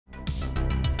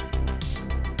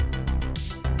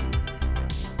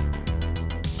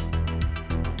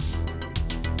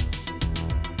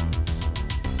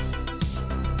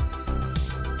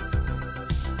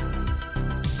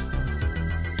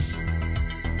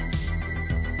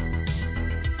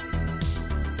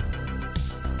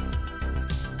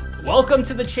Welcome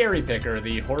to the Cherry Picker,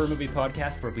 the horror movie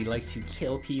podcast where we like to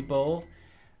kill people,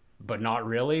 but not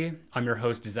really. I'm your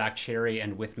host, Zack Cherry,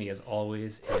 and with me, as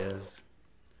always, is...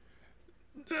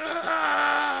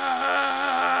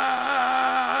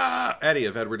 Eddie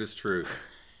of Edward is Truth.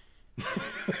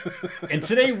 And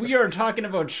today we are talking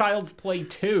about Child's Play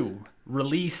 2,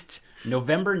 released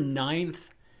November 9th,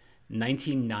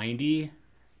 1990.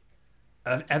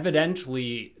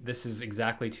 Evidently, this is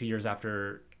exactly 2 years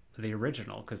after the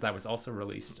original, because that was also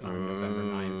released on November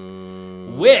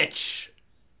 9th, which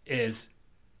is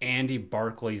Andy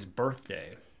Barclay's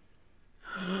birthday,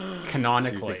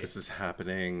 canonically. Do you think this is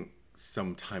happening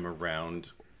sometime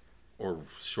around or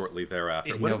shortly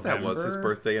thereafter? What if that was his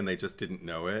birthday and they just didn't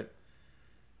know it?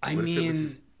 I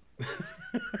mean,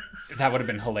 that would have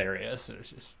been hilarious. It was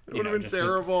just, it would have been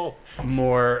terrible.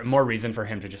 More reason for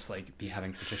him to just like be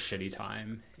having such a shitty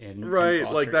time in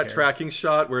like that care. tracking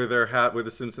shot where where the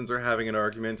Simpsons are having an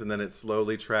argument and then it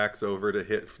slowly tracks over to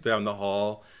hit down the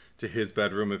hall to his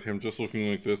bedroom of him just looking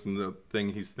like this, and the thing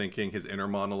he's thinking, his inner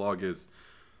monologue is,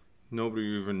 nobody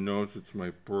even knows it's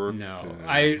my birthday. No,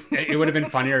 it would have been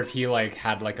funnier if he like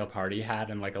had like a party hat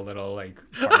and like a little like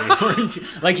party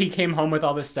like he came home with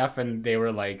all this stuff and they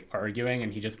were like arguing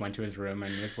and he just went to his room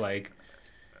and was like,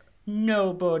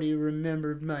 nobody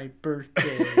remembered my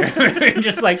birthday.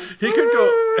 Just like he could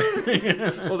go.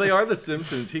 Well, they are the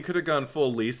Simpsons. He could have gone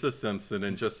full Lisa Simpson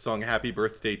and just sung "Happy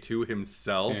Birthday" to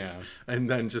himself, and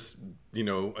then just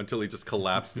until he just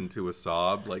collapsed into a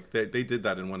sob. Like they did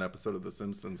that in one episode of The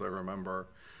Simpsons. I remember.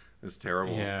 It's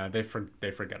terrible. Yeah, they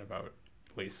forget about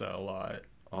Lisa a lot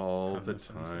all the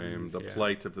time. The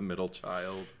plight of the middle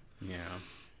child. Yeah.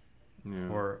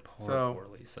 Poor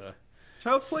Lisa.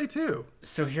 Child's Play 2.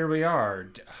 So here we are.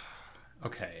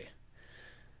 Okay.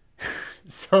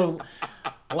 So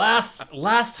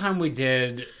last time we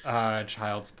did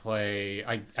Child's Play,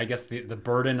 I guess the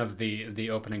burden of the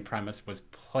opening premise was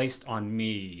placed on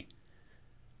me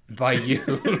by you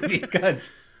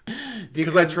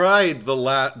because I tried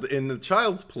in the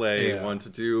Child's Play one to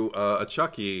do a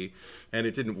Chucky and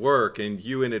it didn't work, and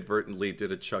you inadvertently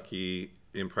did a Chucky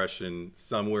impression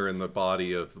somewhere in the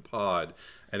body of the pod.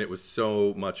 And it was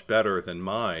so much better than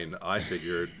mine. I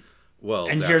figured, well,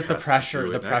 and Zack here's the has pressure, to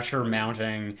do it next time.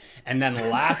 mounting. And then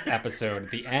last episode,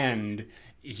 at the end,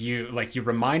 you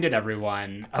reminded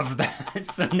everyone of that.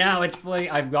 So now it's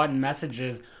like I've gotten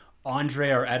messages. Andre,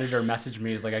 our editor, messaged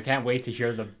me. He's like, I can't wait to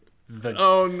hear the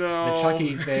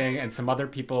Chucky thing. And some other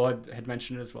people had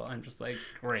mentioned it as well. I'm just like,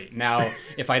 great. Now,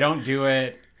 if I don't do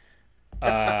it,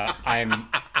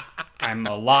 I'm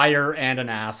a liar and an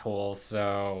asshole,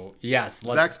 so yes.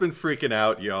 Zack's been freaking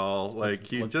out, y'all. Like,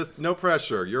 just no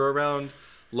pressure. You're around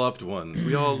loved ones.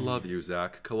 We all love you,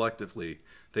 Zack, collectively.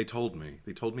 They told me.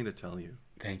 They told me to tell you.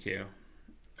 Thank you.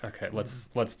 Okay,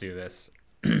 let's do this.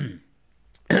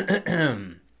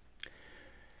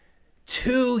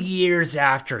 2 years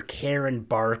after Karen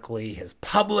Barkley has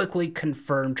publicly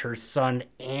confirmed her son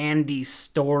Andy's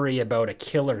story about a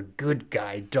killer good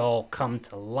guy doll come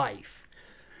to life,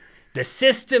 the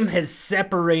system has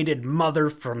separated mother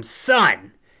from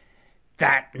son.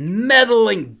 That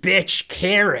meddling bitch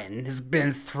Karen has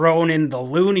been thrown in the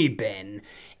loony bin,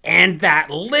 and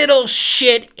that little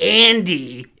shit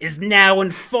Andy is now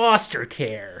in foster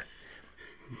care.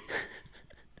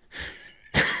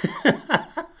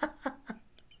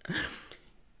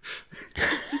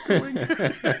 Keep going.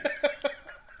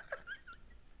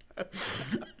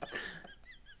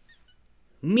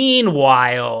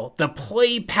 Meanwhile, the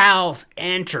Play Pals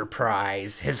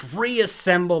Enterprise has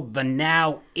reassembled the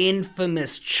now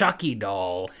infamous Chucky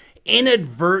doll,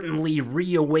 inadvertently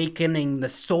reawakening the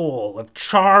soul of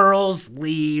Charles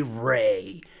Lee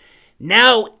Ray.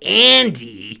 Now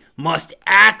Andy must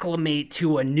acclimate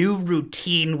to a new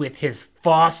routine with his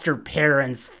foster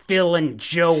parents Phil and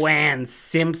Joanne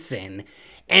Simpson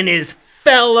and his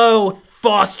fellow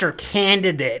foster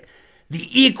candidate, the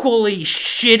equally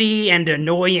shitty and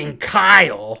annoying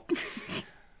Kyle.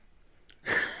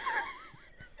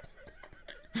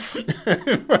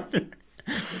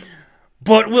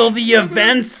 But will the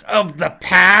events of the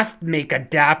past make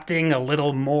adapting a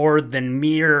little more than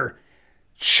mere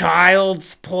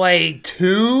Child's Play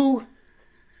 2?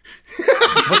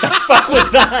 What the fuck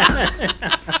was that?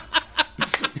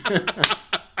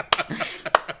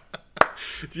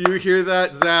 Do you hear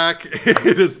that, Zack?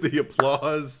 It is the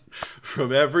applause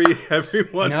from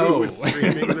everyone who was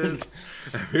streaming this,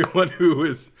 everyone who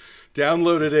was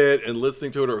downloaded it and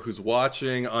listening to it, or who's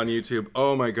watching on YouTube.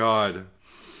 Oh my God.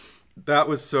 That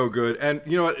was so good. And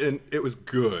you know what? And it was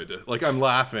good. Like, I'm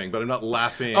laughing, but I'm not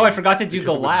laughing. Oh, I forgot to do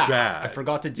the laugh. Bad. I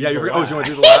forgot to do the laugh. Oh, do you want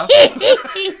to do the laugh?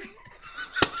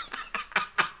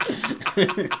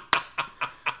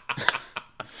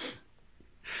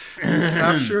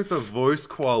 Capture the voice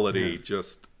quality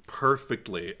just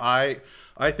perfectly. I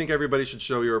think everybody should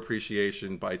show your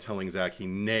appreciation by telling Zack he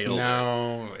nailed it.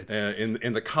 No, it's...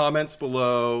 in the comments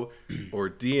below, or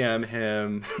DM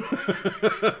him.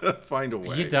 Find a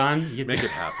way. You done? Make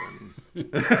it happen.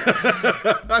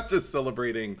 Not just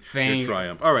celebrating your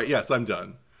triumph. All right, yes, I'm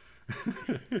done.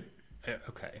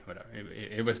 Okay, whatever.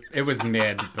 It was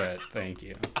mid, but thank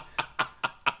you.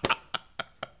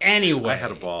 Anyway, I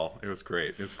had a ball. It was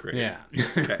great. It was great. Yeah.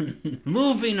 Okay.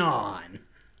 Moving on.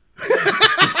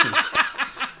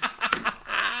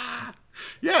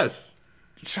 Yes.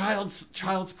 Child's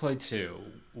Play 2.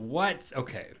 What?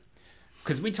 Okay.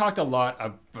 Because we talked a lot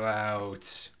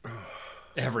about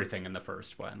everything in the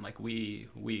first one. Like we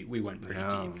went pretty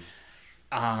deep.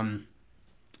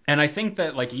 And I think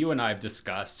that, like, you and I have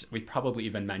discussed, we probably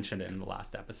even mentioned it in the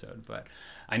last episode, but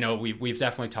I know we've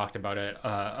definitely talked about it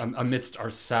amidst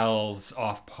ourselves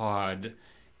off pod,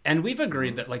 and we've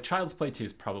agreed that, like, Child's Play 2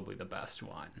 is probably the best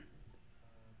one.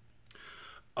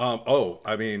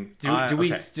 I mean, do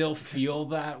we still feel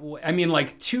that way? I mean,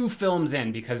 like, 2 films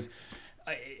in, because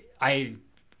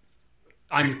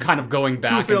I'm kind of going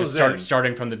back and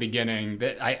starting from the beginning.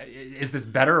 Is this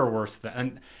better or worse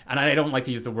than? And I don't like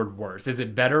to use the word worse. Is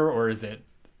it better, or is the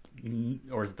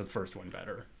first one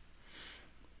better?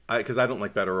 Because I don't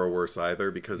like better or worse either,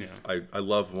 because I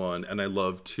love 1 and I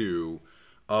love 2.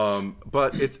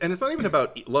 But it's not even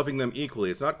about loving them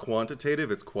equally. It's not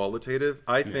quantitative, it's qualitative.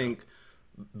 I think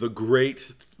the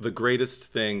greatest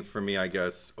thing for me, I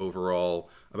guess, overall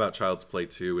about Child's Play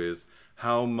 2 is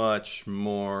how much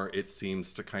more it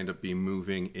seems to kind of be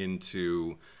moving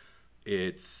into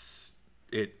itself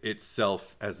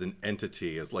as an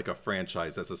entity, as like a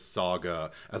franchise, as a saga,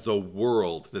 as a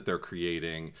world that they're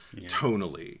creating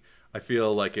tonally. I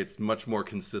feel like it's much more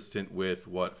consistent with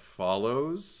what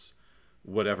follows,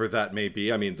 whatever that may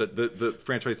be. I mean, the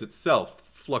franchise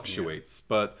itself fluctuates,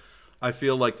 but I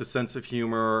feel like the sense of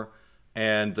humor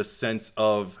and the sense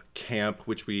of camp,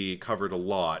 which we covered a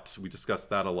lot, we discussed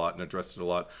that a lot and addressed it a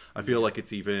lot. I feel like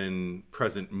it's even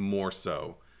present more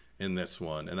so in this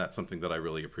one, and that's something that I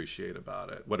really appreciate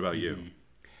about it. What about you?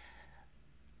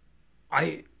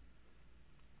 I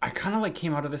kind of like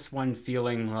came out of this one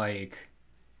feeling like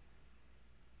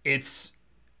it's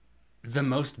the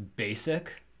most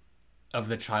basic of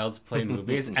the Child's Play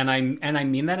movies, and I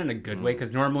mean that in a good way,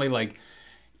 because normally, like,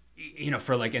 you know,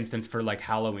 for like instance, for like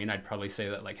Halloween, I'd probably say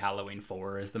that like Halloween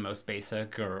 4 is the most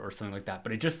basic or something like that.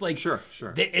 But it just like sure.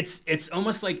 It's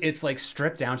almost like it's like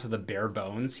stripped down to the bare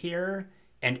bones here,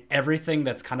 and everything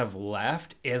that's kind of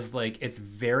left is like it's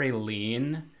very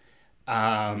lean.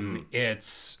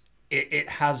 It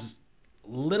has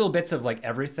little bits of like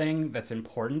everything that's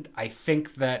important. I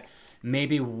think that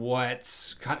maybe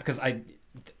what's kind of, because I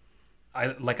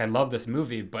love this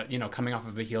movie, but, you know, coming off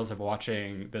of the heels of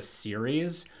watching the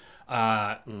series,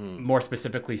 more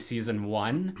specifically season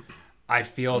 1, I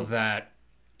feel that,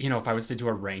 you know, if I was to do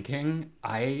a ranking,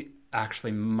 I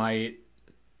actually might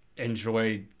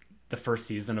enjoy the first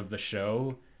season of the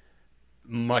show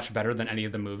much better than any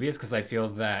of the movies, because I feel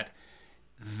that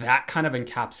kind of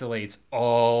encapsulates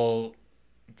all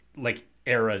like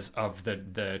eras of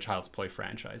the Child's Play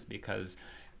franchise, because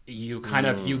you kind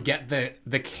of you get the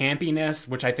campiness,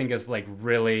 which I think is like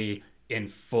really in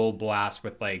full blast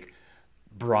with like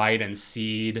Bride and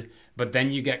Seed, but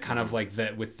then you get kind of like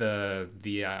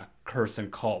the Curse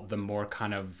and Cult, the more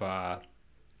kind of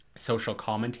social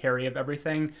commentary of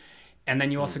everything, and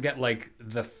then you also get like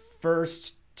the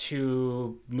first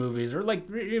 2 movies, or like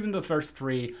even the first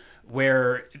 3,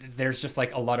 where there's just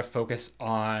like a lot of focus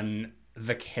on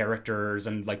the characters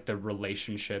and like the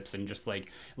relationships and just like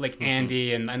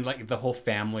Andy and like the whole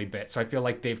family bit. So I feel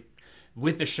like they've,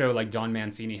 with the show, like Don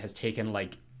Mancini has taken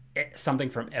like something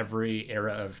from every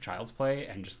era of Child's Play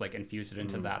and just like infused it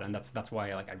into that, and that's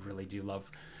why like I really do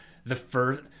love the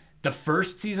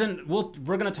first season.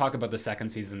 We're gonna talk about the second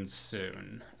season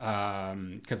soon,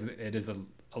 because it is a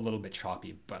little bit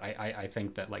choppy, but I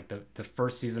think that like the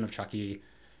first season of Chucky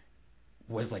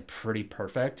was like pretty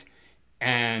perfect,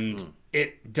 and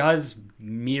it does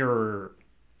mirror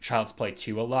Child's Play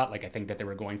 2 a lot. Like I think that they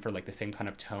were going for like the same kind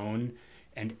of tone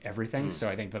and everything, so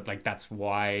I think that like that's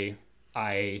why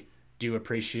I do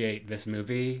appreciate this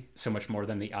movie so much more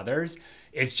than the others.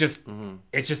 It's just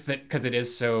that because it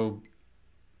is so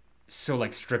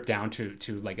like stripped down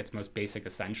to like its most basic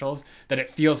essentials, that it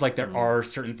feels like there are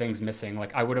certain things missing.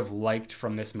 Like I would have liked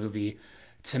from this movie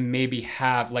to maybe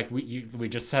have, like we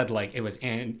just said, like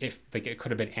if like it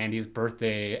could have been Andy's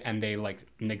birthday and they like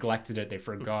neglected it, they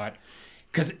forgot.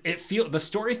 because the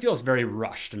story feels very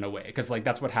rushed in a way, because like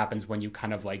that's what happens when you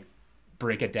kind of like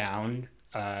break it down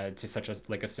to such a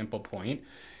like a simple point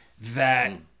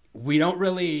that we don't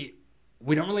really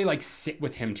like sit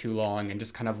with him too long and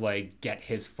just kind of like get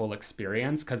his full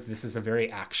experience, because this is a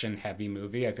very action heavy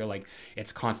movie. I feel like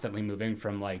it's constantly moving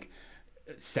from like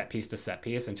set piece to set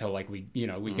piece until like we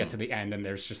get to the end and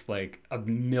there's just like a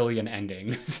million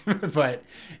endings. But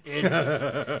it's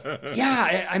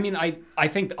I mean I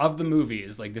think of the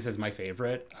movies, like this is my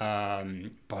favorite, but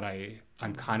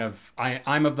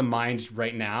I'm of the mind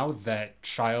right now that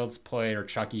Child's Play or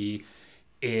Chucky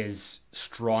is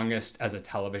strongest as a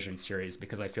television series,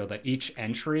 because I feel that each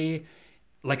entry,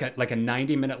 like a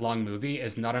 90-minute long movie,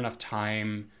 is not enough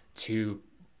time to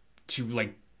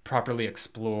like properly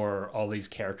explore all these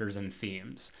characters and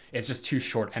themes. It's just too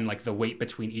short, and like the wait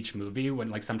between each movie,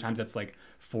 when like sometimes it's like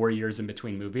 4 years in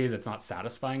between movies, it's not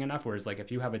satisfying enough. Whereas like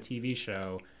if you have a TV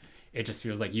show, it just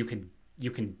feels like you can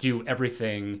do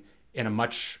everything in a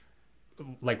much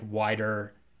like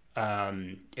wider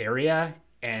area,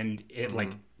 and it like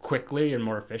quickly and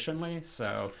more efficiently.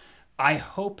 So I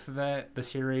hope that the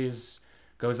series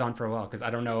goes on for a while, because I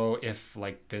don't know if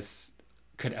like this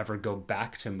could ever go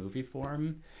back to movie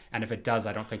form, and if it does,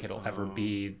 I don't think it'll ever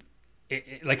be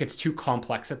like it's too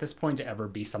complex at this point to ever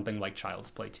be something like Child's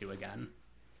Play 2 again.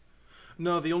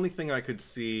 No, the only thing I could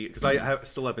see, because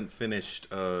still haven't finished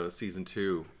season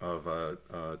 2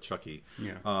 of Chucky.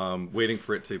 Yeah. Waiting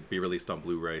for it to be released on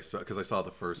Blu-ray, so because I saw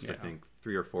the first I think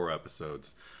 3 or 4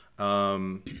 episodes.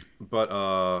 And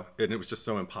it was just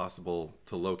so impossible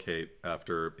to locate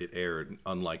after it aired,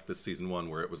 unlike this season 1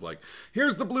 where it was like,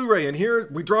 here's the Blu-ray, and here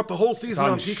we dropped the whole season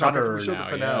on Peacock after we showed the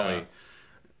finale.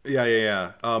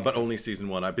 Yeah. But only season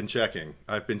 1. I've been checking.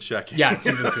 Yeah,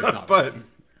 season 2 is not.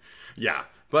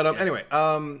 But anyway,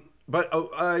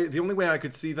 the only way I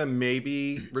could see them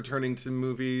maybe returning to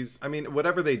movies, I mean,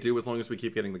 whatever they do, as long as we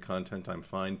keep getting the content, I'm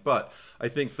fine. But I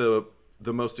think the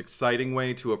most exciting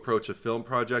way to approach a film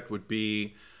project would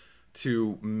be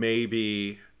to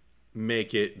maybe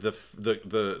make it the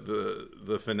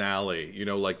finale,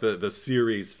 like the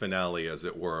series finale, as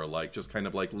it were, like just kind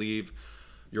of like leave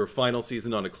your final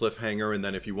season on a cliffhanger, and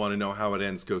then if you want to know how it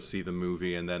ends, go see the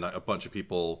movie, and then a bunch of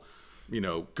people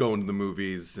go into the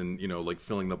movies and like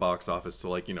filling the box office to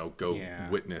like go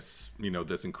witness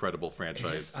this incredible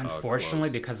franchise. It's just, unfortunately,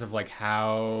 because of like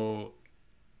how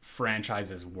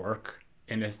franchises work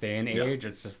in this day and age,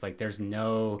 it's just like there's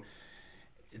no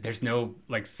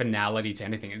like finality to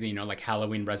anything, like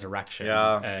Halloween Resurrection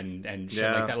and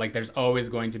shit like that. Like there's always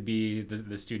going to be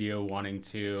the studio wanting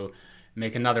to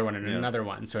make another one and another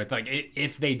one. So it's like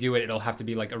if they do it, it'll have to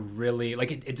be like a really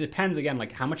like it depends again,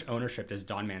 like how much ownership does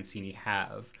Don Mancini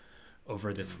have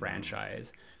over this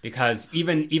franchise? Because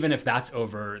even if that's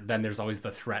over, then there's always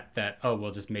the threat that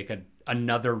we'll just make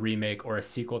another remake or a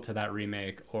sequel to that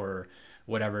remake or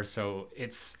whatever. So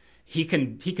he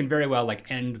can very well like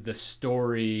end the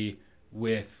story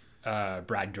with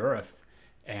Brad Dourif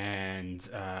and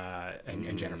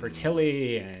Jennifer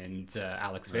Tilly and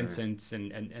Alex Vincent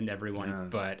and everyone,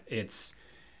 but it's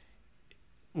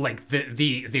like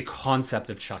the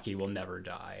concept of Chucky will never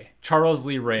die. Charles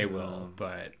Lee Ray will,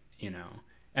 but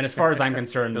and as far as I'm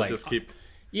concerned, like just keep.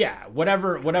 Yeah,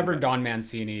 whatever Don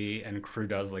Mancini and crew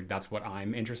does, like that's what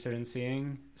I'm interested in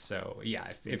seeing. So yeah,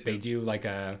 if they do like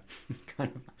a kind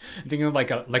of, I'm thinking of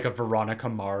like a Veronica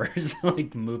Mars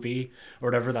like movie or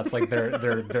whatever, that's like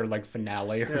their like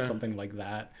finale or something like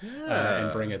that,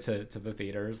 and bring it to the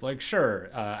theaters. Like sure,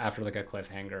 after like a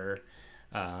cliffhanger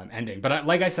ending. But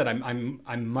like I said,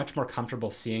 I'm much more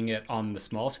comfortable seeing it on the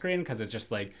small screen, because it's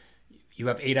just like, you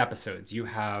have 8 episodes. You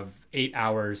have 8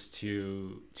 hours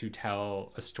to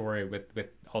tell a story with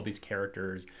all these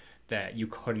characters that you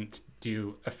couldn't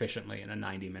do efficiently in a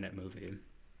 90-minute movie.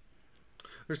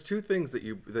 There's 2 things that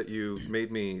you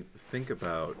made me think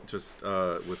about just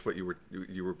with what you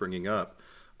were bringing up,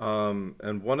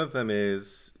 and one of them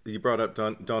is you brought up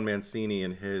Don Mancini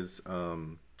and his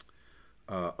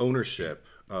ownership.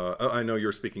 I know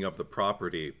you're speaking of the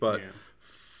property, but. Yeah.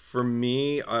 For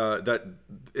me, that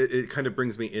it kind of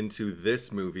brings me into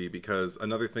this movie, because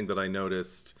another thing that I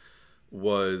noticed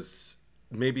was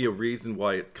maybe a reason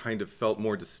why it kind of felt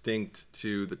more distinct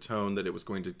to the tone that it was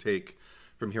going to take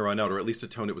from here on out, or at least a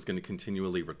tone it was going to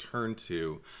continually return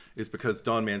to, is because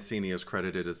Don Mancini is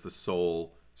credited as the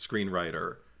sole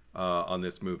screenwriter on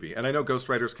this movie. And I know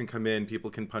ghostwriters can come in, people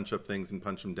can punch up things and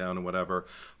punch them down and whatever,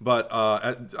 but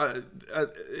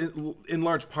in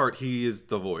large part, he is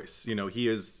the voice. He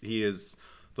is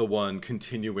the one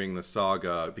continuing the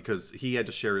saga, because he had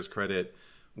to share his credit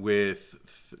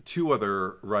with two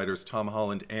other writers, Tom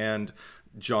Holland and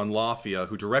John Lafia,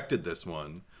 who directed this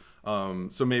one.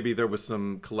 So maybe there was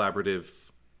some collaborative,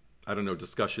 I don't know,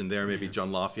 discussion there. Maybe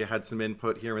John Lafia had some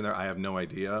input here and there. I have no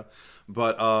idea.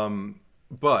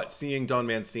 But seeing Don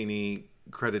Mancini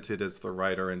credited as the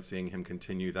writer and seeing him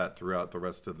continue that throughout the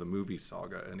rest of the movie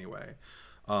saga anyway,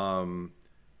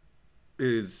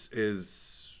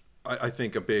 is I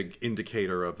think a big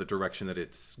indicator of the direction that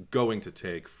it's going to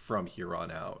take from here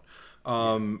on out.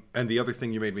 And the other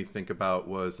thing you made me think about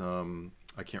was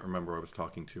I can't remember. I was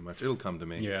talking too much. It'll come to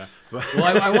me. Yeah. Well,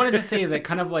 I wanted to say that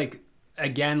kind of like,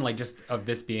 again, like just of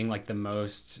this being like the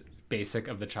most basic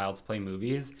of the Child's Play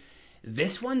movies,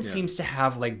 this one seems to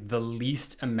have like the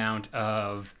least amount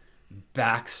of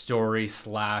backstory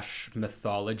 /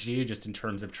 mythology just in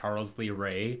terms of Charles Lee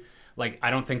Ray. Like,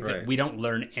 I don't think that we don't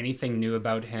learn anything new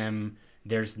about him.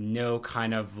 There's no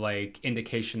kind of like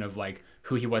indication of like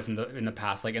who he was in the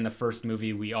past. Like in the first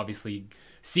movie, we obviously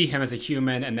see him as a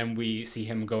human, and then we see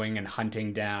him going and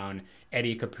hunting down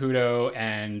Eddie Caputo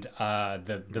and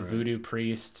the voodoo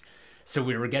priest. So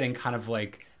we were getting kind of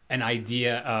like an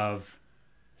idea of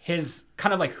his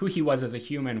kind of like who he was as a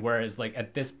human, whereas like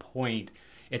at this point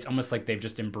it's almost like they've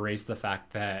just embraced the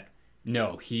fact that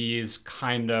no, he's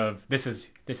kind of this is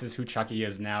who Chucky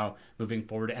is now moving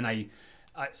forward. And I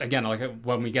again, like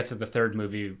when we get to the third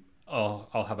movie,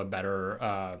 I'll have a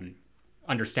better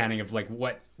understanding of like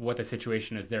what the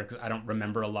situation is there, because I don't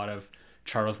remember a lot of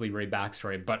Charles Lee Ray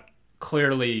backstory, but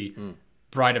clearly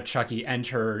Bride of Chucky,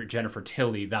 enter Jennifer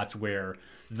Tilly, that's where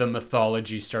the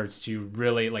mythology starts to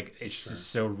really like, it's just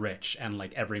so rich, and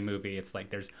like every movie it's like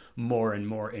there's more and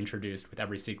more introduced with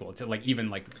every sequel to like even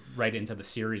like right into the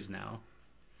series now.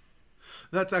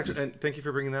 That's actually, and thank you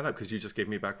for bringing that up, because you just gave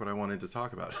me back what I wanted to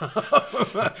talk about.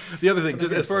 The other thing,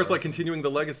 just as far as like continuing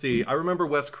the legacy, I remember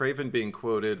Wes Craven being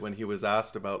quoted when he was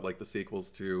asked about like the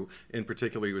sequels to, in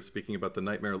particular, he was speaking about the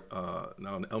Nightmare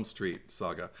on Elm Street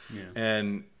saga,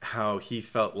 and how he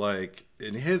felt like,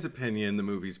 in his opinion,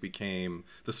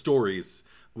 the stories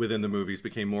within the movies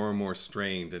became more and more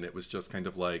strained, and it was just kind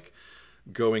of like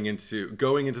going into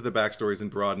the backstories and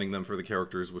broadening them for the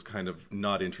characters was kind of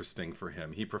not interesting for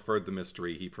him. He preferred the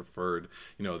mystery. He preferred,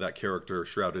 that character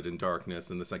shrouded in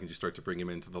darkness, and the second you start to bring him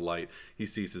into the light, he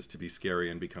ceases to be scary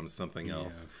and becomes something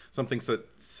else. Something that's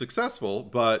successful,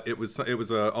 but it was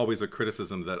always a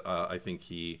criticism that I think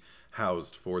he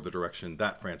housed for the direction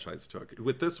that franchise took.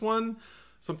 With this one,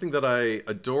 something that I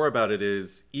adore about it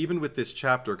is, even with this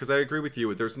chapter, because I agree with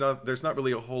you, there's not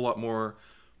really a whole lot more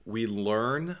we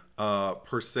learn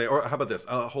per se, or how about this,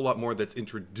 a whole lot more that's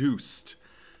introduced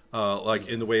like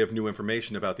in the way of new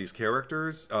information about these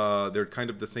characters. They're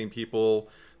kind of the same people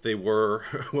they were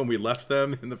when we left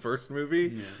them in the first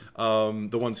movie, the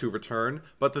ones who return.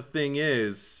 But the thing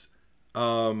is,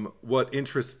 what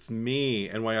interests me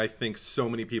and why I think so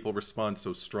many people respond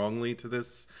so strongly to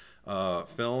this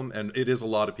film, and it is a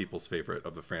lot of people's favorite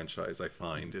of the franchise, I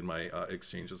find, in my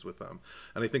exchanges with them.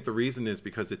 And I think the reason is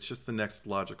because it's just the next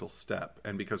logical step,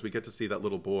 and because we get to see that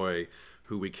little boy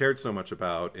who we cared so much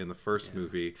about in the first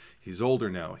movie. He's older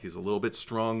now. He's a little bit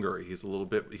stronger. He's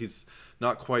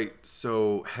not quite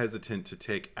so hesitant to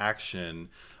take action,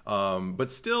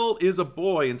 but still is a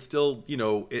boy, and still,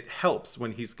 it helps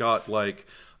when he's got like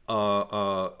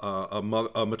a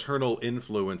maternal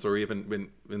influence, or even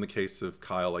in the case of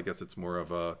Kyle, I guess it's more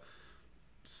of a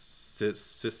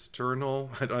cisternal,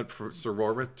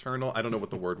 sororiternal, I don't know what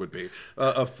the word would be,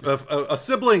 a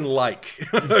sibling-like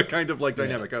kind of like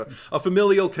dynamic, a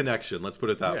familial connection, let's put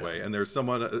it that way. And there's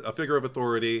a figure of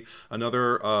authority,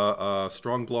 another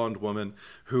strong blonde woman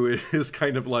who is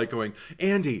kind of like going,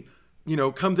 Andy,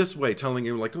 come this way, telling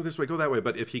him like, go this way, go that way.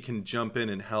 But if he can jump in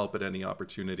and help at any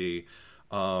opportunity,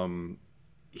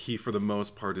 he, for the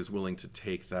most part, is willing to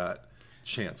take that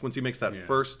chance. Once he makes that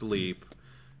first leap,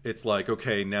 it's like,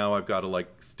 okay, now I've got to like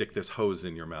stick this hose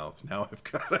in your mouth. Now I've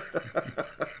got to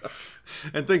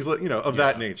and things like, of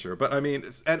that nature. But I mean,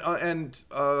 and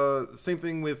same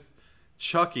thing with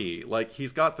Chucky. Like,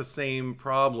 he's got the same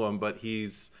problem, but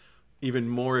he's even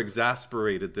more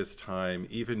exasperated this time.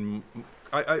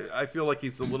 I feel like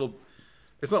he's a little.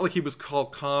 It's not like he was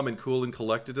called calm and cool and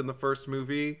collected in the first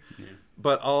movie,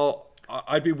 but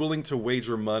I'd be willing to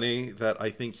wager money that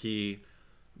I think he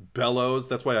bellows.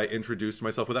 That's why I introduced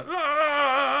myself with that,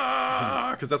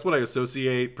 because that's what I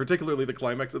associate, particularly the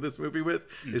climax of this movie with,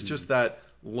 is just that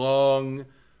long,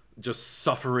 just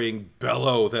suffering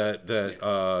bellow that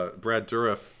Brad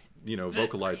Dourif,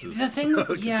 vocalizes. The thing,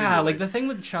 like the thing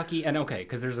with Chucky, and okay,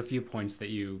 because there's a few points that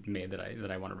you made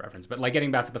that I want to reference, but like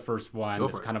getting back to the first one,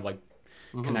 it's kind of like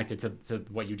connected to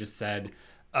what you just said.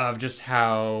 of just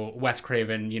how Wes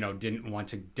Craven, you know, didn't want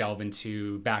to delve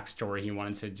into backstory. He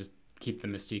wanted to just keep the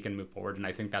mystique and move forward. And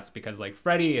I think that's because like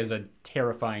Freddy is a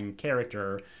terrifying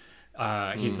character.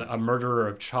 He's a murderer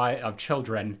of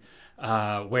children,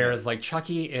 whereas like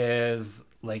Chucky is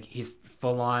like he's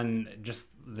full on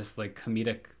just this like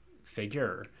comedic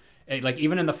figure. Like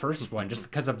even in the first one, just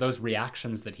because of those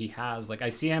reactions that he has, like I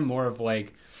see him more of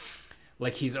like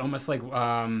he's almost like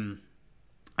I'm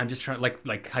just trying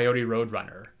like Coyote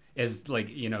Roadrunner is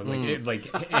like, you know,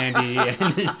 like Andy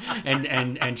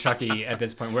and Chucky at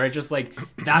this point, where it just like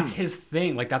that's his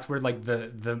thing. Like that's where like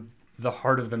the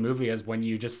heart of the movie is, when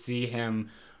you just see him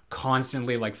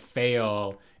constantly like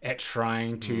fail at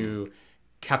trying to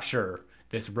capture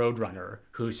this Roadrunner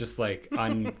who's just like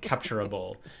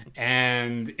uncapturable.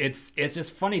 And it's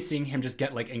just funny seeing him just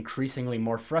get like increasingly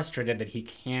more frustrated that he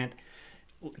can't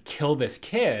kill this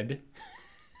kid.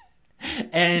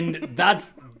 And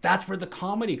that's where the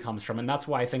comedy comes from. And that's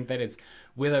why I think that it's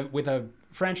with a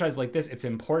franchise like this, it's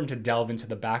important to delve into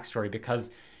the backstory,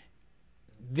 because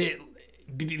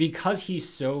he's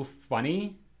so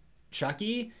funny,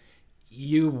 Chucky,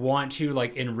 you want to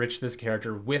like enrich this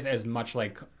character with as much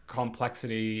like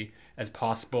complexity as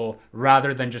possible,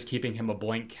 rather than just keeping him a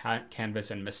blank canvas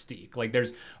and mystique. Like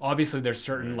there's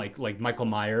certain like Michael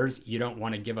Myers, you don't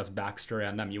want to give us backstory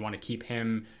on them. You want to keep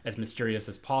him as mysterious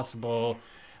as possible.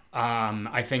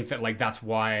 I think that like that's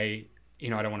why, you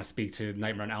know, I don't want to speak to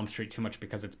Nightmare on Elm Street too much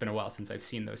because it's been a while since I've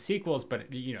seen those sequels,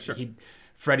 but you know, sure.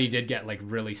 Freddy did get like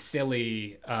really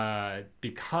silly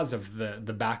because of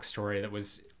the backstory that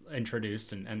was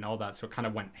introduced and all that, so it kind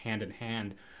of went hand in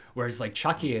hand. Whereas like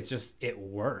Chucky, it's just, it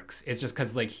works. It's just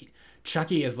because like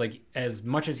Chucky is like, as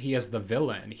much as he is the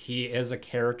villain, he is a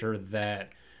character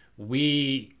that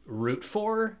we root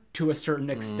for to a certain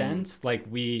extent. Like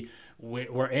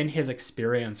we're in his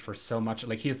experience for so much.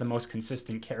 Like he's the most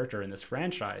consistent character in this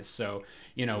franchise. So,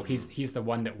 you know, he's the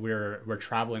one that we're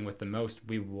traveling with the most.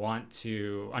 We want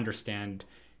to understand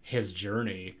his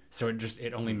journey. So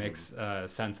it only makes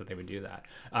sense that they would do that.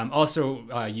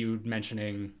 Also, you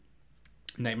mentioning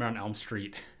Nightmare on Elm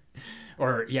Street,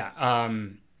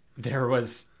 there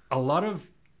was a lot of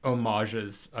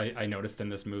homages I noticed in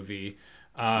this movie,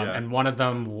 and one of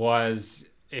them was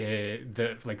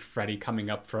the like Freddy coming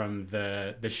up from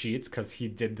the sheets, because he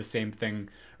did the same thing,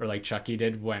 or like Chucky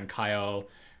did when Kyle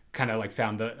kind of like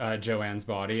found the Joanne's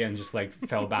body and just like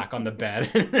fell back on the bed,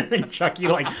 and Chucky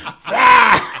like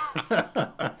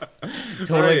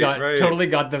totally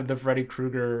got the Freddy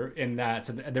Krueger in that.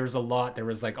 So there was a lot. There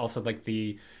was like also like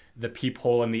the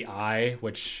peephole in the eye,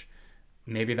 which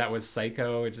maybe that was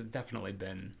Psycho. It's just definitely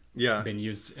been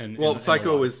used in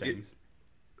Psycho is things.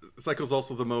 Psycho's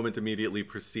also the moment immediately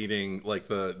preceding like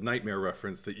the nightmare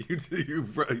reference that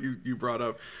you brought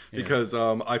up, because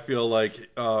I feel like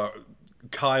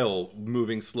Kyle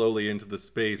moving slowly into the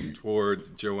space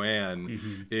towards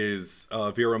Joanne is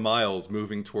Vera Miles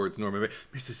moving towards Norman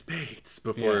Mrs. Bates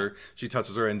before she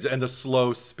touches her, and the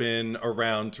slow spin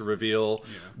around to reveal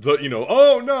the, you know,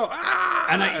 oh no,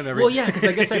 and everything. Well, yeah, because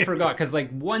I guess I forgot, because like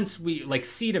once we like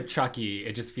Seed of Chucky,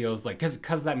 it just feels like,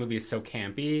 because that movie is so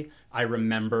campy, I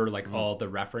remember like all the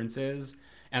references,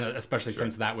 and especially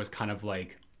since that was kind of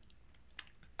like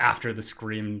after the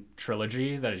Scream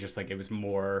trilogy, that it's just like it was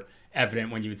more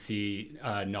evident when you would see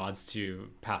nods to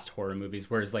past horror movies.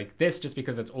 Whereas like this, just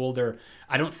because it's older,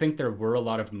 I don't think there were a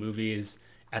lot of movies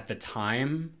at the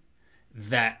time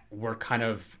that were kind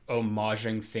of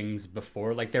homaging things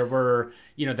before. Like there were,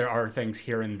 you know, there are things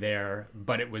here and there,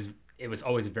 but it was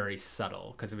always very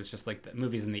subtle, because it was just like the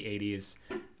movies in the 80s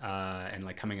and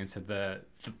like coming into the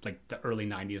early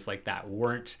 90s like that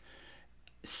weren't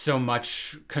so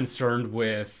much concerned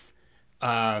with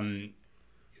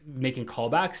making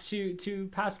callbacks to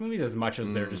past movies as much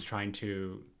as they're just trying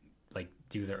to like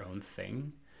do their own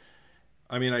thing.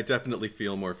 I mean, I definitely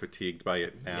feel more fatigued by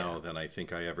it now than I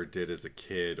think I ever did as a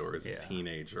kid or as a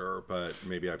teenager, but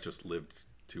maybe I've just lived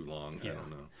too long. I don't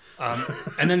know.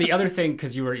 And then the other thing,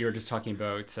 because you were just talking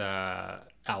about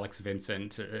Alex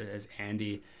Vincent as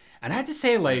Andy, and I had to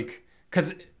say, like,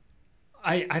 because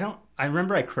I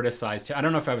remember I criticized him. I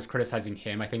don't know if I was criticizing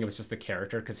him. I think it was just the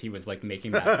character, because he was like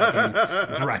making that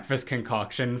fucking breakfast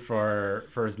concoction for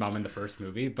his mom in the first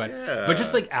movie. But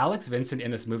just like Alex Vincent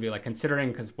in this movie, like considering,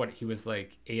 because what he was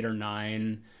like 8 or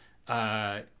 9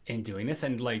 in doing this,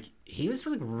 and like he was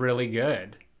really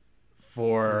good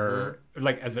for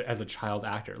like as a child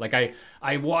actor. Like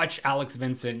I watch Alex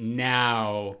Vincent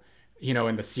now, you know,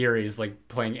 in the series, like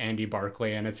playing Andy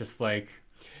Barclay, and it's just like,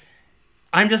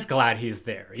 I'm just glad he's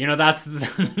there. You know, that's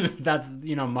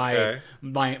you know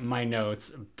my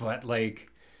notes. But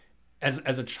like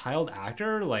as a child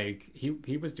actor, like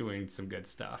he was doing some good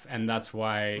stuff, and that's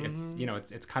why it's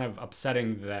it's kind of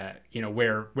upsetting that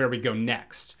where we go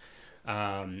next,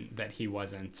 that he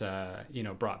wasn't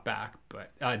brought back.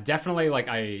 But definitely, like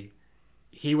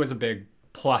he was a big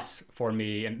plus for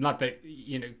me, and not that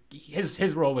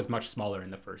his role was much smaller in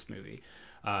the first movie.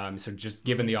 So just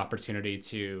given the opportunity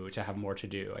to have more to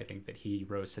do, I think that he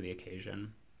rose to the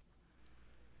occasion.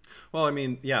 Well, I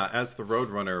mean, yeah, as the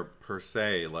Roadrunner per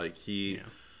se, like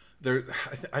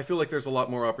I feel like there's a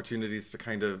lot more opportunities to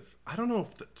kind of, I don't know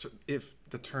if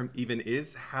the term even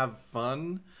is have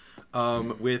fun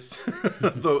with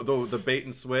the bait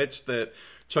and switch that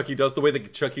Chucky does, the way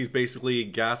that Chucky's basically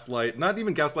not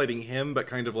even gaslighting him, but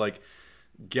kind of like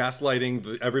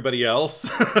gaslighting everybody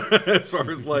else as far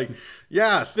as like,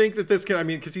 yeah, think that this can, I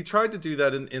mean, because he tried to do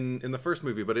that in the first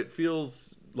movie, but it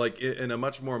feels like in a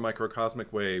much more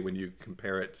microcosmic way when you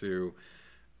compare it to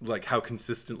like how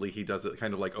consistently he does it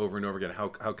kind of like over and over again, how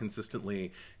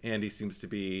consistently Andy seems to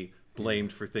be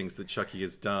blamed for things that Chucky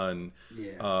has done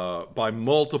by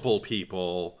multiple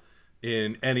people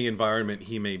in any environment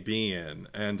he may be in.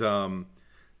 And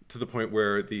to the point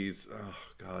where these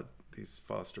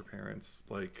foster parents,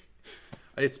 like,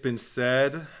 it's been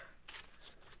said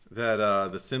that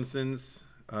the Simpsons,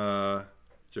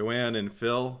 Joanne and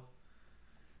Phil,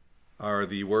 are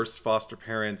the worst foster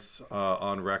parents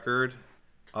on record.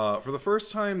 For the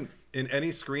first time in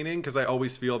any screening, because I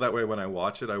always feel that way when I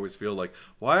watch it, I always feel like,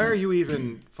 why are you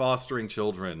even fostering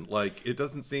children? Like, it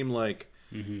doesn't seem like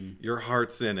your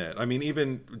heart's in it. I mean,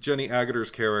 even Jenny Aguter's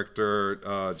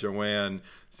character, Joanne,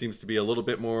 seems to be a little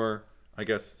bit more, I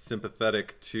guess,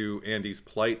 sympathetic to Andy's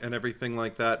plight and everything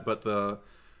like that. But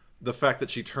the fact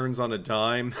that she turns on a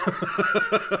dime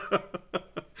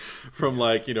from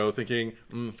like, thinking,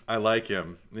 I like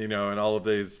him, and all of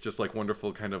these just like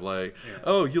wonderful kind of like,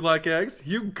 oh, you like eggs?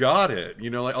 You got it.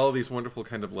 Like all of these wonderful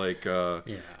kind of like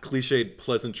cliched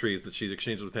pleasantries that she's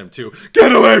exchanged with him too.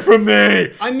 Get away from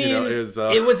me! I mean,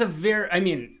 it was a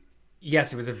very,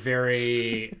 yes, it was a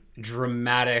very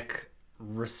dramatic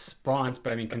response,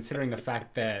 but I mean, considering the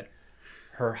fact that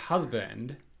her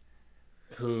husband,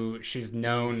 who she's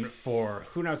known for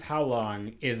who knows how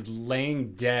long, is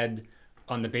laying dead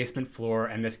on the basement floor,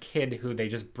 and this kid who they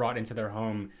just brought into their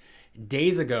home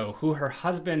days ago, who her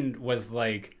husband was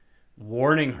like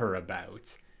warning her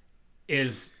about,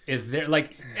 is there,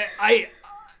 like,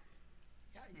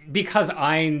 because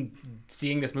I'm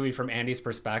seeing this movie from Andy's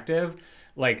perspective,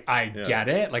 like I get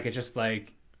it, like it's just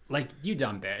like you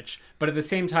dumb bitch, but at the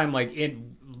same time, like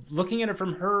looking at it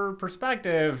from her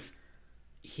perspective,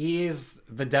 he's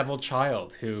the devil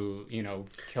child who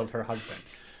killed her husband.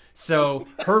 So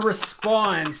her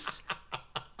response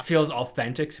feels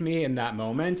authentic to me in that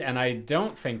moment, and I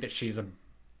don't think that she's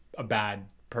a bad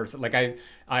person. Like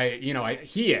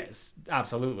he is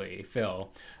absolutely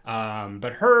Phil,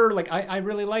 but her, like I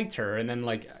really liked her, and then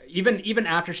like even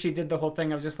after she did the whole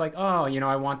thing, I was just like, oh,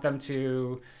 I want them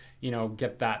to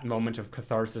get that moment of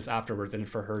catharsis afterwards, and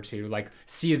for her to like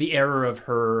see the error of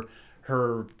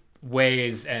her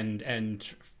ways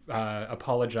and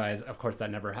apologize. Of course, that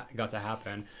never got to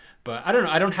happen. But I don't know.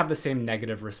 I don't have the same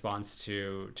negative response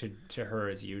to her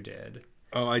as you did.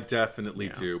 Oh, I definitely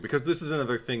do. Because this is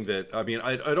another thing that, I mean,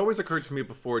 it always occurred to me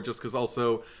before, just because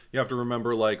also you have to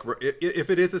remember, like,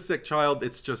 if it is a sick child,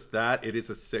 it's just that. It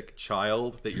is a sick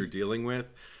child that you're dealing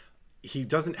with. He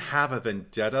doesn't have a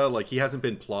vendetta. Like, he hasn't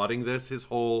been plotting this his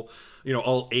whole,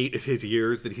 all 8 of his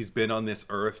years that he's been on this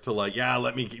earth to like,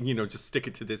 let me, just stick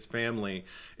it to this family.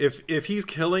 If he's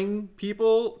killing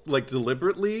people, like,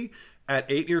 deliberately at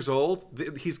 8 years old,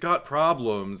 he's got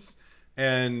problems.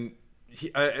 And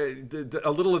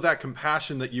a little of that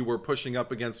compassion that you were pushing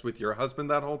up against with your husband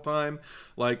that whole time,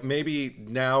 like maybe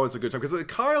now is a good time, because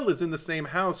Kyle is in the same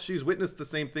house. She's witnessed the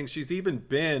same thing. She's even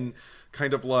been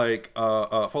kind of like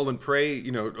fallen prey,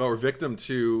 or victim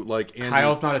to like Andy's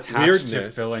Kyle's not attached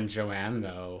weirdness. To Phil and Joanne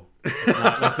though.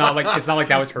 It's not like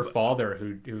that was her father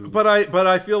who. But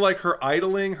I feel like her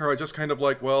idling her, just kind of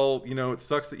like, well, it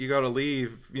sucks that you got to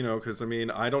leave, because I mean,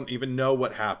 I don't even know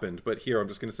what happened, but here I'm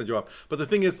just going to send you off. But the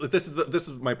thing is, this is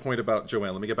my point about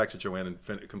Joanne. Let me get back to Joanne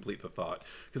and complete the thought,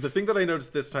 because the thing that I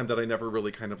noticed this time that I never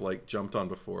really kind of like jumped on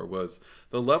before was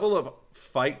the level of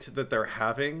fight that they're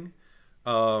having.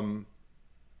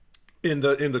 In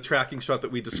the tracking shot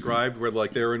that we described, where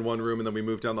like they're in one room and then we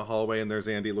move down the hallway and there's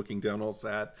Andy looking down all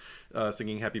sad,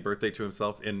 singing happy birthday to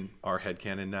himself in our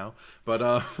headcanon now. But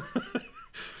I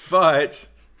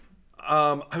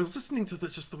was listening to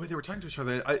just the way they were talking to each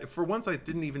other. For once, I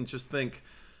didn't even just think,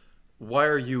 why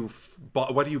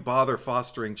do you bother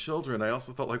fostering children? I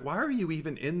also thought, like, why are you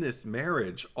even in this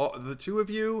marriage? The two of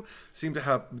you seem to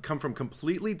have come from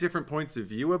completely different points of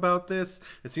view about this.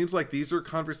 It seems like these are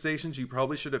conversations you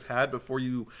probably should have had before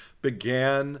you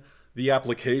began the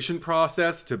application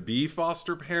process to be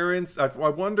foster parents. I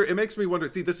wonder, it makes me wonder,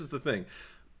 see, this is the thing.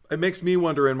 It makes me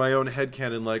wonder in my own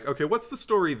headcanon, like, okay, what's the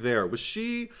story there? Was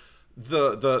she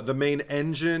the main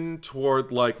engine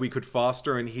toward, like, we could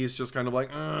foster, and he's just kind of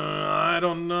like, I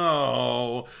don't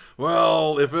know,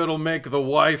 well, if it'll make the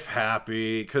wife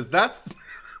happy, because that's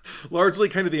largely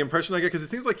kind of the impression I get, because it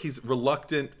seems like he's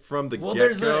reluctant from the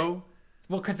get-go.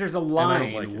 Because there's a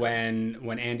line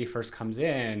when Andy first comes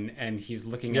in and he's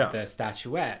looking at the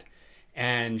statuette,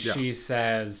 and she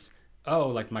says, oh,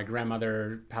 like, my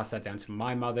grandmother passed that down to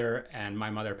my mother, and my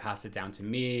mother passed it down to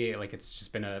me. Like, it's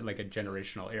just been a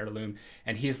generational heirloom.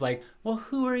 And he's like, well,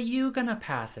 who are you gonna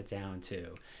pass it down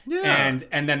to? Yeah.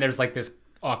 And then there's, like, this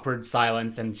awkward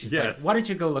silence, and she's like, why don't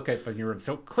you go look up in your room?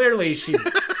 So clearly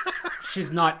she's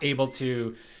not able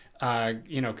to,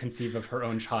 conceive of her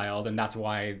own child, and that's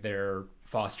why they're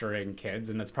fostering kids,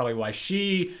 and that's probably why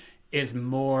she is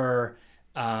more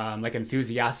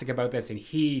enthusiastic about this, and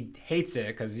he hates it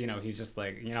because he's just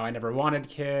like, I never wanted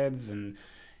kids, and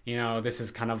this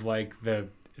is kind of like the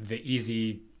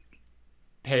easy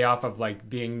payoff of, like,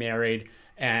 being married,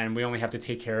 and we only have to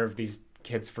take care of these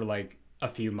kids for, like, a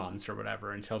few months or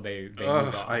whatever until they move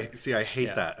on. I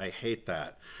hate that. I hate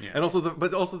that. Yeah. And also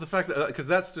the fact that, because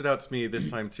that stood out to me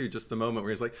this time too, just the moment where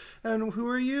he's like, and who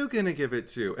are you gonna give it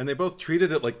to? And they both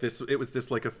treated it like this. It was this,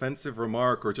 like, offensive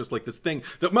remark, or just like this thing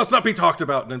that must not be talked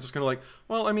about. And I'm just kind of like,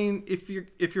 well, I mean, if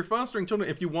you're fostering children,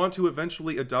 if you want to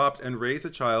eventually adopt and raise a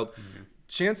child,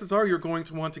 chances are you're going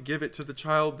to want to give it to the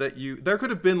child that you. There could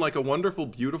have been, like, a wonderful,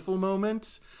 beautiful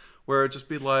moment where it'd just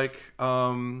be like,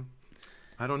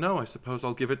 I don't know, I suppose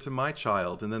I'll give it to my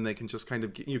child, and then they can just kind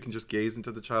of, you can just gaze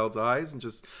into the child's eyes and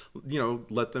just,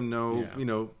 let them know,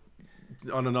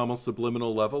 on an almost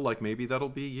subliminal level, like, maybe that'll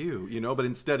be you, but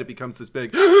instead it becomes this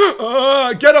big,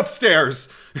 get upstairs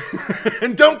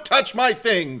and don't touch my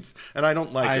things, and I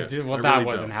don't like it. Well, that really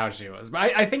wasn't how she was, but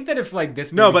I think that if, like,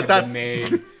 this movie had been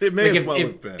made, it may, like, as well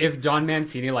have been. If Don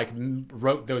Mancini, like,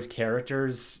 wrote those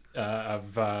characters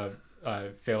of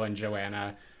Phil and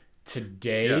Joanna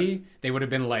today, they would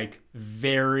have been, like,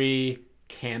 very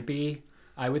campy,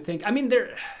 I would think. I mean,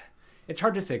 it's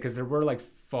hard to say because there were, like,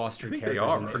 foster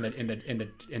characters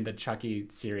in the Chucky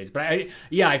series, but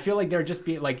I feel like they're just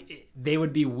like, they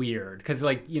would be weird because,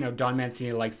 like, Don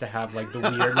Mancini likes to have, like, the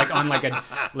weird, like, on,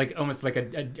 like, almost like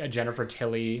a Jennifer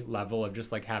Tilly level of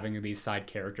just, like, having these side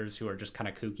characters who are just kind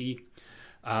of kooky.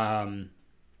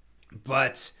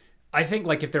 But I think,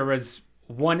 like, if there was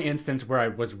one instance where I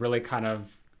was really kind of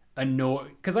annoyed,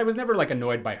 because I was never, like,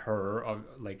 annoyed by her, or,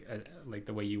 like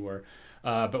the way you were,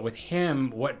 but with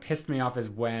him, what pissed me off is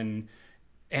when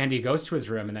Andy goes to his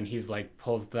room and then he's, like,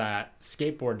 pulls that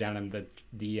skateboard down and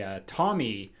the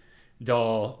Tommy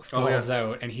doll falls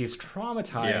out and he's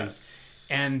traumatized.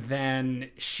 And then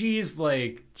she's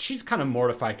kind of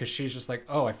mortified because she's just like,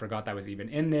 oh, I forgot that was even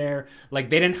in there. Like,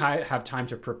 they didn't have time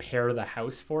to prepare the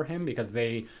house for him because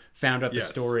they found out the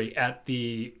story at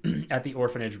the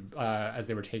orphanage as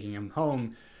they were taking him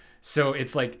home. So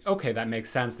it's like, okay, that makes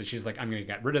sense that she's like, I'm going to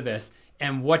get rid of this.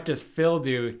 And what does Phil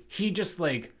do? He just,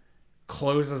 like,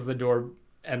 closes the door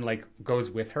and, like, goes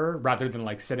with her rather than,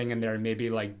 like, sitting in there and maybe,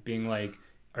 like, being like,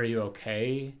 are you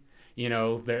okay?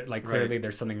 There, like, clearly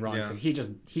there's something wrong. Yeah. So he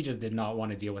just did not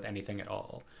want to deal with anything at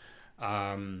all.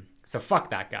 So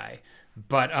fuck that guy.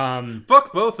 But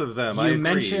fuck both of them. You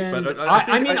mentioned. But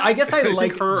I guess I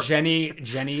like her. Jenny.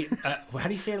 How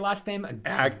do you say her last name?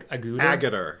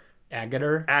 Agater.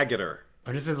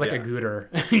 Or just like a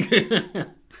gooter.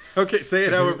 Okay, say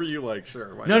it however you like.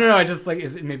 Sure. No. I just like,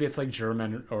 maybe it's like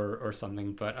German or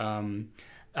something. But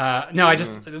no, I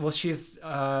just she's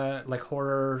like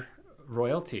horror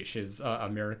royalty. She's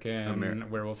American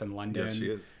Werewolf in London. Yes, she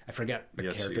is. I forget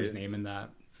the character's name in that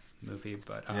movie,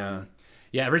 but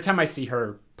every time I see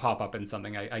her pop up in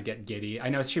something, I get giddy. I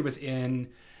know she was in,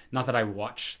 not that I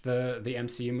watch the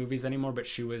MCU movies anymore, but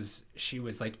she was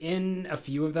like in a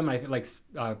few of them. I think, like,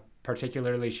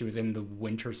 particularly she was in the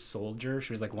Winter Soldier.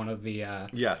 She was like one of the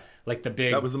like the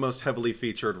big, that was the most heavily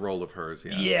featured role of hers.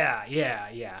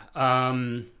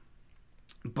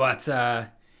 But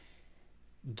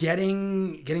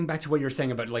getting back to what you were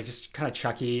saying about, like, just kind of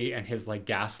Chucky and his, like,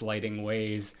 gaslighting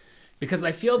ways, because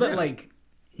I feel that like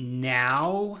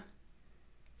now,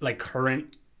 like,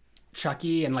 current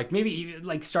Chucky, and, like, maybe even,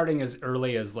 like, starting as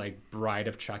early as, like, Bride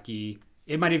of Chucky,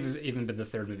 it might have even been the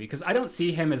third movie, because I don't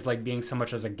see him as, like, being so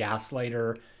much as a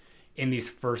gaslighter in these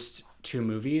first two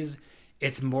movies,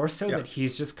 it's more so that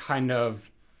he's just kind of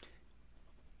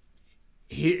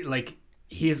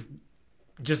he's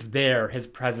just there, his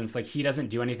presence, like he doesn't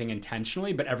do anything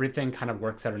intentionally, but everything kind of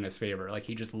works out in his favor. Like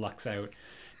he just lucks out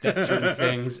that certain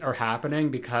things are happening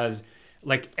because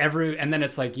like and then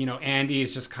it's like, you know,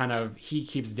 Andy's just kind of, he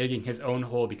keeps digging his own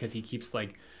hole because he keeps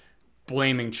like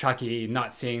blaming Chucky,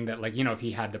 not seeing that, like, you know, if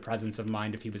he had the presence of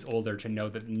mind, if he was older, to know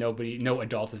that no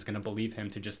adult is going to believe him,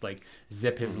 to just like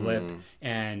zip his lip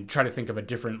and try to think of a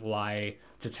different lie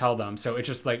to tell them. So it's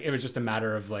just like, it was just a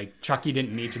matter of like, Chucky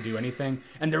didn't need to do anything.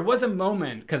 And there was a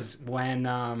moment, because when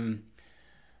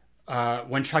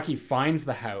Chucky finds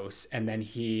the house and then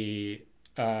he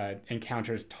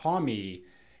encounters Tommy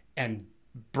and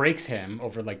breaks him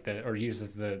over like or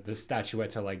uses the statuette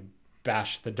to like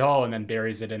bash the doll and then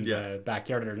buries it in the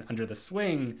backyard under the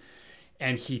swing,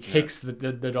 and he takes the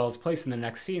doll's place in the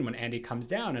next scene when Andy comes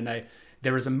down. And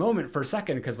there was a moment for a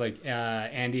second, because like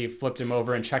Andy flipped him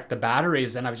over and checked the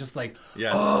batteries, and I was just like,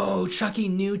 oh, Chucky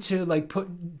knew to like put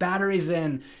batteries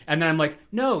in. And then I'm like,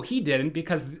 no, he didn't,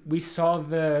 because we saw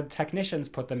the technicians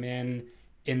put them in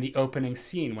the opening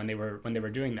scene when they were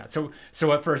doing that. So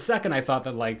for a second I thought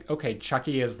that like, okay,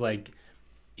 Chucky is like,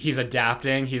 he's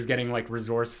adapting, he's getting like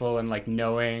resourceful and like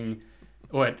knowing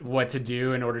what to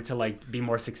do in order to like be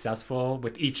more successful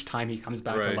with each time he comes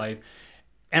back to life.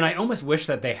 And I almost wish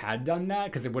that they had done that,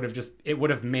 because it would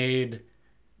have made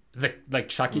the like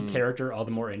Chucky character all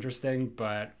the more interesting.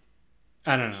 But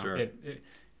I don't know. Sure.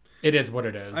 It is what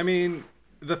it is. I mean,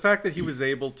 the fact that he was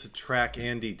able to track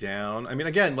Andy down, I mean,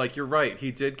 again, like, you're right,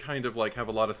 he did kind of like have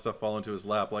a lot of stuff fall into his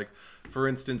lap. Like, for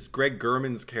instance, Greg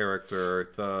German's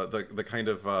character, the kind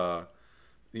of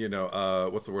you know,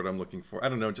 what's the word I'm looking for? I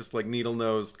don't know, just like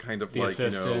needle-nosed kind of, the like,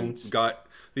 assistant. You know, got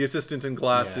the assistant in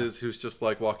glasses who's just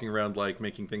like walking around like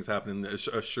making things happen and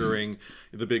assuring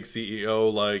the big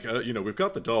CEO like, you know, we've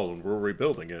got the doll and we're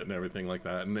rebuilding it and everything like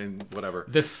that, and then whatever.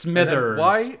 The Smithers.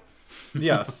 Why?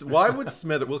 Yes. Why would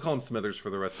Smithers? We'll call him Smithers for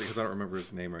the rest of it, because I don't remember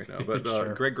his name right now. But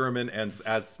sure. Greg German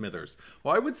as Smithers.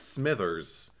 Why would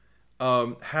Smithers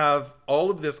have all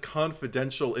of this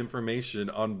confidential information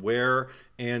on where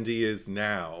Andy is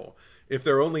now? If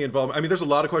they're only involved, I mean, there's a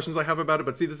lot of questions I have about it.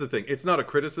 But see, this is the thing. It's not a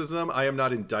criticism. I am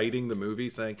not indicting the movie,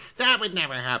 saying that would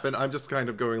never happen. I'm just kind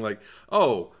of going like,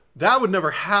 oh, that would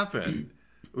never happen.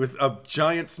 With a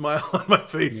giant smile on my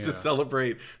face to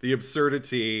celebrate the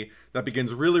absurdity that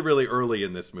begins really, really early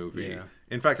in this movie. Yeah.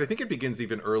 In fact, I think it begins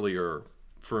even earlier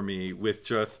for me with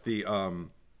just the, in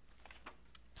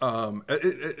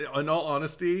all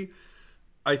honesty,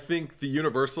 I think the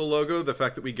Universal logo, the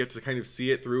fact that we get to kind of see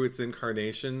it through its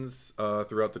incarnations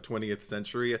throughout the 20th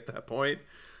century at that point,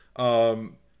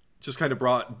 just kind of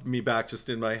brought me back just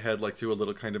in my head, like, to a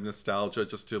little kind of nostalgia,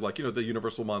 just to, like, you know, the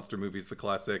Universal monster movies, the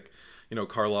classic, you know,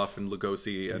 Karloff and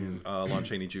Lugosi and Lon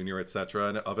Chaney Jr., etc.,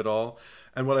 and of it all.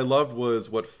 And what I loved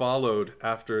was what followed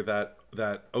after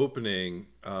that opening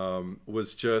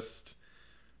was just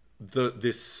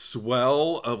this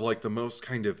swell of like the most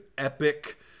kind of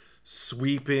epic,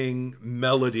 sweeping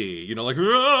melody, you know, like,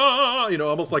 you know,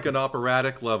 almost like an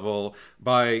operatic level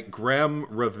by Graham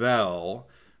Revell,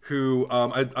 who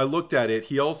I looked at it.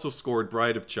 He also scored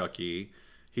Bride of Chucky.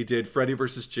 He did Freddy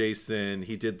vs. Jason.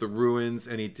 He did The Ruins,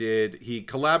 and he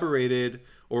collaborated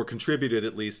or contributed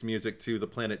at least music to the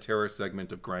Planet Terror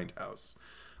segment of Grindhouse.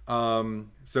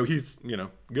 So he's, you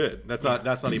know, good. That's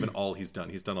not even all he's done.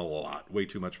 He's done a lot, way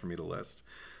too much for me to list.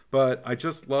 But I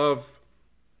just love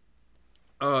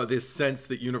this sense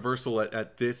that Universal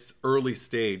at this early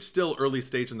stage, still early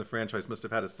stage in the franchise, must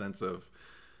have had a sense of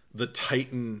the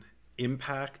Titan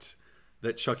impact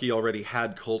that Chucky already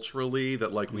had culturally,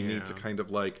 that like we need to kind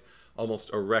of like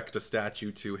almost erect a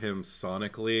statue to him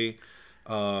sonically,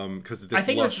 because this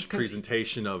lush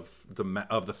presentation of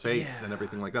the face and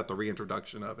everything like that, the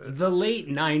reintroduction of it. The late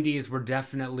 90s were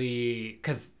definitely,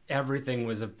 because everything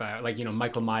was about, like, you know,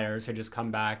 Michael Myers had just come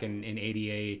back in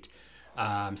 88,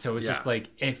 so it was just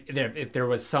like, if there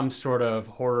was some sort of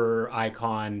horror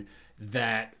icon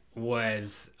that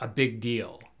was a big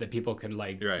deal that people can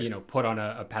like, you know, put on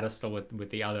a pedestal with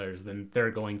the others, then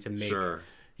they're going to make,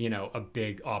 you know, a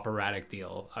big operatic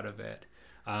deal out of it.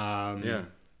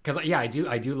 Because I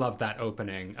do love that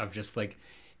opening of just like,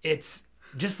 it's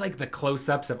just like the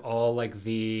close-ups of all like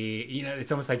the, you know,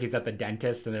 it's almost like he's at the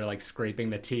dentist and they're like scraping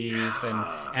the teeth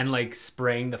and like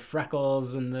spraying the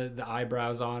freckles and the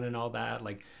eyebrows on and all that.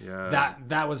 Like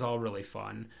that was all really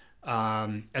fun.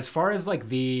 As far as like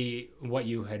what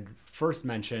you had first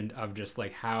mentioned of just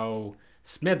like how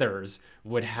Smithers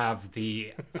would have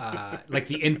the like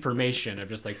the information of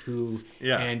just like who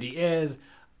Andy is,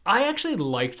 I actually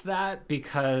liked that,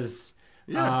 because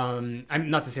I'm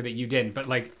not to say that you didn't, but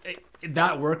like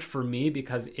that worked for me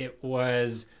because it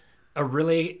was a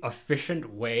really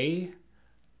efficient way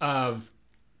of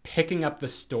picking up the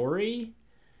story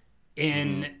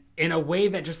in a way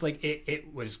that just like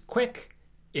it was quick.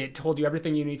 It told you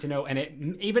everything you need to know, and it,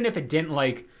 even if it didn't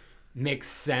like make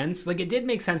sense, like it did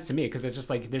make sense to me, because it's just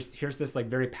like here's this like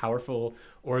very powerful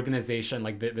organization,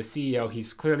 like the CEO,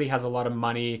 he's clearly has a lot of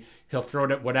money, he'll throw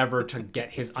it at whatever to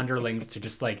get his underlings to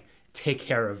just like take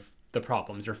care of the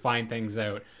problems or find things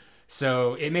out.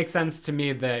 So it makes sense to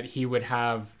me that he would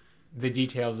have the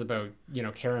details about, you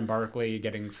know, Karen Barkley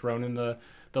getting thrown in the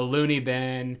loony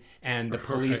bin and the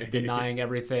police denying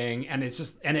everything. And it's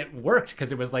just, and it worked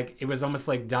because it was like, it was almost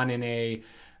like done in a,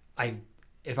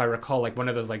 if I recall, like one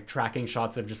of those like tracking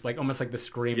shots of just like almost like the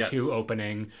Scream 2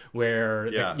 opening where,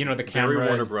 you know, the camera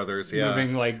Warner is Brothers,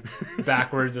 moving like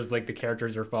backwards as like the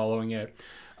characters are following it.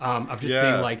 Of just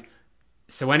being like,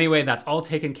 so anyway, that's all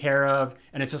taken care of,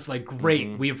 and it's just like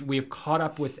great. We've caught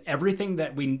up with everything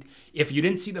that we. If you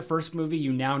didn't see the first movie,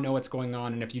 you now know what's going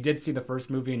on, and if you did see the first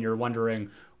movie and you're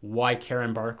wondering why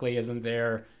Karen Barkley isn't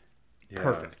there,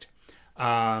 perfect.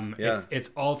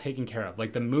 It's all taken care of.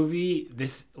 Like the movie,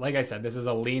 this, like I said, this is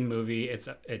a lean movie. It's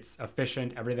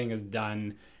efficient. Everything is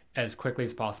done as quickly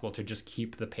as possible to just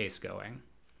keep the pace going.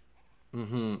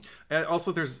 And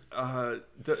also there's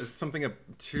something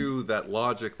to that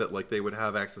logic that like they would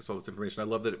have access to all this information. I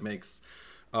love that it makes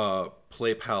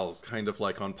Play Pals kind of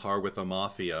like on par with a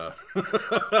mafia,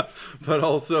 but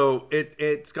also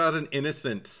it's got an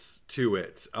innocence to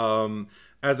it.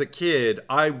 As a kid,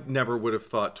 I never would have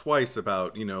thought twice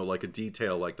about, you know, like a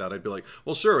detail like that. I'd be like,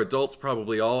 well, sure, adults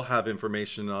probably all have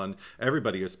information on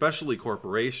everybody, especially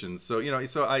corporations. So, you know,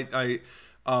 so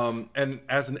and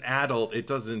as an adult, I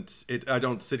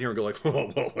don't sit here and go like,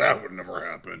 oh, well, that would never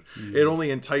happen. It only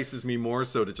entices me more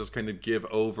so to just kind of give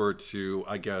over to,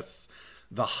 I guess,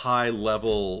 the high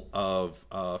level of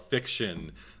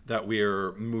fiction that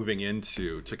we're moving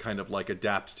into, to kind of like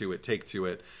adapt to it, take to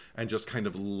it, and just kind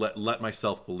of let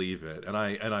myself believe it. And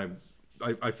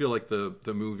I feel like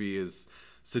the movie is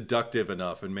seductive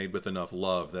enough and made with enough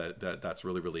love that's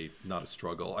really, really not a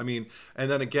struggle. I mean, and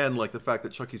then again, like the fact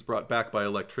that Chucky's brought back by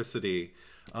electricity,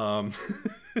 again,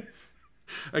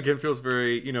 feels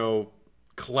very, you know,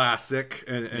 classic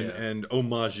and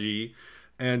homage-y.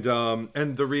 And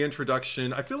the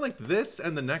reintroduction, I feel like this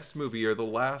and the next movie are the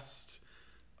last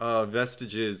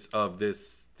vestiges of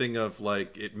this thing of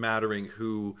like it mattering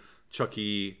who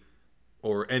Chucky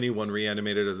or anyone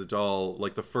reanimated as a doll,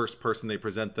 like the first person they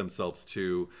present themselves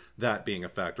to, that being a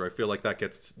factor. I feel like that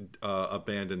gets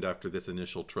abandoned after this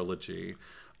initial trilogy.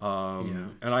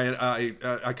 And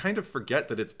I kind of forget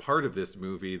that it's part of this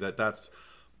movie, that's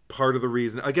part of the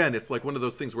reason. Again, it's like one of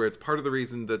those things where it's part of the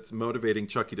reason that's motivating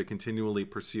Chucky to continually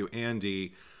pursue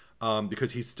Andy,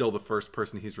 because he's still the first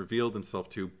person he's revealed himself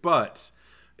to. But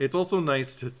it's also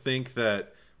nice to think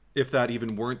that if that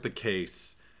even weren't the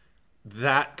case,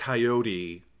 that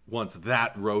coyote wants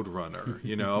that roadrunner,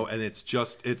 you know, and it's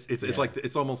just it's like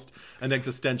it's almost an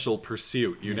existential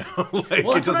pursuit, you know. Like,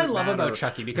 well, that's what I love about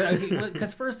Chucky,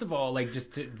 because first of all, like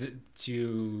just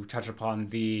to touch upon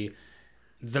the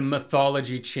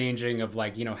mythology changing of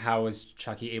like, you know, how is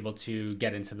Chucky able to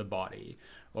get into the body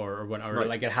or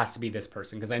like it has to be this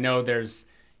person, because I know there's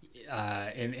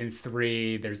in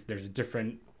 3 there's a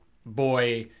different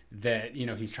boy that, you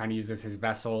know, he's trying to use as his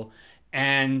vessel.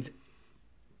 And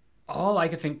all I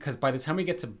could think, because by the time we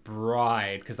get to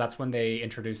Bride, because that's when they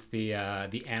introduce the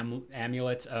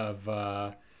amulet of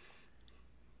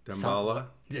Damballa.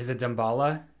 Is it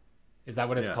Damballa? Is that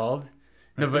what it's called?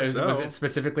 No, but was it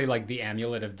specifically like the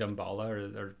amulet of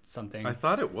Damballa or something? I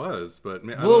thought it was, but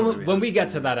when we get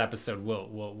to that episode,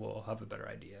 we'll have a better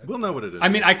idea. We'll know what it is. I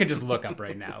mean, I could just look up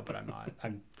right now, but I'm not.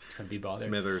 I'm gonna be bothered.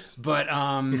 Smithers. But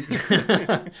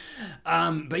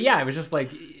but yeah, it was just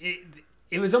like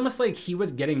it was almost like he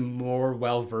was getting more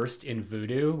well versed in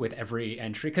voodoo with every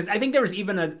entry. Because I think there was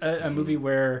even a movie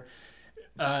where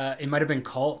it might have been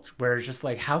Cult, where it's just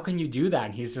like, how can you do that?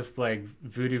 And he's just like,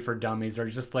 voodoo for dummies, or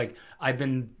just like, I've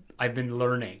been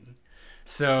learning.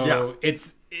 So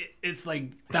it's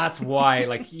like, that's why,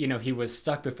 like, you know, he was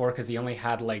stuck before because he only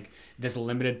had like this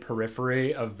limited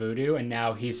periphery of voodoo, and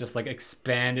now he's just like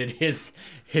expanded his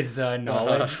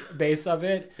knowledge base of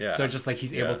it. So just like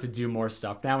he's able to do more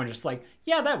stuff now, and just like,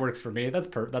 yeah, that works for me.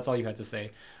 That's all you had to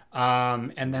say.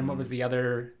 And then what was the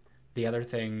other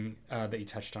thing that you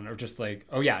touched on, or just like,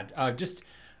 just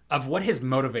of what his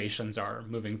motivations are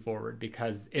moving forward,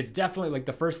 because it's definitely like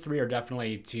the first 3 are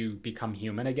definitely to become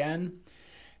human again.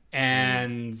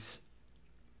 And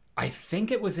I think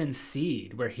it was in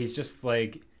Seed where he's just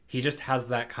like, he just has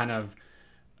that kind of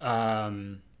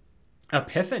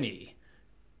epiphany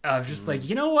of just like,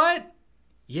 you know what?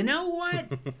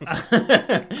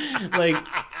 like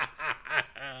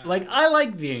I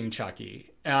like being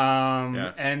Chucky.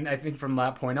 And I think from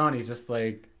that point on, he's just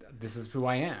like, this is who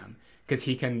I am. Because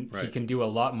he can do a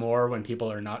lot more when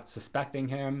people are not suspecting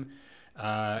him.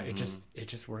 It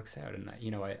just works out, and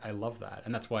I love that,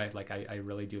 and that's why I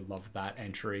really do love that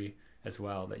entry as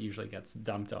well. That usually gets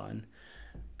dumped on,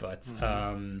 but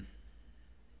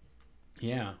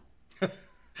yeah.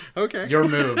 Okay. Your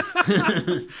move.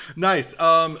 Nice.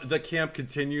 The camp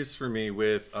continues for me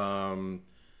with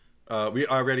we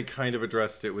already kind of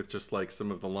addressed it with just like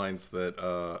some of the lines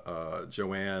that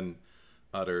Joanne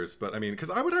utters, but I mean, because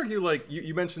I would argue, like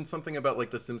you mentioned something about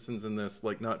like the Simpsons in this,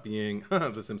 like not being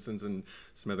the Simpsons and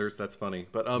Smithers. That's funny,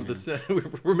 but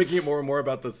we're making it more and more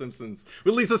about the Simpsons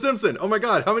with Lisa Simpson. Oh my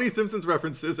God, how many Simpsons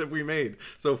references have we made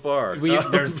so far?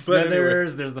 There's Smithers. Anyway.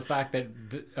 There's the fact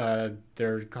that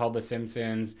they're called the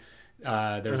Simpsons.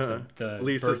 There's the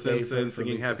Lisa Simpson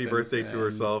singing Lisa "Happy Birthday" to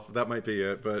herself. That might be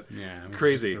it, but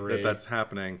crazy that's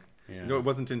happening. Yeah. No, it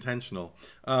wasn't intentional.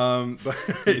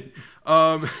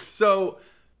 So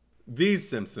these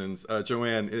Simpsons,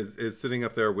 Joanne is sitting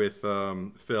up there with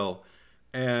Phil,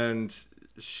 and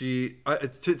she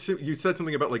you said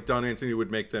something about like Don Anthony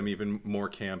would make them even more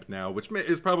camp now, which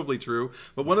is probably true.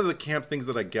 But one of the camp things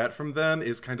that I get from them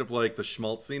is kind of like the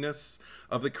schmaltziness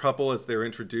of the couple as they're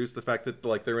introduced. The fact that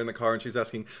like they're in the car and she's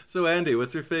asking, "So Andy,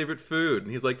 what's your favorite food?"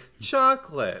 And he's like,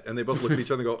 "Chocolate." And they both look at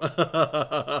each other and go,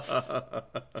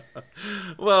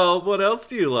 "Well, what else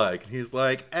do you like?" And he's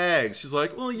like, "Eggs." She's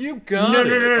like, "Well, you got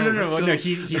it." No.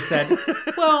 He said,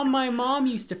 "Well, my mom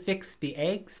used to fix the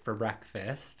eggs for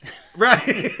breakfast." Right.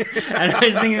 And I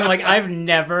was thinking, like, I've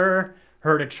never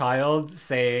heard a child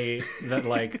say that,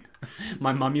 like,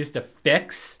 my mom used to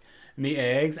fix me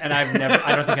eggs, and I don't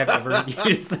think I've ever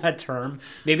used that term.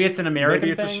 Maybe it's an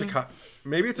American thing.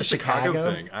 Maybe it's a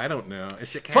Chicago thing. I don't know.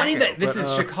 It's Chicago. Funny that this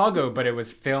is Chicago, but it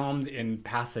was filmed in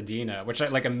Pasadena, which I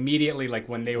like immediately, like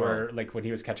when they were like when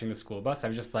he was catching the school bus, I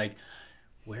was just like,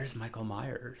 "Where's Michael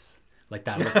Myers?" Like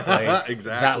that looks like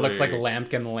exactly. That looks like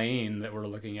Lampkin Lane that we're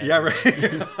looking at. Yeah,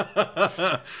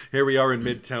 right. Here we are in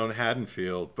Midtown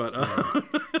Haddonfield, but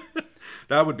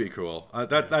that would be cool.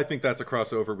 I think that's a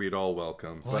crossover we'd all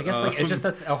welcome. Well, I guess like it's just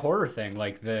a horror thing.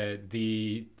 Like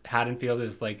the Haddonfield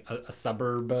is like a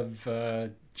suburb of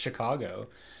Chicago.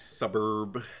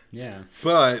 Suburb. Yeah.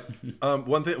 But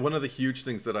one of the huge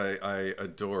things that I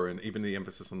adore, and even the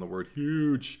emphasis on the word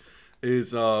huge,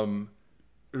 is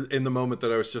in the moment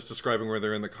that I was just describing where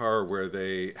they're in the car where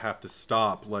they have to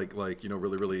stop like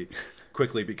really, really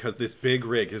quickly because this big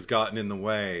rig has gotten in the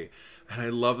way. And I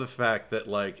love the fact that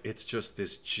like it's just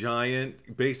this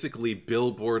giant basically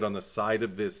billboard on the side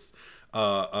of this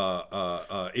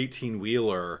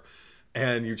 18-wheeler,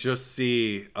 and you just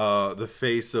see the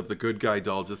face of the good guy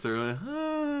doll just there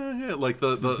like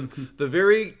the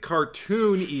very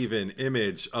cartoon even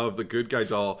image of the good guy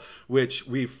doll, which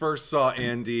we first saw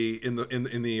Andy in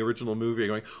the original movie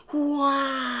going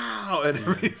wow and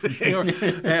everything,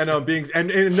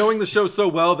 and knowing the show so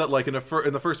well that like in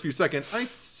the first few seconds I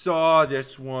saw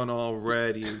this one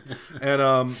already.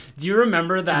 And do you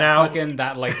remember that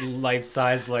that like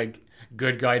life-size like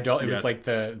good guy doll? It was like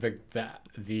the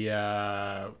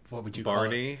what would you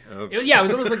Barney call it? Yeah, it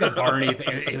was almost like a Barney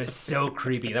thing. It was so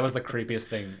creepy. That was the creepiest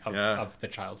thing of the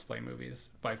Child's Play movies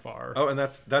by far. Oh, and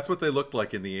that's what they looked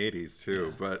like in the 80s too.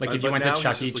 Yeah. But like if you went to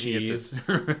Chuck E. Cheese.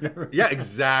 Yeah,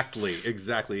 exactly.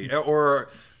 Or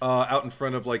out in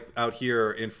front of out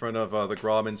here in front of the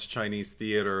Grauman's Chinese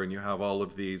Theater, and you have all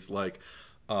of these like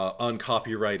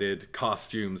uncopyrighted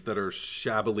costumes that are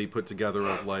shabbily put together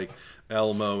of like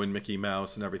Elmo and Mickey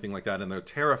Mouse and everything like that, and they're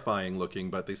terrifying looking,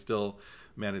 but they still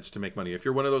manage to make money. If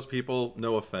you're one of those people,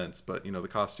 no offense, but the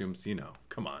costumes,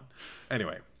 come on.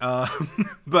 Anyway,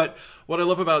 but what I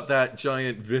love about that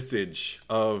giant visage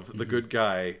of the good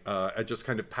guy just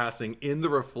kind of passing in the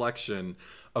reflection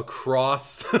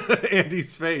across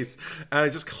Andy's face, and I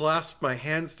just clasped my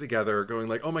hands together going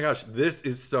like, oh my gosh, this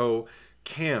is so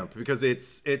camp, because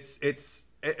it's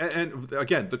and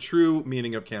again, the true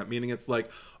meaning of camp, meaning it's like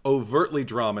overtly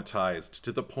dramatized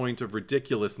to the point of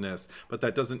ridiculousness, but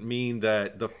that doesn't mean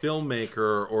that the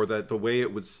filmmaker or that the way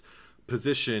it was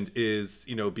positioned is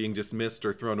being dismissed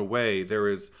or thrown away. There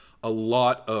is a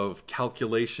lot of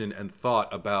calculation and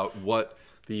thought about what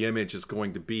the image is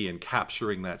going to be and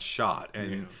capturing that shot,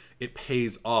 and it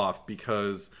pays off,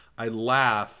 because I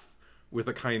laugh with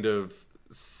a kind of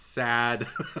sad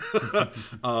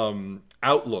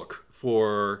outlook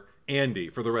for Andy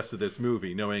for the rest of this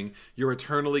movie, knowing you're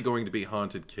eternally going to be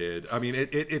haunted, kid. I mean,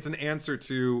 it's an answer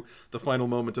to the final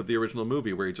moment of the original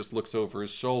movie where he just looks over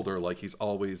his shoulder like he's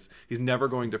never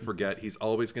going to forget. He's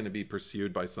always going to be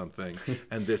pursued by something.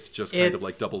 And this just kind of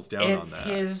like doubles down on that. It's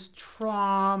his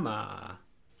trauma.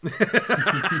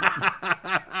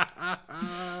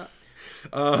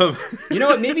 You know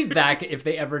what? Maybe that if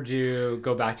they ever do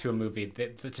go back to a movie,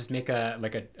 they just make a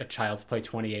Child's Play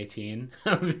 2018.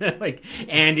 Like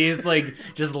Andy's like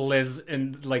just lives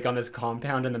in like on this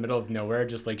compound in the middle of nowhere,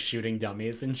 just like shooting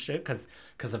dummies and shit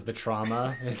because of the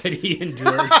trauma that he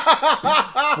endured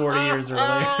 40 years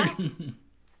earlier.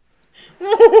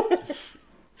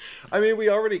 I mean, we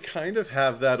already kind of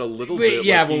have that a little bit.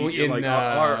 Yeah, like,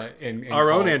 well, in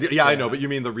our own Andy. Yeah, I know, but you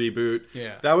mean the reboot?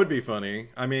 Yeah, that would be funny.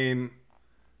 I mean,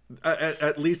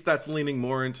 at least that's leaning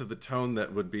more into the tone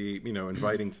that would be,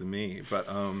 inviting to me. But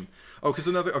because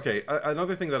another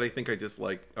thing that I think I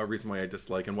dislike, a reason why I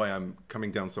dislike, and why I'm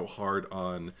coming down so hard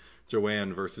on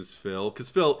Joanne versus Phil, because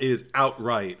Phil is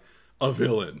outright a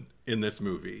villain in this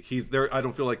movie. He's there. I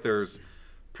don't feel like there's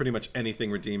pretty much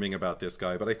anything redeeming about this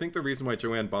guy, but I think the reason why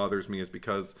Joanne bothers me is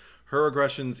because her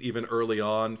aggressions even early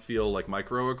on feel like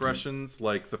microaggressions,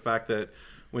 like the fact that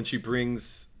when she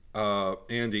brings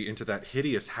Andy into that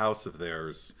hideous house of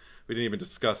theirs, we didn't even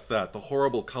discuss that, the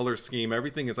horrible color scheme,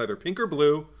 everything is either pink or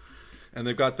blue, and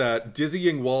they've got that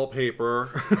dizzying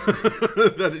wallpaper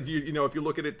that if you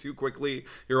look at it too quickly,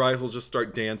 your eyes will just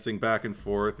start dancing back and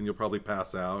forth and you'll probably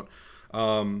pass out.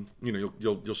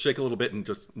 You'll shake a little bit and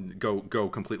just go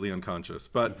completely unconscious.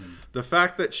 But the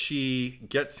fact that she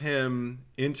gets him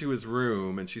into his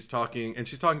room and she's talking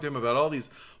to him about all these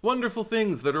wonderful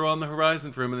things that are on the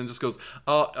horizon for him, and then just goes,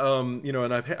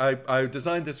 and I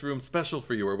designed this room special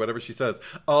for you, or whatever she says.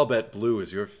 I'll bet blue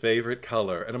is your favorite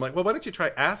color. And I'm like, well, why don't you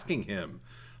try asking him?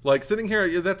 Like, sitting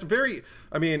here, that's very,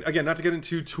 I mean, again, not to get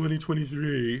into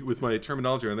 2023 with my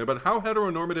terminology on there, but how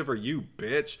heteronormative are you,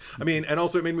 bitch? I mean, and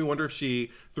also it made me wonder if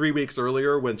she, 3 weeks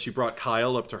earlier, when she brought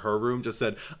Kyle up to her room, just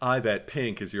said, I bet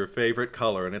pink is your favorite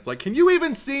color. And it's like, can you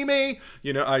even see me?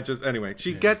 Anyway,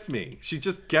 she gets me. She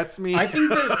just gets me. I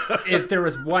think that if there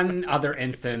was one other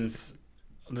instance,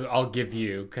 I'll give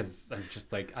you, because I'm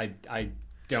just like, I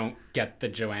don't get the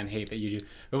Joanne hate that you do.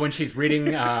 But when she's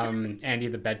reading Andy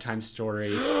the bedtime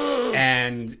story,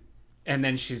 and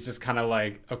then she's just kind of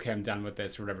like, okay, I'm done with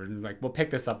this or whatever. And like, we'll pick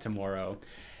this up tomorrow.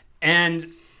 And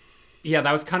yeah,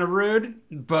 that was kind of rude.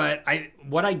 But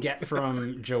what I get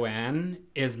from Joanne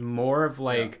is more of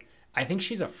like, I think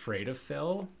she's afraid of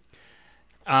Phil.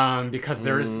 Because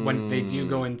there's when they do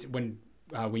go into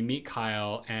we meet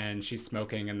Kyle and she's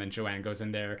smoking, and then Joanne goes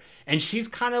in there and she's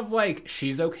kind of like,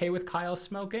 she's okay with Kyle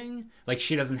smoking. Like,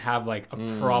 she doesn't have like a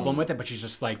problem with it, but she's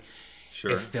just like,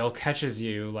 sure, if Phil catches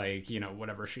you, like,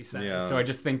 whatever she says. Yeah. So I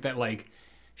just think that like,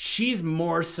 she's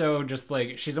more so just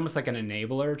like, she's almost like an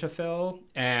enabler to Phil,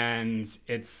 and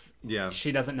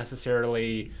she doesn't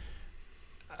necessarily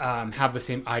have the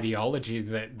same ideology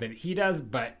that he does,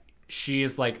 but she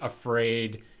is like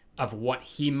afraid of what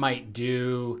he might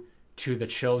do to the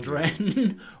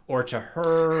children or to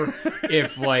her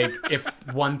if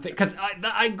one thing, because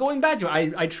I going back to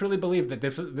it, I truly believe that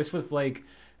this was like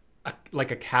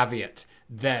a caveat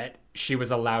that she was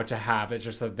allowed to have. It's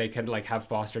just that they could like have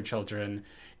foster children,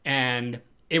 and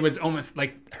it was almost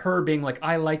like her being like,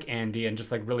 I like Andy, and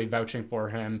just like really vouching for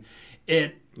him.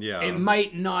 It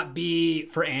might not be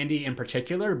for Andy in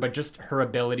particular, but just her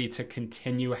ability to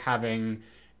continue having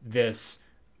this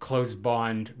close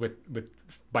bond with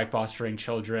by fostering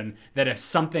children, that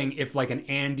if like an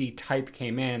Andy type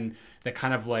came in that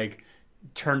kind of like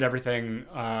turned everything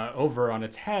over on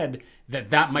its head,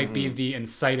 that might be the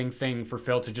inciting thing for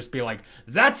Phil to just be like,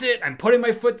 that's it, I'm putting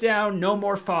my foot down, no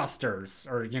more fosters,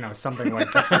 or something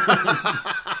like that.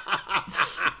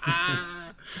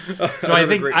 So I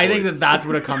think that's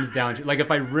what it comes down to. Like,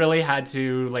 if I really had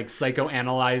to like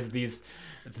psychoanalyze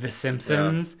The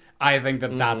Simpsons, I think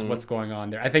that's what's going on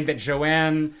there. I think that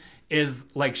Joanne is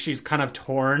like, she's kind of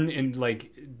torn in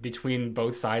like between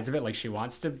both sides of it. Like, she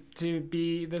wants to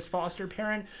be this foster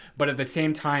parent, but at the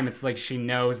same time, it's like she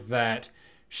knows that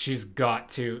she's got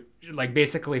to, like,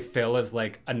 basically Phil is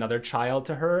like another child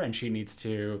to her, and she needs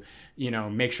to,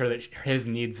 make sure that his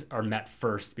needs are met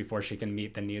first before she can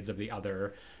meet the needs of the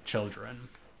other children.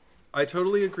 I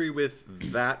totally agree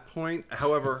with that point.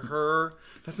 However,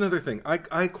 that's another thing.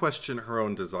 I question her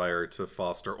own desire to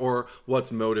foster, or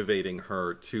what's motivating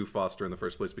her to foster in the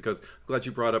first place, because I'm glad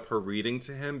you brought up her reading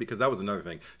to him, because that was another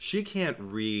thing. She can't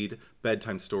read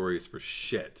bedtime stories for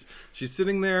shit. She's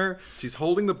sitting there, she's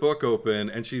holding the book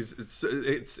open, and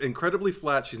it's incredibly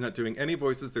flat. She's not doing any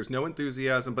voices. There's no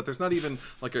enthusiasm, but there's not even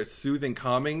like a soothing,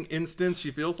 calming instance. She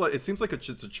feels like, it seems like it's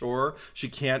a chore. She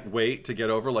can't wait to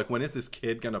get over. Like, when is this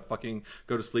kid gonna fucking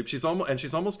go to sleep? She's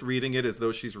almost reading it as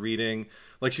though she's reading,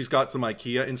 like she's got some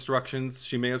IKEA instructions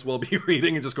she may as well be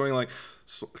reading, and just going like,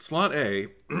 slot A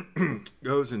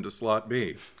goes into slot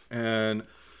B, and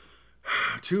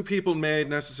 2 people made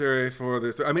necessary for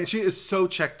this. I mean, she is so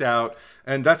checked out,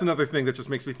 and that's another thing that just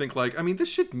makes me think, like, I mean, this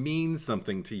should mean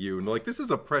something to you, and like, this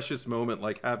is a precious moment,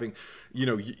 like having, you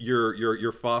know,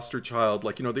 your foster child,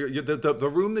 like, you know, the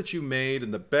room that you made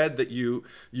and the bed that you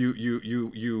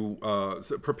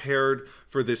prepared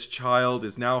for this child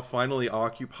is now finally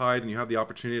occupied, and you have the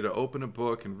opportunity to open a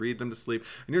book and read them to sleep,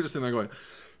 and you're just sitting there going,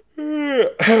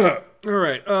 all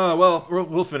right, well,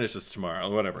 we'll finish this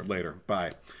tomorrow, whatever, later,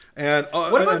 bye. And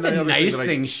what about the nice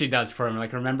things she does for him?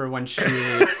 Like, remember when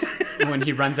when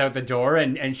he runs out the door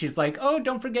and she's like, "Oh,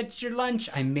 don't forget your lunch.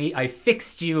 I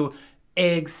fixed you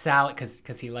egg salad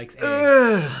because he likes eggs."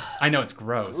 I know it's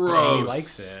gross, but he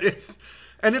likes it.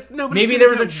 Maybe there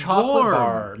was a chocolate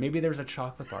bar. Maybe there was a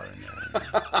chocolate bar in there.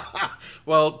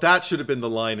 Well, that should have been the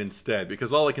line instead,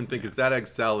 because all I can think is that egg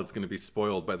salad's going to be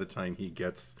spoiled by the time he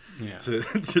gets to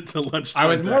lunchtime. I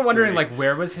was more wondering, like,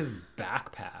 where was his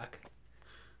backpack?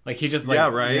 Like, he just, like,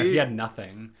 he had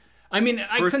nothing. I mean,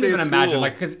 I couldn't even imagine,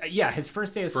 like, because, his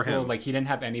first day of school, like, he didn't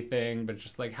have anything, but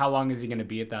just, like, how long is he going to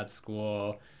be at that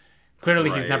school? Clearly,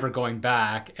 he's never going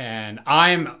back, and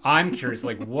I'm curious,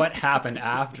 like, what happened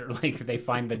after, like, they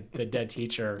find the dead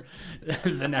teacher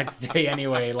the next day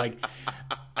anyway. Like,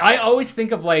 I always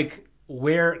think of, like,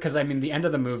 because, I mean, the end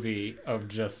of the movie of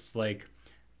just, like,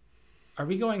 are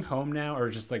we going home now? Or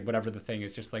just like whatever the thing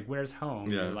is, just like, where's home?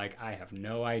 Yeah. You're like, I have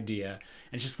no idea.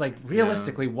 And just like,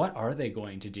 realistically, what are they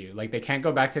going to do? Like, they can't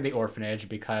go back to the orphanage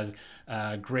because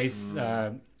Grace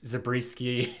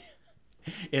Zabriskie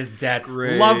is dead.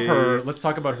 Grace. Love her. Let's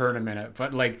talk about her in a minute.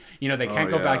 But like, you know, they can't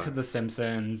go back to The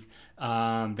Simpsons.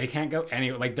 They can't go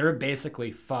anywhere. Like, they're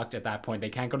basically fucked at that point. They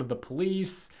can't go to the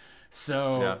police.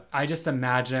 So I just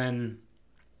imagine,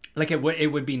 like, it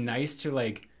would be nice to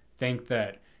like think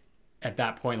that at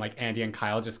that point, like, Andy and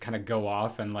Kyle just kind of go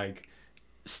off and like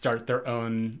start their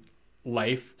own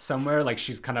life somewhere. Like,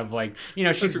 she's kind of like, you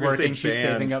know, she's working, she's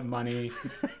saving up money.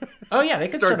 Oh yeah, they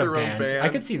could start a band. I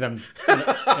could see them in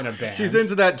a band. She's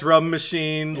into that drum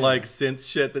machine, like synth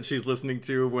shit that she's listening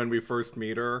to when we first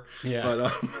meet her. Yeah.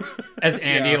 But, as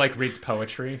Andy like reads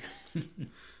poetry.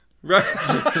 Right.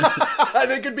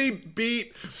 They could be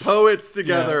beat poets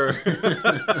together.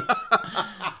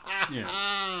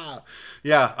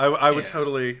 Yeah, I would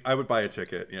totally, I would buy a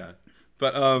ticket,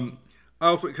 But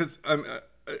also, because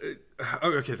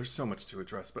okay, there's so much to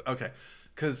address, but okay,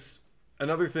 because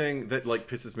another thing that like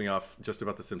pisses me off just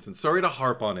about The Simpsons, sorry to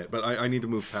harp on it, but I need to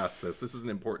move past this. This is an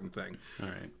important thing. All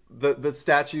right. The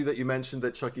statue that you mentioned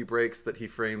that Chucky breaks, that he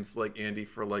frames like Andy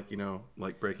for, like, you know,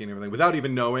 like breaking everything without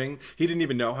even knowing. He didn't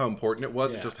even know how important it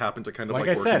was. It just happened to kind of like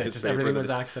work in his favor. Everything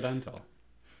was accidental.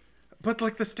 But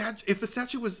like if the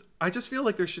statue was, I just feel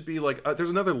like there should be like, there's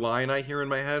another line I hear in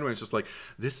my head when it's just like,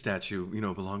 this statue, you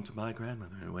know, belonged to my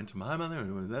grandmother, and it went to my mother,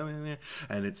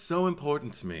 and it's so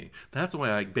important to me. That's why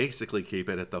I basically keep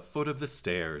it at the foot of the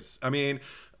stairs. I mean,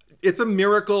 it's a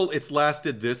miracle it's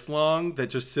lasted this long, that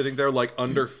just sitting there like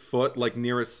underfoot, like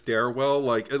near a stairwell,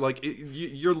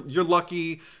 you're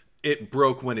lucky it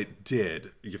broke when it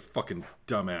did, you fucking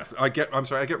dumbass. I'm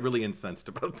sorry, I get really incensed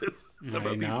about this,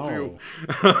 about these two.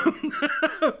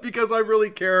 Because I really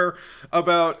care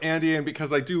about Andy, and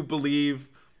because I do believe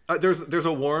there's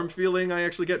a warm feeling I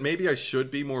actually get. Maybe I should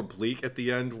be more bleak at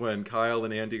the end when Kyle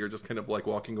and Andy are just kind of like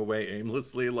walking away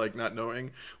aimlessly, like not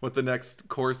knowing what the next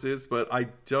course is, but I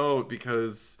don't,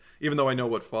 because even though I know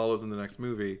what follows in the next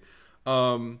movie,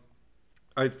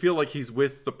 I feel like he's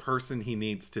with the person he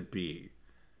needs to be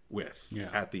with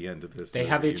at the end of this movie,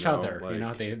 have each other, like, you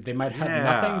know, they might have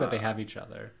nothing, but they have each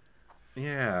other.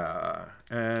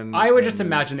 And I would just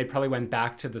imagine they probably went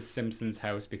back to the Simpsons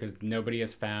house because nobody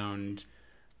has found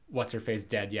what's her face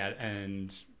dead yet,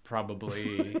 and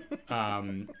probably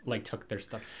like took their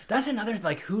stuff. That's another,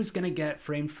 like, who's gonna get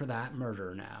framed for that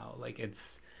murder now? Like,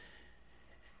 it's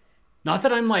not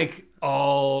that I'm like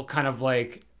all kind of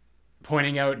like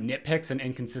pointing out nitpicks and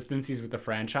inconsistencies with the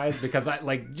franchise, because I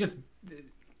like just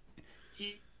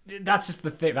that's just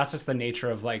the thing. That's just the nature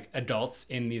of like adults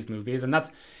in these movies, and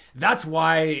that's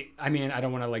why. I mean, I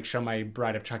don't want to like show my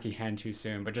Bride of Chucky hand too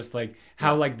soon, but just like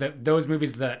how like those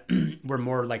movies that were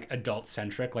more like adult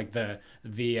centric, like the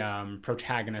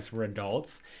protagonists were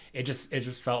adults. It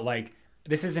just felt like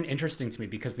this isn't interesting to me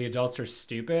because the adults are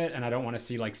stupid, and I don't want to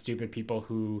see like stupid people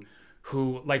who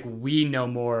like we know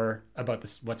more about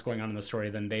this what's going on in the story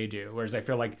than they do. Whereas I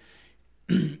feel like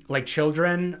like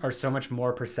children are so much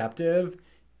more perceptive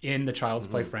in the Child's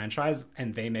Play franchise,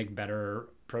 and they make better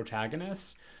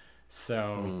protagonists.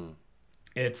 So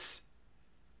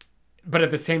but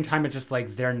at the same time, it's just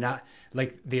like they're not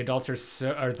like the adults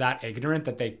are that ignorant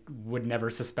that they would never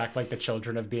suspect like the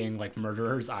children of being like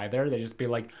murderers either. They just be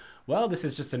like, well, this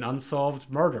is just an unsolved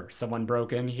murder. Someone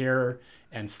broke in here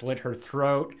and slit her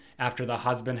throat after the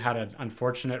husband had an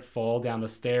unfortunate fall down the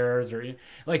stairs, or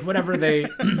like whatever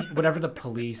whatever the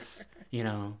police,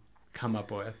 come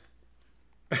up with.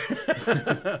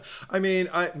 I mean,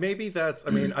 I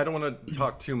don't want to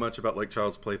talk too much about like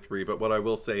Child's Play 3, but what I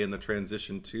will say in the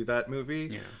transition to that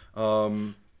movie, because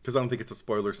I don't think it's a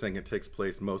spoiler saying it takes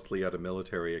place mostly at a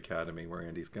military academy where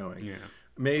Andy's going. Yeah.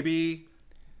 Maybe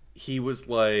he was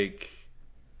like,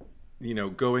 he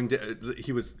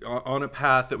was on a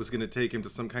path that was going to take him to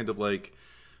some kind of like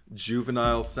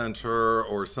juvenile center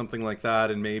or something like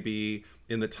that, and maybe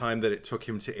in the time that it took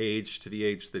him to the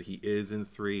age that he is in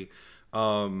 3,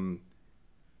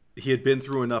 he had been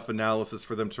through enough analysis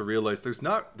for them to realize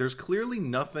there's clearly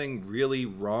nothing really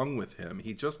wrong with him.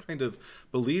 He just kind of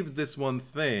believes this one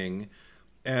thing,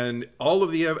 and all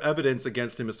of the evidence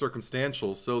against him is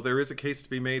circumstantial. So there is a case to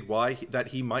be made that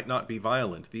he might not be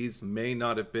violent. These may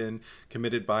not have been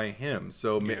committed by him.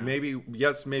 So maybe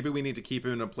we need to keep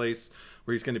him in a place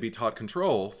where he's going to be taught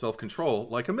self-control,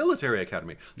 like a military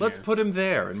academy. Let's put him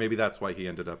there. And maybe that's why he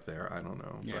ended up there. I don't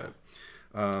know. Yeah. But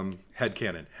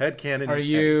headcanon. Are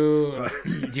you?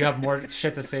 Do you have more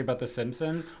shit to say about The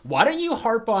Simpsons? Why don't you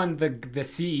harp on the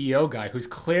CEO guy who's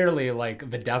clearly like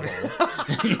the devil?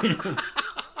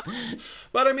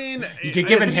 But I mean, you could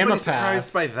give him a pass.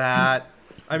 Surprised by that?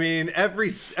 I mean, every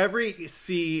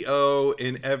CEO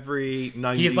in every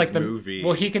 90s he's like movie.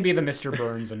 Well, he can be the Mr.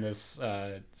 Burns in this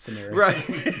scenario, right?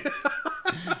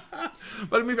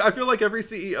 But I mean, I feel like every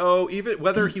CEO, even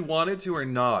whether he wanted to or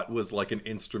not, was like an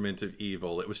instrument of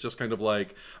evil. It was just kind of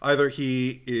like either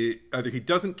he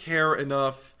doesn't care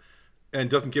enough and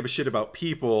doesn't give a shit about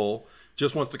people,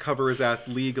 just wants to cover his ass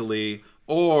legally,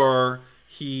 or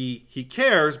he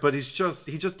cares, but he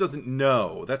just doesn't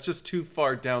know. That's just too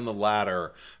far down the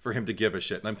ladder for him to give a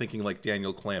shit. And I'm thinking like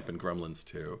Daniel Clamp in Gremlins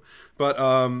 2. But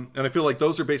and I feel like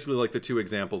those are basically like the two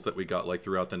examples that we got like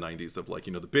throughout the 90s of like,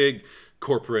 the big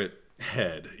corporate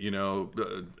head,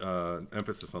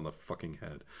 emphasis on the fucking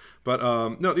head. But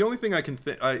no, the only thing I could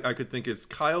think is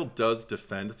Kyle does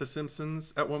defend The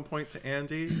Simpsons at one point to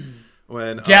Andy.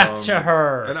 When death to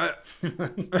her, and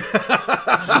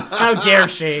how dare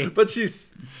she? But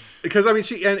because I mean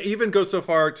she even goes so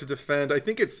far to defend. I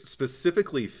think it's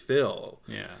specifically Phil.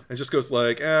 Yeah, and just goes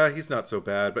like, he's not so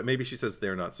bad. But maybe she says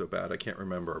they're not so bad. I can't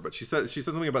remember. But she says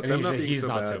something about them not being so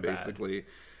bad, basically.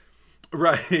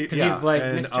 Right. Because he's like,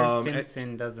 Mr.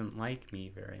 Simpson doesn't like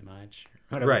me very much.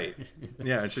 Whatever. Right.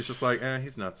 Yeah, and she's just like,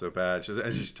 he's not so bad.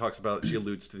 And she talks about, she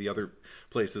alludes to the other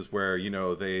places where,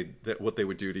 what they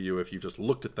would do to you if you just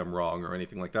looked at them wrong or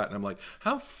anything like that. And I'm like,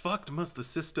 how fucked must the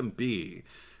system be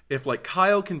if like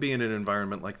Kyle can be in an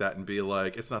environment like that and be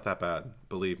like, it's not that bad,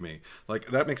 believe me. Like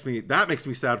that makes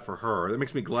me sad for her. That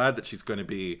makes me glad that she's going to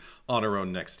be on her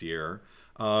own next year.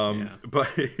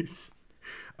 But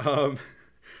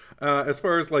as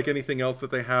far as like anything else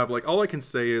that they have, like all I can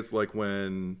say is like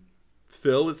when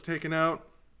Phil is taken out,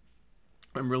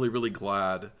 I'm really, really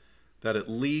glad that at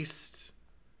least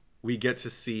we get to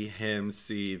see him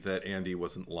see that Andy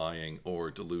wasn't lying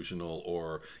or delusional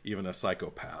or even a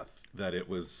psychopath, that it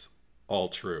was all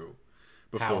true.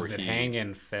 How's it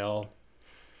hanging, Phil?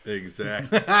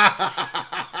 Exactly.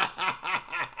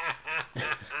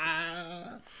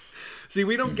 See,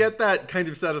 we don't get that kind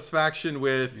of satisfaction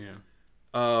with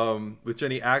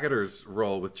Jenny Aguter's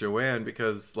role with Joanne,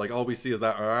 because like all we see is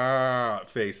that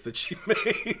face that she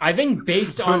made. I think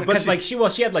based on because like she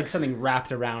had like something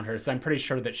wrapped around her, so I'm pretty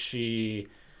sure that she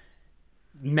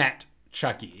met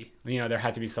Chucky. There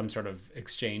had to be some sort of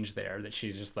exchange there that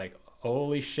she's just like,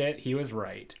 holy shit, he was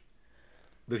right.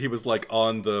 that he was like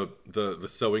on the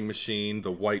sewing machine,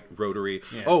 the white rotary.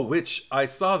 Yeah. Oh, which I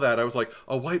saw that. I was like,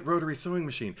 a white rotary sewing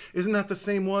machine. Isn't that the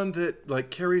same one that like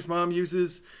Carrie's mom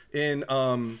uses in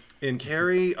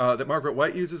Carrie, that Margaret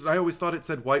White uses? And I always thought it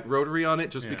said white rotary on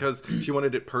it just because she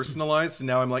wanted it personalized. And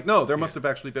now I'm like, no, there must have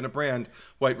actually been a brand,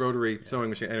 white rotary sewing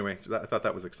machine. Anyway, I thought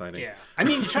that was exciting. Yeah. I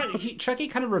mean, Chucky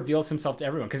kind of reveals himself to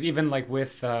everyone, because even like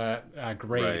with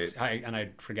Grace, Right. I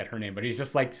forget her name, but he's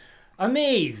just like,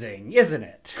 amazing, isn't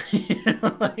it?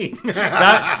 Like,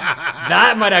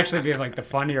 that might actually be like the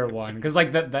funnier one, because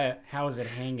like the how is it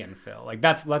hanging, Phil? Like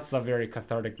that's a very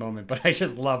cathartic moment. But I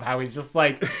just love how he's just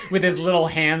like with his little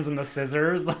hands and the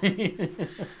scissors. Right.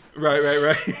 But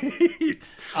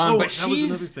that was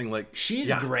another thing. Like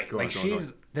she's great. Like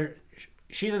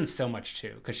she's in so much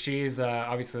too, because she's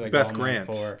obviously like Beth Grant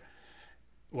for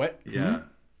what? Yeah.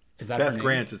 Is that Beth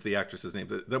Grant is the actress's name.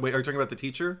 Wait, are you talking about the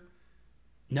teacher?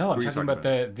 No, I'm talking about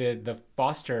the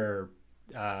foster.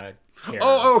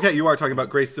 Oh, okay. You are talking about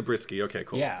Grace Zabriskie. Okay,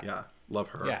 cool. Yeah, love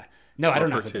her. Yeah. No, I don't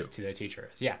know who the teacher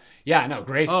is. Yeah. No,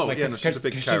 Grace. Oh, like, yeah, no, she's a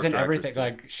big she's in everything.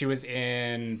 actress, like she was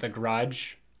in The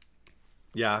Grudge.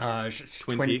 Yeah.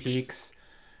 Twin Peaks.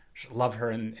 Love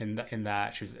her in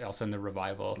that. She was also in The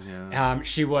Revival. Yeah.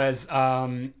 She was.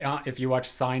 If you watch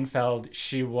Seinfeld,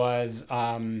 she was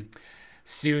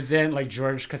Susan, like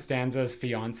George Costanza's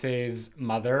fiance's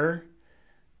mother.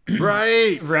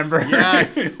 Right. Remember?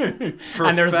 Yes.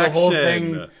 And there's the whole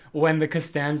thing when the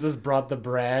Costanzas brought the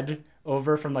bread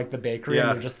over from like the bakery, and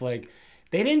they're just like,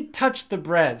 they didn't touch the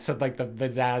bread. So like the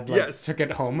dad like took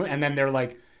it home, and then they're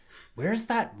like, where's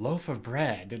that loaf of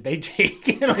bread? Did they take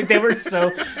it? Like they were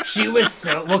she was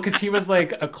so, well, because he was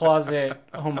like a closet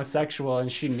homosexual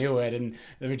and she knew it, and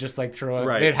they would just like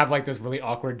they'd have like those really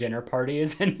awkward dinner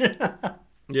parties. And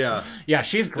yeah,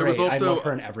 she's great. I love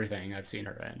her in everything I've seen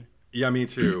her in. Yeah, me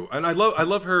too. And I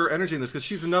love her energy in this, because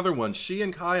she's another one. She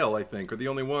and Kyle, I think, are the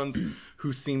only ones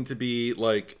who seem to be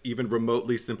like even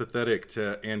remotely sympathetic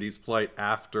to Andy's plight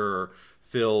after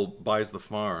Phil buys the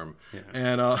farm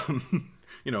and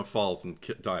falls and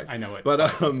dies. I know it. But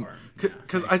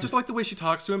because I just like the way she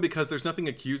talks to him, because there's nothing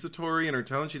accusatory in her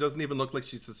tone. She doesn't even look like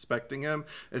she's suspecting him.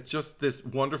 It's just this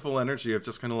wonderful energy of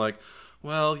just kind of like,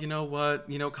 well, you know what?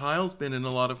 Kyle's been in a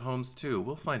lot of homes too.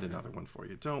 We'll find another one for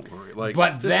you. Don't worry. Like,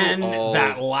 but then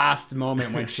that last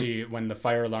moment when the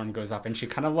fire alarm goes off and she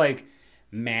kind of like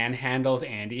manhandles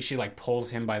Andy, she like pulls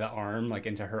him by the arm like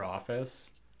into her office.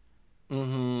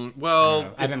 Mm-hmm.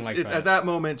 Well, I didn't like that. At that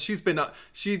moment, she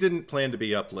didn't plan to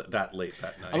be up that late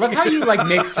that night. I love how you like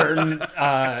make certain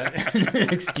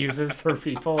excuses for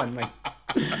people, and like.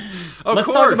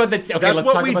 Let's talk about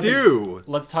the.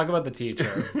 Let's talk about the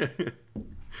teacher.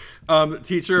 The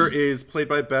teacher is played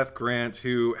by Beth Grant,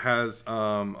 who has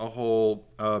a whole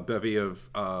bevy of.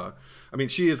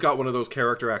 She has got one of those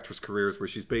character actress careers where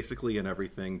she's basically in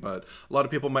everything, but a lot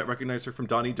of people might recognize her from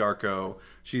Donnie Darko.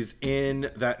 She's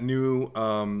in that new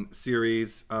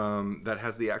series that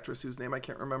has the actress whose name I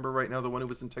can't remember right now, the one who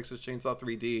was in Texas Chainsaw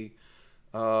 3D.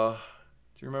 Do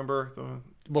you remember?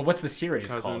 Well, what's the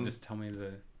series called? Just tell me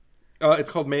the... it's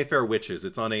called Mayfair Witches.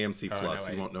 It's on AMC Plus.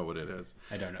 You won't know what it is.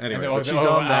 I don't know. Anyway, but she's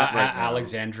on that right now.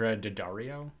 Alexandra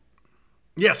Daddario?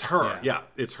 Yes, her. Yeah,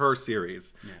 it's her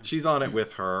series. Yeah. She's on it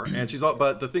with her, and she's all.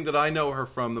 But the thing that I know her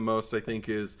from the most, I think,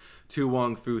 is To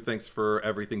Wong Fu. Thanks for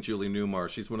Everything, Julie Newmar.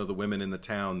 She's one of the women in the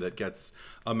town that gets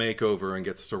a makeover and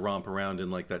gets to romp around in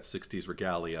like that '60s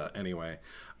regalia. Anyway,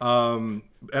 and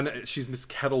she's Miss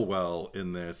Kettlewell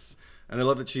in this. And I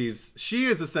love that she is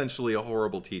essentially a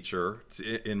horrible teacher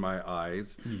in my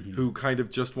eyes, who kind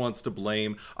of just wants to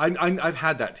blame. I've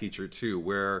had that teacher too,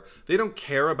 where they don't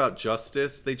care about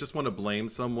justice. They just want to blame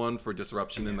someone for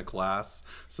disruption in the class.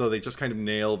 So they just kind of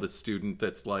nail the student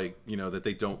that's like, that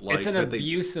they don't like, it's an that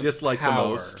abuse they of dislike power. The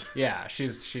most. Yeah,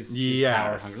 she's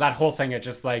power hungry. That whole thing is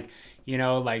just like, you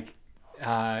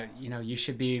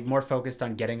should be more focused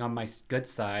on getting on my good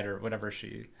side or whatever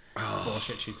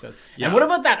bullshit she says. Yeah. And what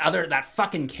about that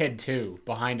fucking kid too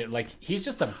behind it? Like, he's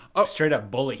just a straight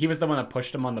up bully. He was the one that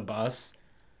pushed him on the bus.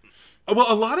 Well,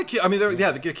 a lot of kids.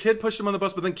 The kid pushed him on the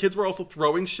bus, but then kids were also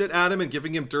throwing shit at him and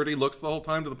giving him dirty looks the whole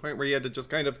time, to the point where he had to just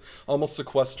kind of almost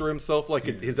sequester himself, like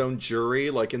his own jury,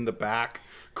 like in the back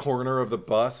corner of the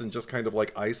bus, and just kind of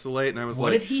like isolate. And I was what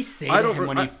did he say to him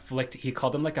when he flicked? He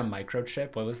called him like a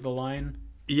microchip. What was the line?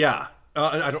 Yeah.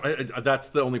 That's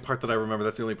the only part that I remember.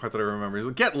 That's the only part that I remember. He's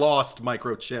like, "Get lost,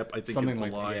 microchip." I think something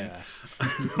is the line.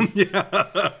 Yeah.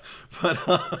 But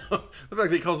the fact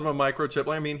that he calls him a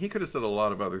microchip, he could have said a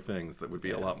lot of other things that would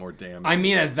be a lot more damning.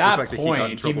 At that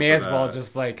point, he may as well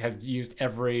just like have used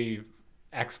every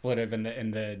expletive in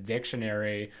the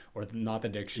dictionary, or not the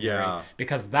dictionary, Yeah.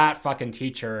 because that fucking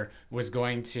teacher was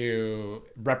going to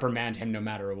reprimand him no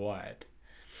matter what.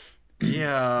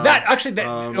 Yeah. That actually,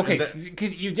 okay, and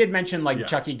because you did mention like Yeah.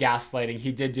 Chucky gaslighting.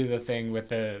 He did do the thing with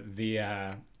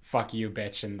the fuck you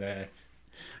bitch and the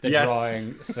Yes.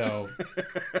 drawing. So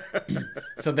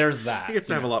so there's that. he gets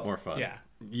to have a lot more fun. Yeah.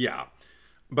 Yeah.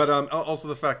 But also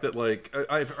the fact that, like,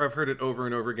 I've heard it over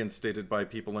and over again stated by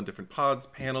people on different pods,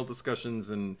 panel discussions,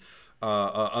 and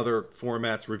other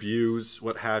formats, reviews,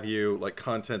 what have you, like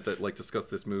content that like discuss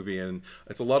this movie. And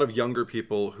it's a lot of younger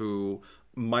people who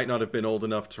might not have been old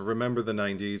enough to remember the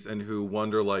 90s and who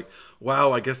wonder, like,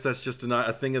 wow, I guess that's just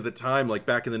a thing of the time. Like,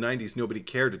 back in the 90s, nobody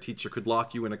cared. A teacher could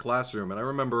lock you in a classroom. And I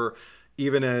remember,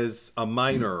 even as a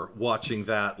minor, watching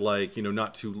that, like, you know,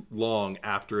 not too long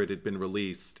after it had been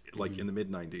released, like in the mid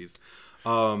 90s,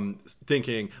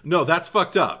 thinking, no, that's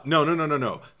fucked up. No.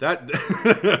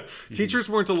 That teachers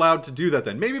weren't allowed to do that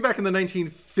then. Maybe back in the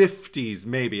 1950s,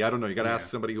 maybe. I don't know. You got to ask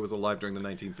somebody who was alive during the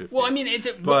 1950s. Well, I mean,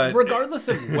 regardless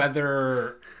of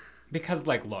whether, because,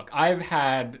 like, look, I've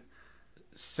had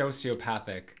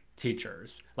sociopathic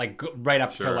teachers, like, right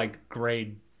up to like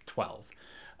grade 12.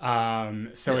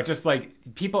 So it's just like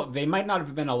people, they might not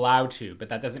have been allowed to, but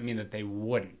that doesn't mean that they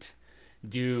wouldn't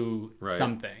do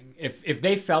something if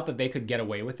they felt that they could get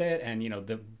away with it. And, you know,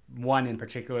 the one in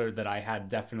particular that I had,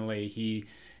 definitely he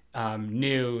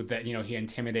knew that, you know, he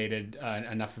intimidated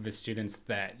enough of his students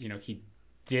that, you know, he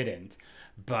didn't.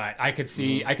 But I could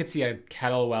see a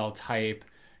Kettlewell type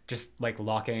just like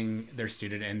locking their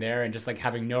student in there and just like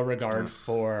having no regard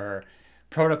for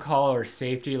protocol or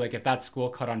safety. Like, if that school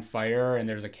caught on fire and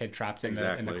there's a kid trapped in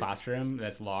the classroom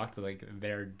that's locked, like,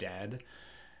 they're dead.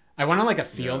 I went on like a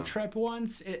field trip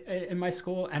once in my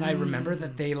school, and I remember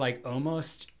that they like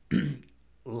almost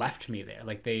left me there.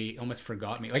 Like, they almost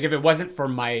forgot me. Like, if it wasn't for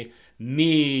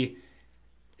me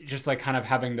just like kind of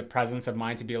having the presence of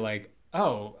mind to be like,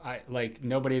 oh, I like,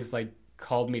 nobody's like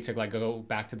called me to like go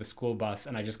back to the school bus,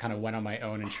 and I just kind of went on my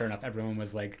own, and sure enough, everyone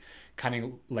was like kind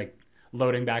of like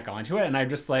loading back onto it, and I'm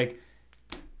just like,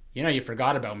 you know, you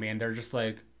forgot about me. And they're just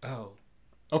like, oh,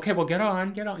 okay, well, get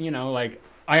on, you know. Like,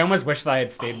 I almost wish that I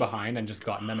had stayed behind and just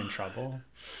gotten them in trouble.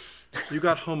 You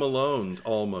got Home Alone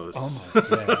almost,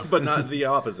 yeah. but not the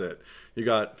opposite. You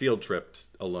got field tripped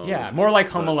alone. Yeah, more like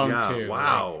Home Alone 2.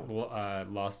 Wow. Like,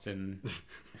 Lost in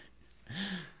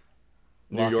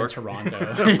New York, in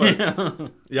Toronto.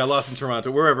 But, yeah, Lost in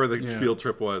Toronto, wherever the field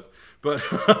trip was. But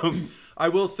I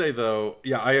will say, though,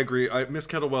 yeah, I agree. Miss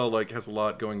Kettlewell like has a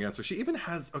lot going against her. She even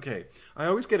has, okay, I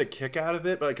always get a kick out of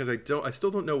it, but because I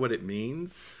still don't know what it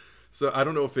means. So I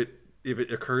don't know if it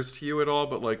occurs to you at all.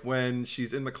 But like when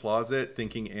she's in the closet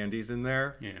thinking Andy's in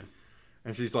there,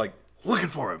 and she's like looking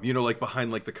for him, you know, like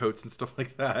behind like the coats and stuff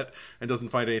like that, and doesn't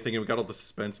find anything. And we got all the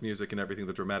suspense music and everything,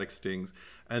 the dramatic stings,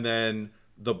 and then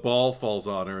the ball falls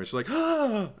on her and she's like,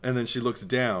 ah, and then she looks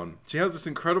down. She has this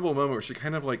incredible moment where she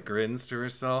kind of like grins to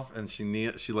herself, and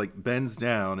she like bends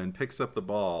down and picks up the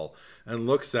ball and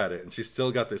looks at it, and she's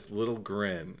still got this little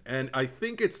grin. And I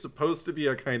think it's supposed to be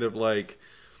a kind of like,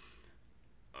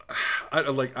 I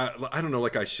don't know,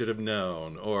 like I should have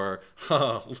known, or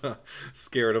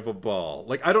scared of a ball.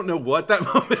 Like, I don't know what that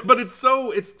moment, but it's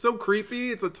so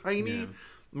creepy. It's a tiny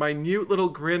minute little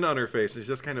grin on her face. She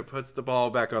just kind of puts the ball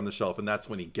back on the shelf, and that's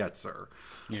when he gets her,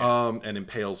 and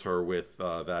impales her with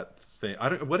that thing.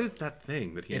 What is that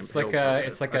thing that he impales her with?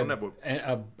 It's like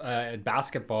a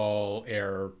basketball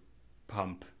air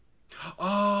pump.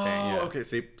 Oh, thing, okay.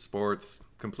 See, sports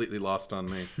completely lost on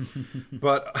me,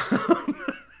 but.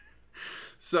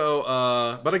 So,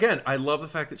 but again, I love the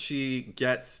fact that she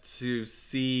gets to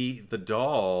see the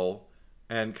doll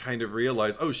and kind of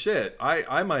realize, oh shit,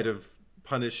 I might have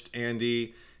punished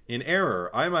Andy in error.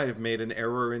 I might have made an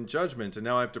error in judgment, and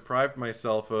now I've deprived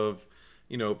myself of,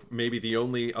 you know, maybe the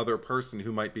only other person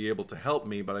who might be able to help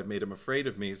me, but I've made him afraid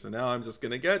of me, so now I'm just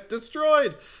going to get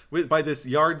destroyed by this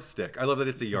yardstick. I love that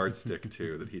it's a yardstick,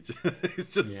 too, that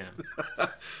he's just...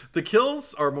 The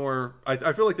kills are more...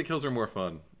 I feel like the kills are more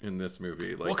fun in this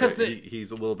movie. Like, well,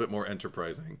 he's a little bit more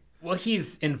enterprising. Well,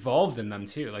 he's involved in them,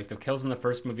 too. Like, the kills in the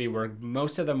first movie, were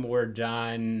most of them were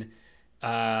done...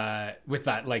 with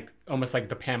that, like, almost like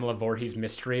the Pamela Voorhees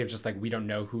mystery of just, like, we don't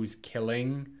know who's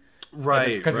killing... Right,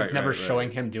 because it's never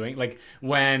showing him doing, like,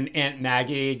 when Aunt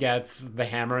Maggie gets the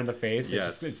hammer in the face.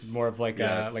 It's more of like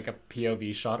a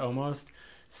POV shot almost.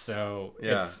 So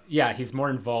he's more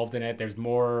involved in it. There's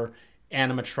more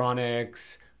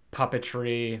animatronics,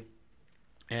 puppetry,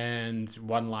 and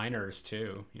one-liners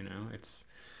too. You know, it's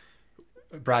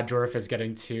Brad Dourif is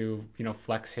getting to, you know,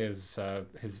 flex his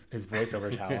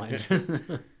voiceover talent.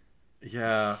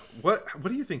 Yeah. What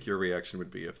do you think your reaction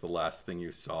would be if the last thing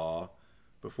you saw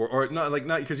before, or not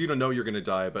because you don't know you're going to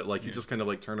die, but like you just kind of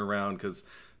like turn around because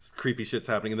creepy shit's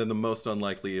happening, and then the most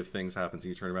unlikely of things happens and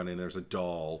you turn around and there's a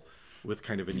doll with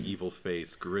kind of an evil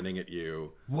face grinning at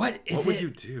you. What would you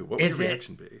do? What would your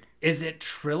reaction be? Is it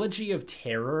Trilogy of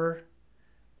Terror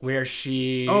where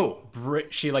she like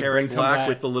Karen brings Black home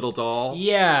with the little doll?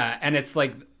 Yeah, and it's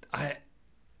like I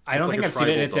don't think I've seen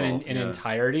it in doll.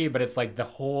 entirety, but it's like the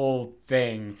whole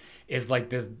thing is like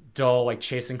this doll like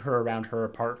chasing her around her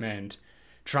apartment,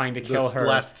 trying to kill her.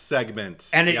 Last segment.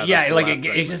 And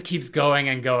it just keeps going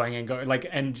and going and going. Like,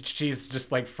 and she's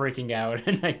just like freaking out.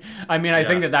 And I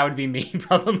think that would be me,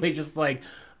 probably just like,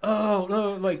 oh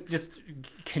no, like just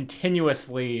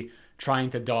continuously trying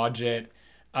to dodge it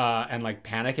and like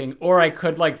panicking. Or I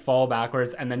could like fall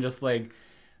backwards and then just like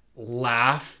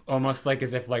laugh almost like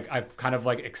as if like I've kind of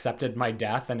like accepted my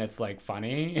death and it's like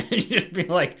funny. You just be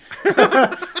like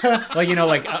like, you know,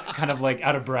 like kind of like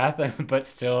out of breath but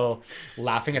still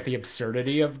laughing at the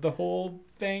absurdity of the whole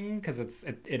thing, because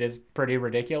it is pretty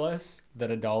ridiculous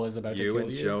that a doll is about to kill you. You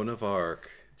and Joan of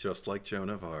Arc, just like Joan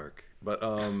of Arc. But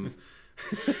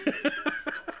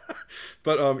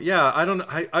yeah, I don't know.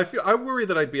 I worry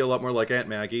that I'd be a lot more like Aunt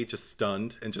Maggie, just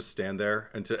stunned and just stand there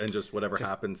and just whatever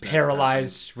happens next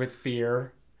paralyzed with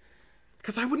fear.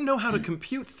 Because I wouldn't know how to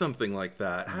compute something like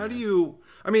that. How do you...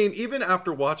 I mean, even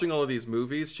after watching all of these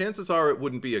movies, chances are it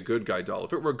wouldn't be a good guy doll.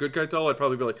 If it were a good guy doll, I'd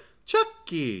probably be like,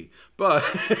 Chucky! But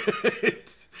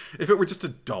if it were just a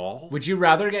doll... Would you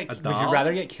rather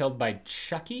get killed by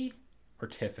Chucky or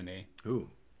Tiffany? Ooh.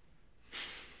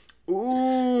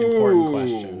 Important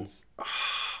questions.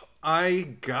 I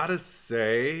gotta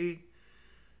say,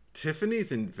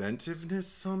 Tiffany's inventiveness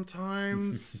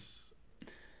sometimes...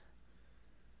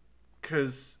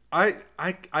 Because I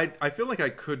feel like I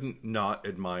couldn't not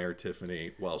admire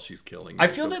Tiffany while she's killing me. I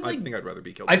think I'd rather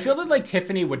be killed. I feel that like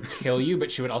Tiffany would kill you, but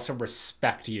she would also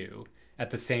respect you at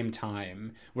the same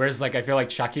time. Whereas like I feel like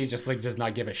Chucky just like does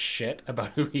not give a shit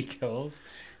about who he kills,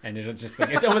 and it's just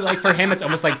like it's almost like for him it's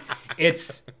almost like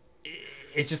it's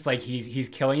just like he's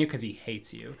killing you because he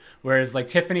hates you. Whereas like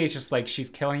Tiffany is just like she's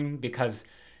killing because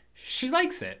she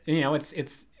likes it. You know,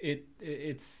 it's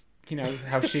you know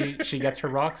how she gets her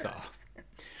rocks off.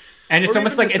 And it's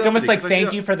almost like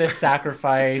thank you for this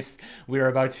sacrifice we're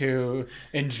about to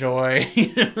enjoy.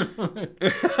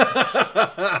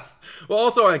 Well,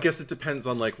 also I guess it depends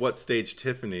on like what stage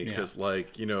Tiffany, because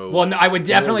like, you know. Well, no, I would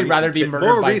definitely rather be murdered by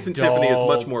doll. More recent Tiffany is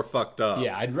much more fucked up.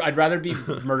 Yeah, I'd rather be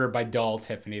murdered by doll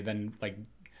Tiffany than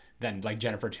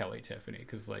Jennifer Tilly Tiffany,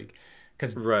 because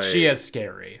she is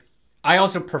scary. I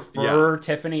also prefer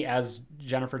Tiffany as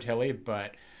Jennifer Tilly,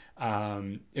 but.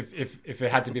 If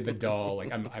it had to be the doll,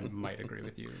 like I might agree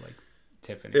with you, like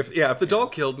Tiffany. If the doll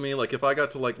killed me, like if I got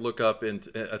to like look up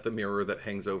at the mirror that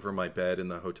hangs over my bed in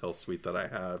the hotel suite that I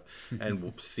have,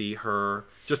 and see her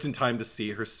just in time to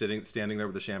see her standing there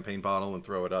with a champagne bottle and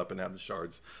throw it up and have the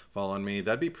shards fall on me,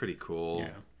 that'd be pretty cool. Yeah.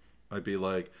 I'd be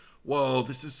like, whoa,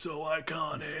 this is so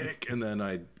iconic, and then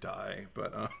I'd die.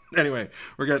 But anyway,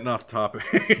 we're getting off topic.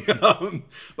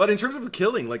 But in terms of the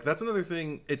killing, like that's another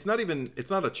thing. It's not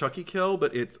a Chucky kill,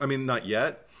 but not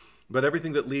yet, but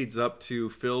everything that leads up to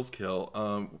Phil's kill,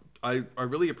 I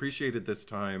really appreciated this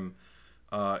time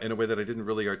in a way that I didn't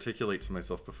really articulate to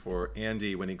myself before.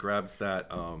 Andy, when he grabs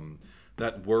that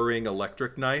whirring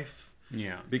electric knife,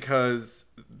 because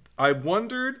I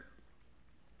wondered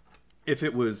if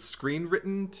it was screen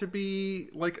written to be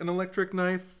like an electric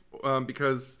knife,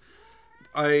 because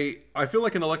I feel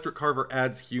like an electric carver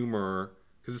adds humor,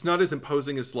 because it's not as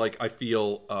imposing as like I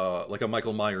feel like a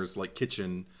Michael Myers like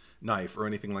kitchen knife or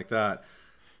anything like that,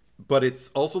 but it's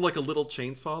also like a little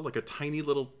chainsaw, like a tiny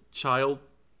little child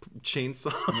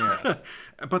chainsaw.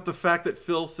 But the fact that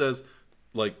Phil says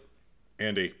like,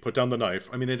 Andy, put down the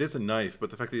knife. I mean, it is a knife, but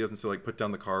the fact that he doesn't say, like, put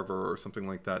down the carver or something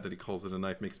like that he calls it a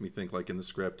knife, makes me think, like, in the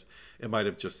script, it might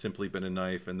have just simply been a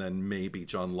knife, and then maybe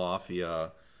John LaFia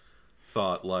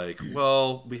thought, like,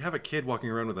 well, we have a kid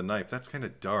walking around with a knife. That's kind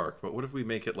of dark, but what if we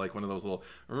make it, like, one of those little,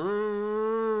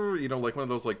 you know, like one of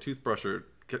those, like, toothbrush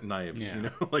knives, you know,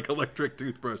 like electric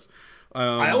toothbrush.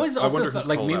 I always also thought,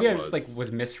 like, maybe I just, like, was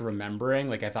misremembering.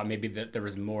 Like, I thought maybe that there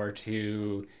was more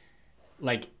to...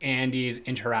 like Andy's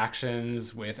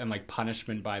interactions with and like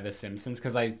punishment by the Simpsons,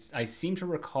 because I seem to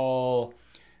recall,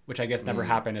 which I guess never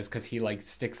happened, is because he like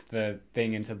sticks the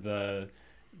thing into the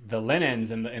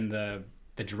linens in the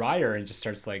dryer and just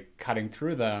starts like cutting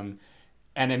through them,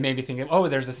 and it made me think, oh,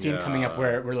 there's a scene coming up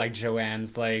where like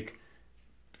Joanne's like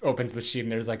opens the sheet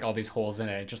and there's like all these holes in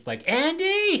it, just like,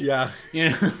 Andy. Yeah. You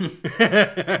know.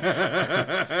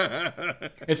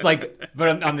 It's like,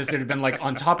 but on this it had been like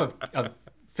on top of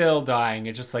Phil dying.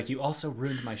 It's just like, you also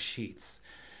ruined my sheets.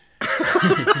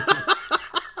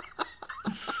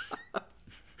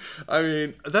 I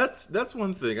mean, that's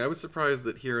one thing. I was surprised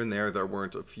that here and there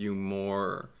weren't a few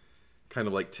more kind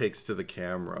of like takes to the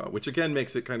camera, which again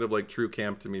makes it kind of like true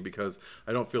camp to me, because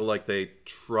I don't feel like they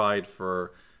tried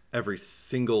for every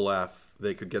single laugh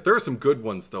they could get. There are some good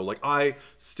ones though. Like I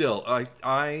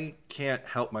can't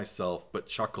help myself but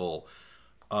chuckle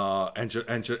and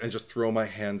just throw my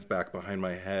hands back behind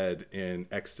my head in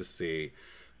ecstasy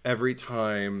every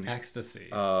time. Ecstasy.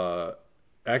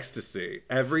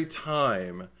 Every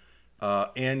time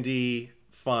Andy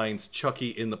finds Chucky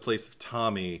in the place of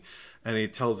Tommy, and he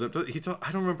tells him,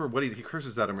 I don't remember what he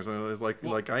curses at him or something. It's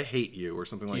like I hate you or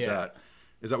something like that.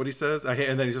 Is that what he says?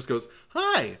 And then he just goes,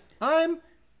 "Hi, I'm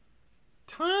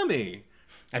Tommy."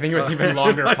 I think it was even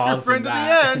longer pause than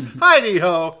that. To the end. Heidi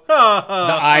ho. The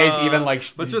eyes even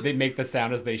they make the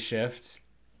sound as they shift.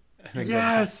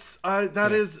 Yes,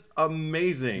 that is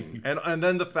amazing. And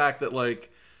then the fact that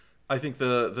like, I think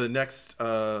the next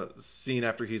scene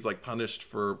after he's like punished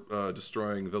for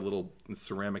destroying the little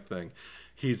ceramic thing,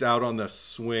 he's out on the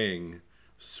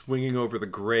swinging over the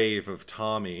grave of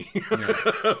Tommy,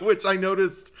 which I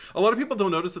noticed. A lot of people don't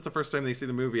notice it the first time they see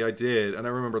the movie. I did, and I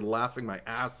remember laughing my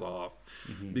ass off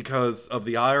because of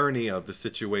the irony of the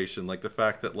situation, like the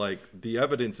fact that like the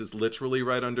evidence is literally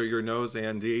right under your nose,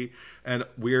 Andy, and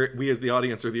we as the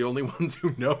audience are the only ones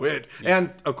who know it,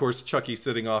 and of course Chucky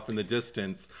sitting off in the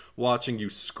distance watching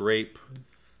you scrape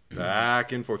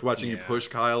back and forth, watching you push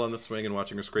Kyle on the swing and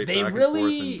watching her scrape back and forth,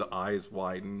 and the eyes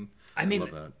widen. I love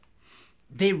that.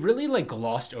 They really like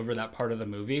glossed over that part of the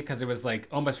movie, because it was like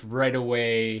almost right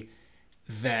away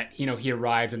that, you know, he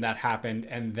arrived and that happened,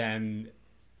 and then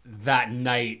that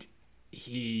night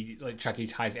Chucky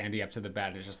ties Andy up to the bed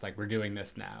and it's just like, we're doing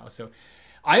this now. So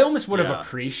I almost would have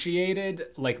appreciated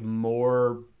like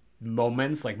more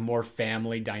moments, like more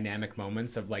family dynamic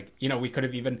moments of like, you know, we could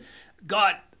have even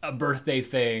got a birthday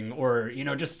thing, or, you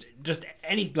know, just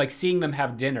any, like seeing them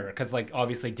have dinner, because like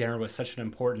obviously dinner was such an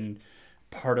important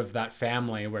part of that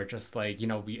family, where just like, you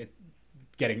know,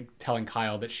 telling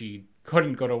Kyle that she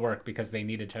couldn't go to work because they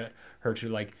needed her to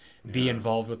like be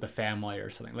involved with the family or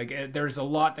something. Like there's a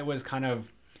lot that was kind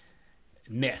of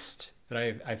missed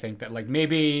that I think that like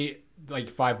maybe like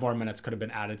 5 more minutes could have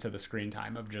been added to the screen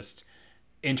time of just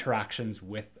interactions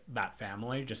with that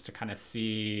family, just to kind of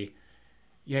see,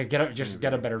 get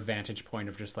a better vantage point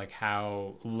of just like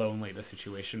how lonely the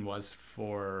situation was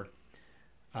for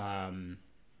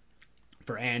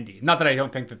Andy. Not that I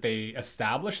don't think that they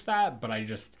established that, but I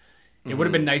just, it would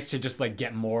have been nice to just like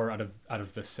get more out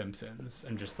of The Simpsons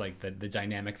and just like the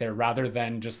dynamic there, rather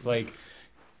than just like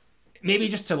maybe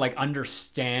just to like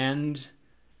understand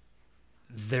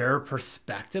their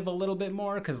perspective a little bit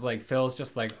more, because like Phil's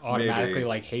just like automatically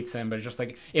like hates him, but it's just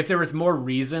like if there was more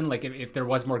reason, like if there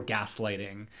was more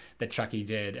gaslighting that Chucky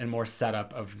did and more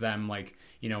setup of them like,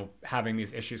 you know, having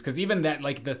these issues, because even that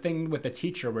like the thing with the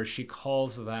teacher where she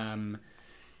calls them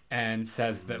and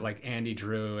says that like Andy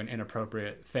drew an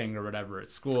inappropriate thing or whatever at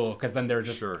school, because then they're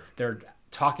just they're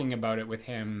talking about it with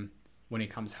him when he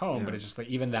comes home, but it's just like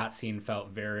even that scene felt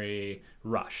very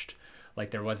rushed. Like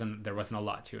there wasn't a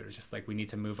lot to it. It was just like, we need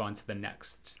to move on to the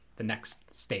next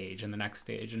stage and the next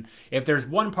stage. And if there's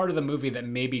one part of the movie that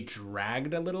maybe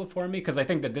dragged a little for me, because I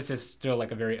think that this is still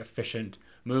like a very efficient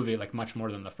movie, like much more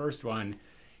than the first one,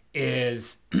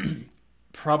 is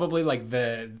probably like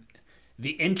the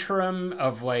interim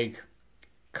of like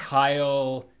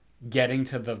Kyle getting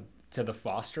to the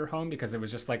foster home, because it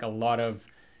was just like a lot of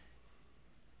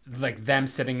like them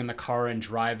sitting in the car and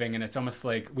driving, and it's almost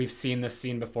like we've seen this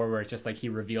scene before where it's just like he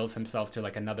reveals himself to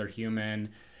like another human,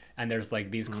 and there's like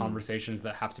these conversations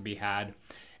that have to be had.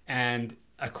 And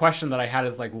a question that I had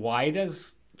is like, why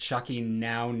does Chucky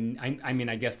now, I mean,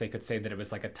 I guess they could say that it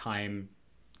was like a time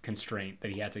constraint that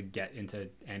he had to get into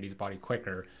Andy's body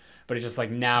quicker, but it's just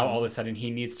like now all of a sudden he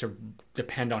needs to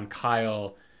depend on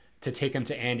Kyle to take him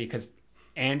to Andy, because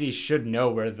Andy should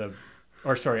know where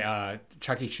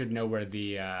Chucky should know where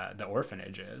the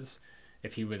orphanage is,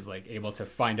 if he was like able to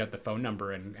find out the phone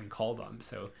number and call them.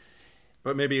 So,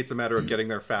 but maybe it's a matter of getting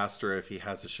there faster if he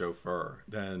has a chauffeur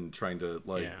than trying to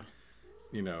like,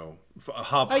 you know,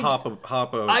 hop on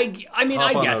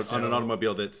an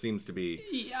automobile that seems to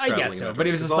be. I guess so, but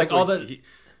it was just like all the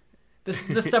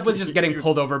stuff was just getting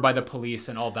pulled over by the police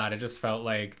and all that. It just felt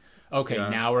like, okay,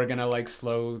 now we're gonna like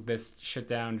slow this shit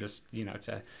down, just, you know,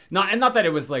 not that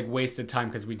it was like wasted time,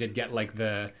 because we did get like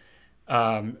the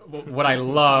what I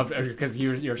love, because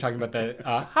you were talking about the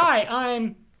hi,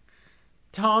 I'm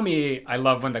Tommy. I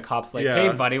love when the cop's like,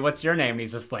 hey buddy, what's your name? And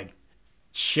he's just like,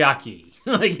 Chucky.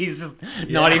 Like he's just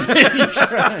not even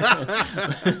trying.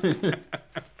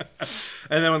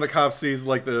 And then when the cop sees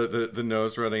like the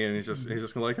nose running in, he's just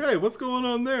gonna like, hey, what's going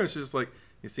on there? And she's just like,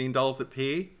 you seen dolls that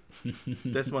pee?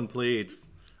 This one pleads.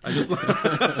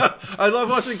 I love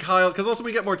watching Kyle, because also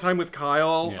we get more time with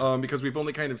Kyle, because we've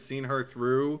only kind of seen her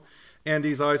through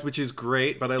Andy's eyes, which is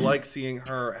great, but I like seeing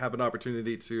her have an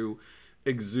opportunity to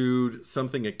exude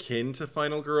something akin to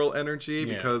Final Girl energy,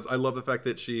 because I love the fact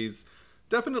that she's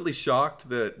definitely shocked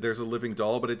that there's a living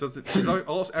doll, but it doesn't. She's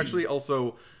actually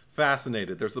also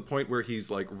fascinated. There's the point where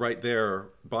he's like right there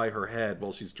by her head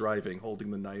while she's driving,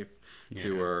 holding the knife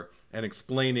to her and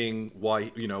explaining why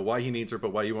he needs her,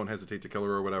 but why he won't hesitate to kill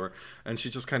her or whatever. And she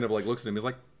just kind of like looks at him. He's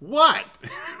like, what?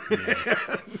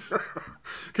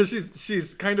 Because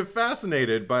she's kind of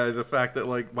fascinated by the fact that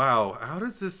like, wow, how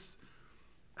did this,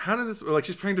 like,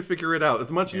 she's trying to figure it out as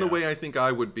much in the way I think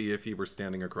I would be if he were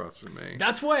standing across from me.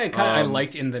 That's why I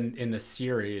liked in the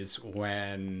series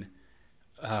when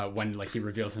like he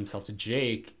reveals himself to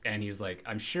Jake and he's like,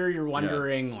 I'm sure you're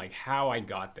wondering like how I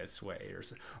got this way,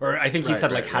 or I think he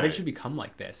said like, how did you become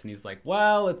like this? And he's like,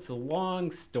 well, it's a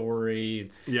long story.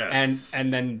 Yes.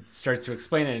 And then starts to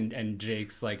explain it, and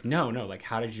Jake's like, no, like,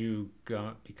 how did you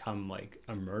become like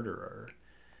a murderer?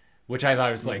 Which I thought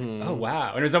was like, oh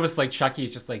wow. And it was almost like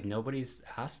Chucky's just like, nobody's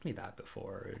asked me that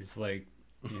before. It's like,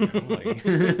 you know, like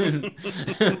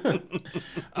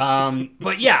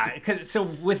but yeah, so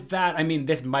with that, I mean,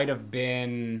 this might have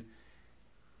been,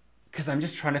 because I'm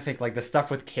just trying to think, like the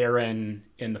stuff with Karen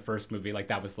in the first movie, like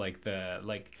that was like the,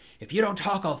 like, if you don't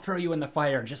talk, I'll throw you in the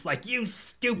fire, just like, you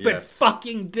stupid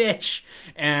fucking bitch,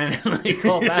 and like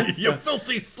all that you stuff.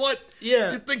 filthy slut.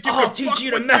 Yeah, you think you I'll teach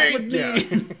you to mess with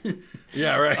me.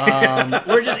 Yeah, right.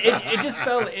 We're just it just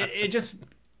felt it just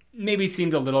maybe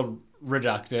seemed a little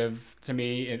reductive to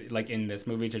me, like in this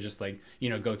movie, to just like, you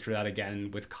know, go through that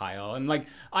again with Kyle. And like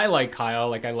I like Kyle,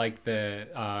 like I like the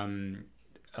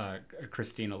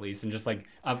Christine Elise, and just like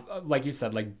you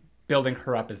said, like building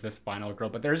her up as this final girl.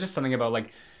 But there's just something about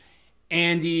like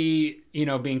Andy, you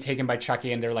know, being taken by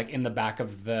Chucky, and they're like in the back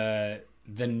of the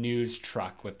news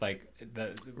truck with like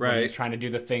when he's trying to do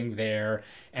the thing there,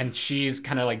 and she's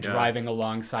kind of like driving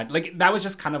alongside. Like that was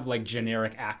just kind of like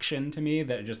generic action to me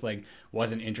that just like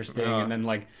wasn't interesting. And then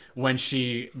like when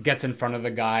she gets in front of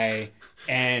the guy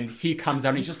and he comes out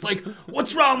and he's just like,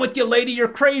 what's wrong with you, lady, you're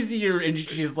crazy, and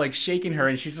she's like shaking her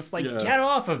and she's just like, get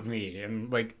off of me.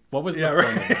 And like, what was the point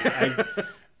of that?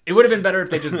 It would have been better if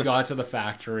they just got to the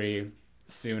factory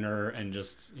sooner and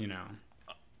just, you know,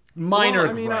 minor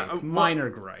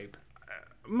gripe.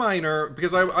 Minor,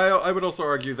 because I would also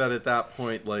argue that at that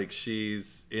point, like,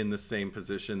 she's in the same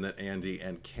position that Andy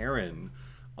and Karen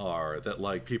are, that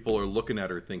like people are looking at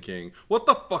her thinking, what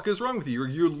the fuck is wrong with you?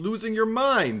 You're losing your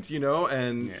mind, you know?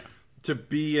 And to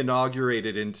be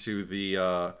inaugurated into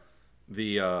the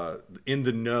in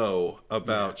the know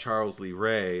about Charles Lee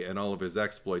Ray and all of his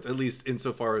exploits, at least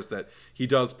insofar as that he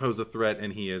does pose a threat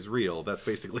and he is real. That's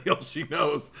basically all she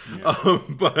knows.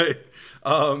 But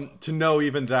to know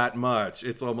even that much,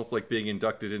 it's almost like being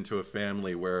inducted into a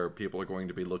family where people are going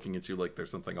to be looking at you like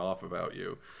there's something off about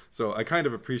you. So I kind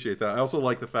of appreciate that. I also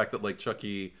like the fact that like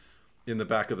Chucky in the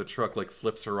back of the truck like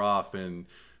flips her off, and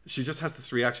she just has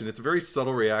this reaction. It's a very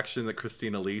subtle reaction that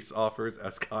Christine Elise offers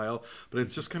as Kyle, but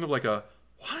it's just kind of like a,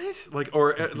 what? Like,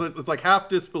 or it's like half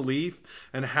disbelief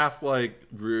and half like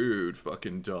rude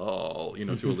fucking doll, you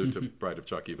know, to allude to Bride of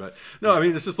Chucky. But no, I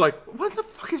mean, it's just like, what the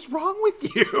fuck is wrong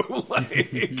with you?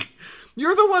 Like,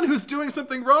 you're the one who's doing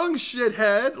something wrong,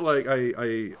 shithead. Like,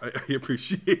 I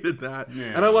appreciated that.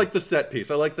 Yeah. And I like the set piece.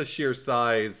 I like the sheer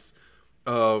size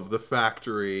of the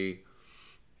factory.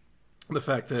 The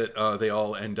fact that they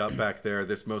all end up back there,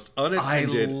 this most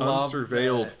unattended,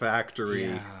 unsurveilled factory.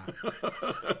 Yeah.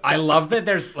 I love that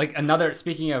there's like another,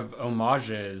 speaking of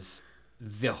homages,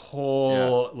 the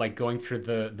whole like going through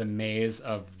the maze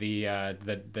of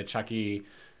the Chucky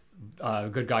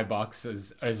good guy box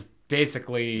is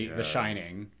basically The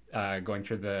Shining, going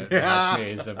through the match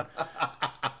maze of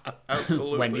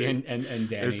Wendy and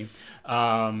Danny.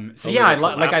 So yeah,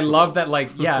 I love that,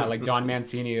 like, like Don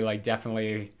Mancini like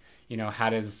definitely, you know,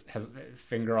 had his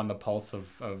finger on the pulse of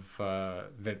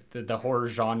the horror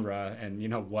genre, and you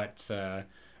know what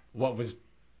was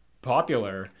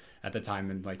popular at the time,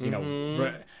 and like, you know,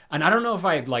 and I don't know if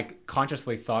I had like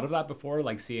consciously thought of that before,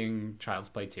 like seeing Child's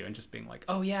Play 2 and just being like,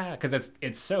 oh yeah, because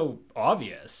it's so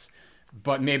obvious,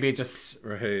 but maybe it just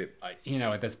you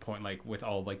know, at this point, like with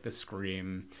all like the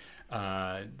Scream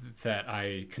that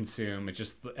I consume. It's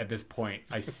just at this point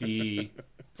I see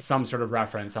some sort of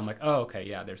reference. I'm like, oh, okay,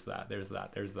 yeah, there's that.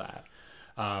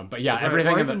 But yeah,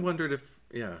 everything. I even wondered if,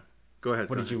 go ahead.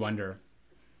 What did you wonder?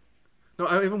 No,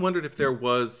 I even wondered if there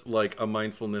was like a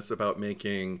mindfulness about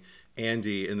making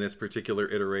Andy in this particular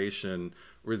iteration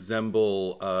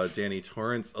resemble Danny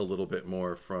Torrance a little bit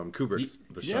more from Kubrick's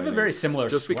The Shining. You have a very similar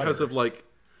just sweater. Because of like,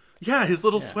 yeah, his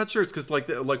little sweatshirts, because like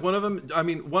one of them, I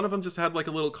mean, one of them just had like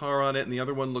a little car on it, and the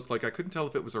other one looked like, I couldn't tell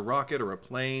if it was a rocket or a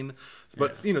plane.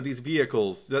 But you know, these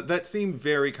vehicles that seem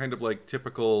very kind of like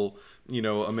typical, you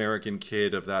know, American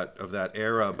kid of that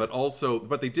era. But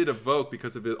they did evoke,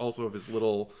 because of it, also of his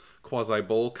little quasi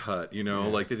bowl cut, you know,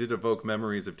 like they did evoke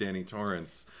memories of Danny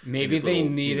Torrance. Maybe they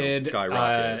needed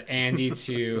Andy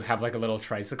to have like a little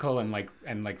tricycle and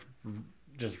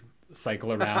just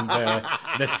cycle around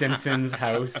the Simpsons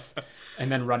house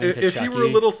and then run into if Chucky. If he were a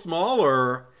little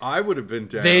smaller, I would have been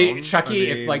down. Chucky,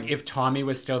 if Tommy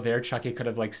was still there, Chucky could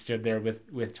have like stood there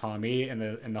with Tommy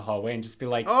in the hallway and just be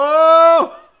like,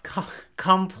 "Oh,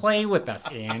 come play with us,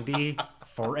 Andy,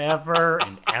 forever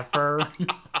and ever."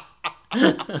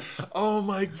 Oh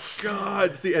my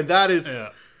God! See, and that is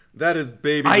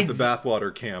baby with the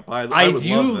bathwater camp. I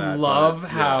do love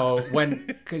how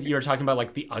because you were talking about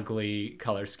like the ugly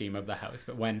color scheme of the house,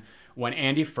 but when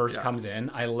Andy first comes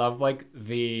in, I love like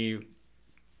the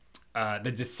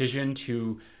decision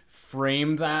to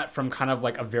frame that from kind of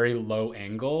like a very low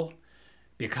angle,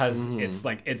 because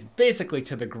it's basically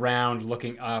to the ground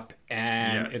looking up,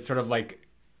 and it's sort of like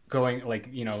going like,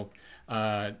 you know,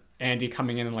 Andy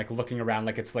coming in and like looking around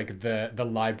like it's like the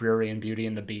library in Beauty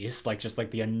and the Beast, like just like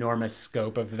the enormous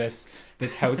scope of this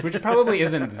house, which probably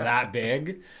isn't that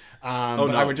big.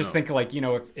 But I would just think like, you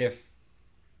know, if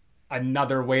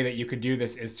another way that you could do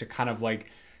this is to kind of like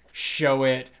show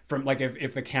it from like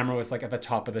if the camera was like at the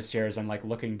top of the stairs and like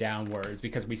looking downwards,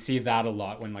 because we see that a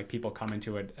lot when like people come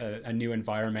into a new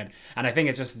environment, and I think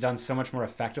it's just done so much more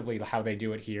effectively how they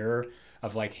do it here,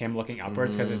 of like him looking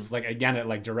upwards, because it's like, again, it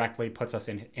like directly puts us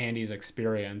in Andy's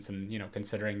experience, and, you know,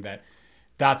 considering that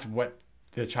that's what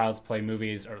the Child's Play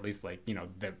movies, or at least like, you know,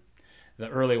 the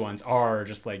early ones are,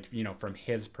 just like, you know, from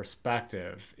his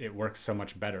perspective, it works so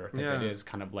much better, because it is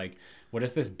kind of like, what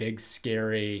is this big,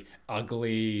 scary,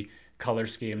 ugly, color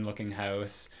scheme looking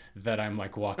house that I'm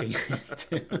like walking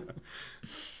into?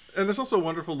 And there's also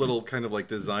wonderful little kind of like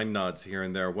design nods here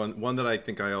and there. One that I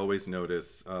think I always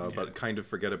notice, but kind of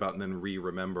forget about and then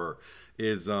remember,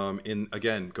 is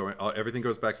everything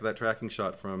goes back to that tracking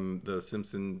shot from the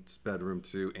Simpsons bedroom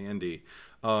to Andy.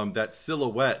 That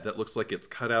silhouette that looks like it's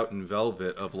cut out in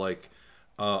velvet of like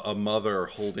a mother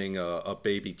holding a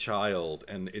baby child,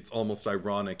 and it's almost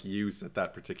ironic use at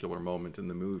that particular moment in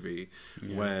the movie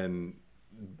when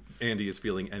Andy is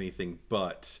feeling anything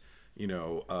but, you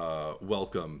know,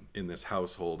 welcome in this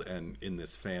household and in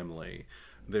this family.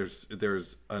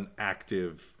 There's an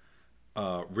active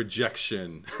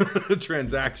rejection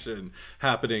transaction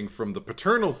happening from the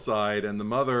paternal side, and the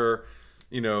mother,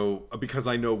 you know, because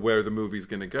I know where the movie's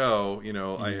gonna go, you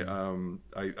know,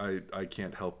 I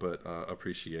can't help but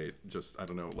appreciate just, I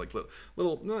don't know, like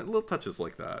little touches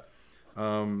like that.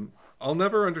 I'll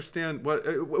never understand what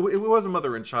it was. A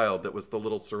mother and child that was the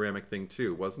little ceramic thing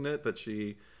too, wasn't it? That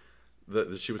she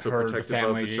was so protective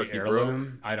of the Chucky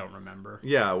broke. I don't remember.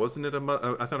 Yeah, wasn't it I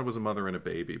thought it was a mother and a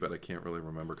baby, but I can't really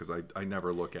remember because I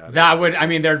never look at it. That would, I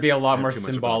mean, there'd be a lot more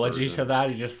symbology to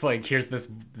that. It's just like, here's this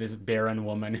barren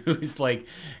woman who's like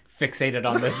fixated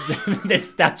on this this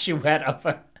statuette of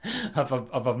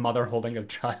a mother holding a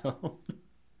child.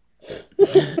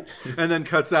 And then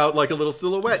cuts out like a little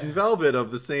silhouette in velvet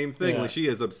of the same thing. Like, she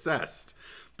is obsessed.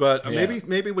 But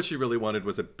maybe what she really wanted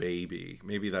was a baby.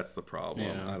 Maybe that's the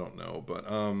problem. I don't know. But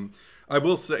I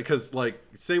will say, because like,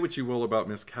 say what you will about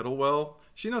Miss Kettlewell,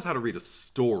 she knows how to read a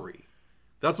story.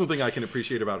 That's one thing I can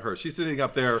appreciate about her. She's sitting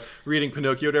up there reading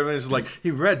Pinocchio and everything. She's like,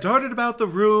 he darted about the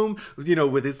room, you know,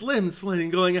 with his limbs flailing,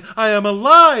 going, I am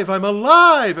alive, I'm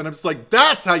alive. And I'm just like,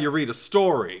 that's how you read a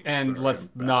story. And let's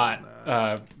not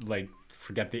like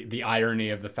forget the irony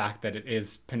of the fact that it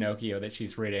is Pinocchio that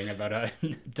she's reading about a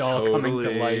doll coming to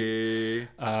life.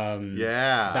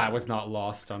 That was not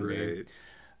lost on me.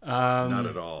 Not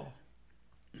at all.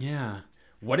 Yeah.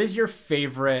 What is your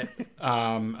favorite,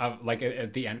 of like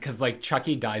at the end? Because like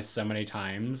Chucky dies so many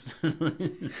times.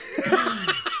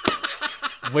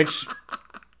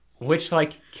 which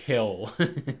like kill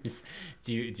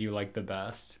do you like the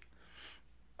best?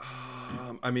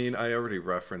 I mean, I already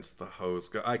referenced the hose.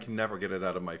 I can never get it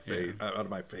out of my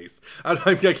face.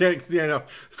 I can't, you know,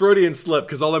 Freudian slip,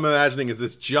 because all I'm imagining is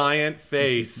this giant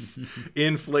face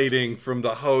inflating from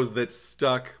the hose that's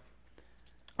stuck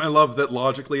I love that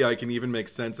logically I can even make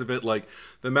sense of it. Like,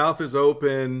 the mouth is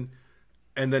open,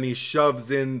 and then he shoves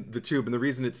in the tube, and the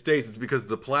reason it stays is because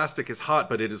the plastic is hot,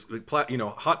 but it is,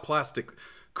 hot plastic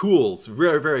cools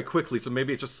very, very quickly, so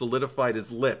maybe it just solidified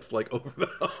his lips, like, over the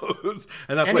hose,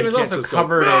 and that's why he was also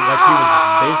covered in, like, he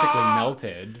was basically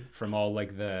melted from all,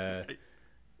 like, the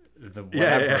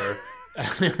whatever.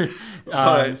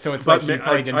 So it's like he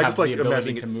probably didn't have the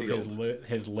ability to move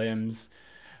his limbs.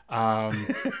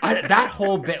 That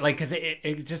whole bit, like, because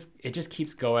it just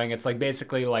keeps going. It's like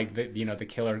basically like the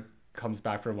killer comes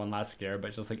back for one last scare,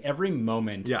 but just like every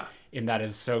moment in that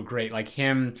is so great. Like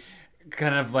him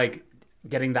kind of like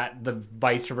getting the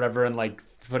vice or whatever and like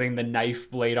putting the knife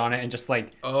blade on it and just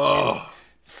like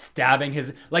stabbing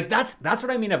his, like that's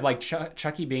what I mean of like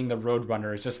Chucky being the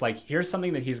roadrunner. It's just like, here's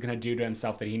something that he's gonna do to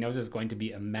himself that he knows is going to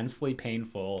be immensely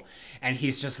painful, and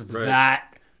he's just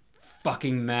that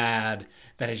fucking mad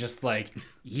that it's just like,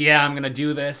 yeah, I'm gonna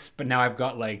do this, but now I've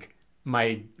got like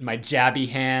my jabby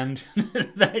hand.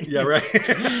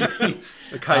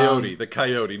 The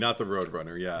coyote, not the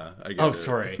roadrunner. Yeah, I get it.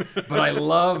 Sorry, but I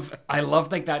love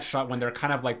like that shot when they're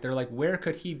kind of like, they're like, where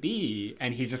could he be?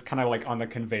 And he's just kind of like on the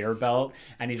conveyor belt,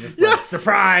 and he's just like,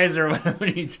 surprise, or whatever,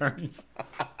 when he turns.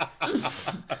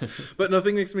 But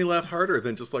nothing makes me laugh harder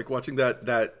than just like watching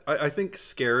that. I think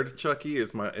scared Chucky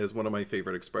is one of my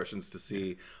favorite expressions to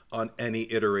see on any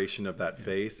iteration of that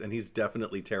face, and he's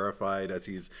definitely terrified as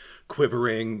he's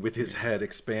quivering with his head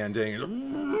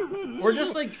expanding. Or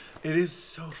just like, it is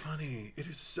so funny. It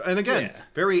is so, and again,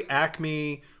 very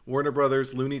Acme, Warner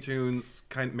Brothers, Looney Tunes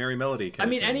kind, Merry Melody. I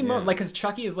mean, like, because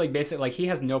Chucky is like basically like, he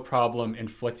has no problem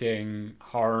inflicting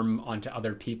harm onto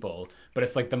other people, but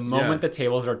it's like the moment the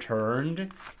tables are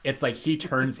turned, it's like he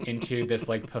turns into this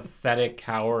like pathetic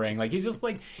cowering. Like he's just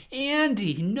like,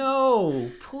 Andy,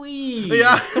 no, please,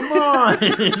 come on.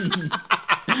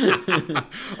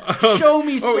 Show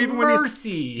me some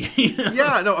mercy.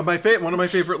 Yeah, no, one of my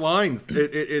favorite lines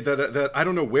that I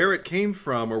don't know where it came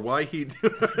from or why he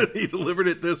delivered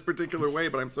it this particular way,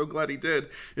 but I'm so glad he did,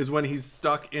 is when he's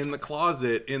stuck in the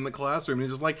closet in the classroom and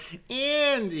he's just like,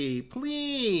 Andy,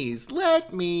 please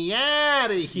let me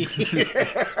out of here.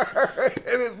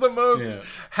 And it's the most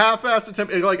half-assed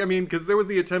attempt. Like, I mean, because there was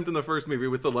the attempt in the first movie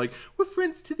with the like, we're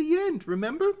friends to the end,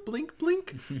 remember? Blink,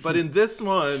 blink. But in this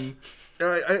one,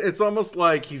 it's almost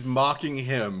like he's mocking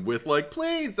him with like,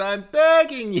 please, I'm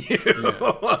begging you.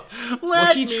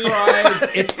 Let he me tries.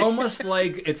 It's almost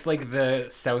like, it's like the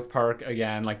South Park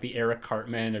again, like the Eric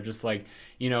Cartman of just like,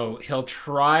 he'll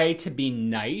try to be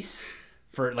nice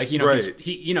for like,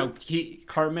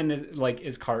 Cartman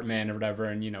is Cartman or whatever,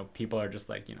 and people are just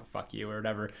like, fuck you or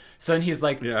whatever. So then he's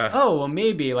like, oh well,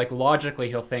 maybe like logically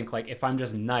he'll think like, if I'm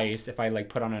just nice, if I like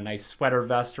put on a nice sweater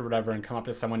vest or whatever and come up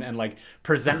to someone and like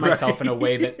present myself in a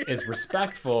way that is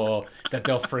respectful, that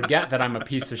they'll forget that I'm a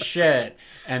piece of shit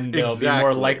and they'll be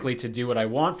more likely to do what I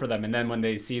want for them. And then when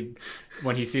he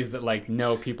sees that like,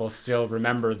 no, people still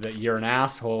remember that you're an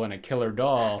asshole and a killer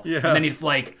doll, and then he's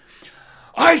like,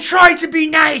 I tried to be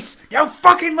nice. Now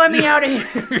fucking let me out of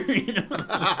here.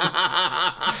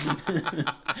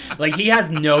 Like he has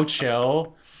no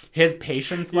chill. His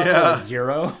patience level is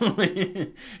 0.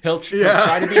 he'll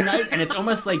try to be nice, and it's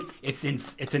almost like it's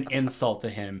an insult to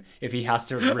him if he has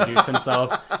to reduce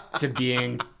himself to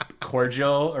being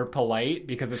cordial or polite,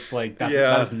 because it's like that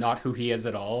is not who he is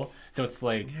at all. So it's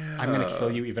like, I'm gonna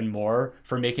kill you even more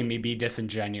for making me be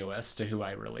disingenuous to who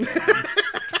I really am.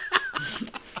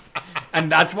 And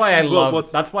that's why I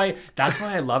love that's why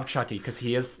I love Chucky, because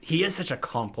he is such a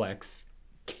complex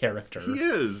character. He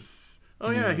is. Oh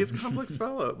yeah, he's a complex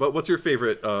fellow. But what's your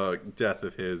favorite death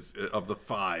of his, of the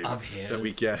 5 that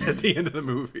we get at the end of the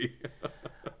movie?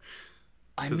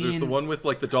 Because there's the one with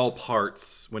like the doll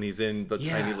parts when he's in the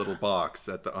tiny little box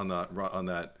on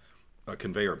that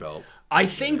conveyor belt. I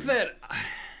think that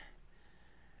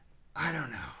I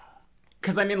don't know,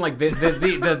 because I mean like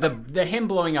the him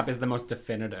blowing up is the most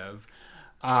definitive.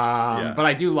 But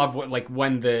I do love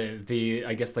when the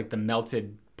I guess like the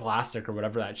melted plastic or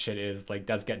whatever that shit is like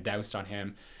does get doused on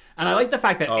him, and I like the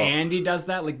fact that Andy does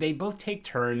that. Like they both take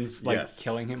turns like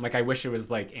killing him. Like I wish it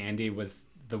was like Andy was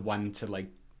the one to like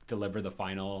deliver the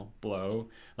final blow.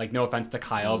 Like no offense to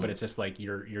Kyle, but it's just like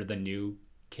you're the new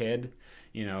kid,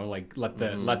 like let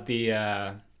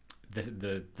the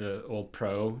old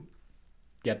pro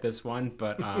get this one.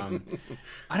 But I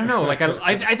don't know, like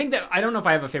I think that I don't know if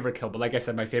I have a favorite kill, but like I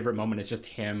said, my favorite moment is just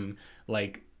him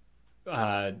like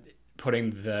putting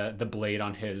the blade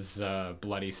on his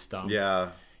bloody stump.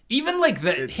 Even like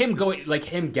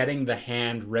him getting the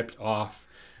hand ripped off,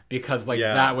 because like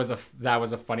that was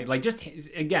a funny, like just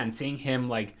again seeing him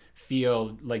like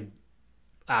feel like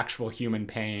actual human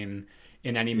pain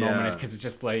in any moment, because it's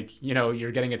just like, you know,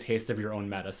 you're getting a taste of your own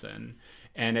medicine.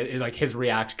 And it like his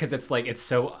reaction, because it's like it's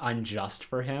so unjust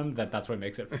for him that's what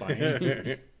makes it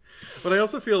funny. But I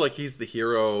also feel like he's the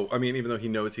hero. I mean, even though he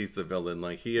knows he's the villain,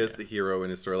 like he is the hero in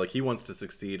his story. Like he wants to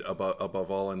succeed above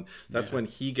all, and that's when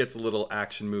he gets a little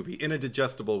action movie in a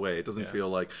digestible way. It doesn't feel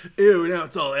like, ew, now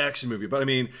it's all action movie. But I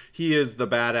mean, he is the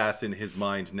badass in his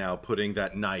mind now, putting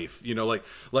that knife, you know, like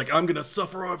I'm gonna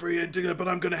suffer over here, but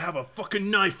I'm gonna have a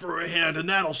fucking knife for a hand, and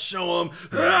that'll show him.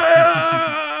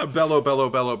 Bellow, bellow,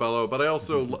 bellow, bellow. But I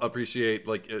also appreciate,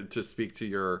 like, to speak to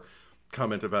your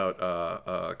comment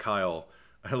about Kyle.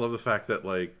 I love the fact that,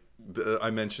 like,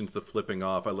 I mentioned the flipping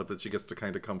off. I love that she gets to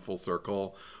kind of come full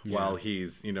circle while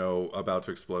he's, you know, about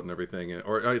to explode and everything.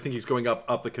 Or I think he's going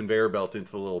up the conveyor belt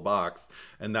into the little box.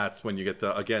 And that's when you get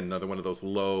again, another one of those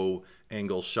low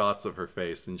angle shots of her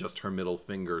face and just her middle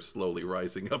finger slowly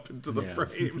rising up into the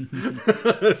frame.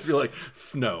 You're like,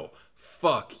 no,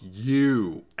 fuck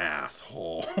you,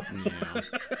 asshole. Yeah.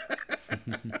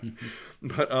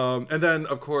 But and then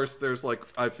of course there's, like,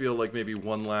 I feel like maybe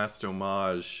one last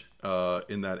homage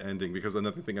in that ending, because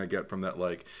another thing I get from that,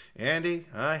 like, Andy,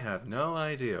 I have no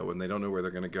idea, when they don't know where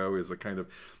they're going to go, is a kind of,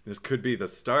 this could be the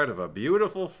start of a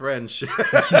beautiful friendship.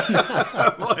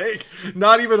 Like,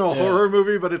 not even a horror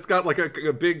movie, but it's got like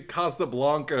a big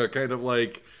Casablanca kind of,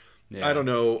 like, I don't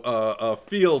know, a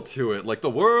feel to it. Like, the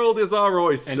world is our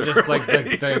oyster. And just like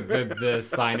the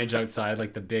signage outside,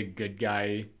 like the big good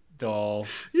guy doll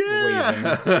waving.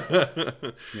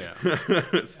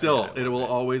 Still, it will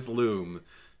always loom.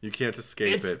 You can't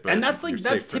escape it. But and that's like,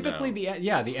 that's typically the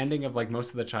ending of, like,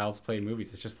 most of the Child's Play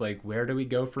movies. It's just like, where do we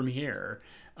go from here?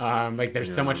 Like,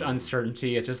 there's so much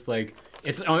uncertainty. It's just like,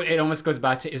 it almost goes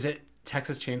back to, is it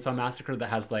Texas Chainsaw Massacre that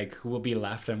has, like, who will be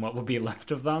left and what will be left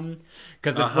of them?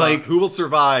 Because it's like, who will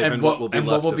survive and what will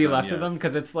be left of them?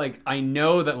 Because it's like, I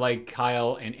know that, like,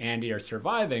 Kyle and Andy are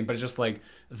surviving, but it's just like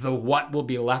the what will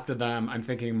be left of them. I'm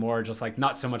thinking more just like,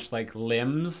 not so much like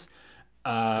limbs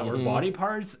or body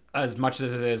parts as much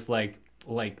as it is like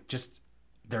just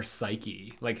their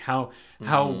psyche. Like how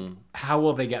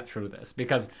will they get through this?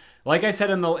 Because, like I said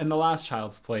in the last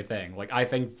Child's Play thing, like, I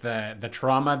think the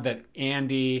trauma that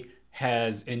Andy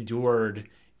has endured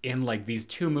in, like, these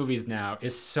two movies now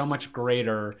is so much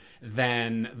greater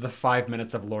than the 5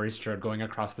 minutes of Laurie Strode going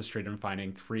across the street and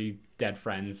finding 3 dead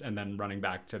friends and then running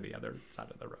back to the other side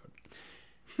of the road.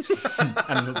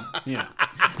 And, you know.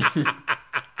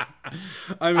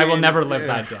 I mean, I will never live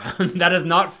that down. That is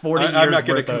not 40 years. I'm not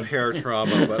going to compare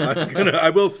trauma, but I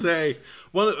will say,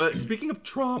 speaking of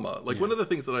trauma, like, one of the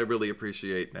things that I really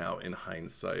appreciate now in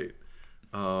hindsight,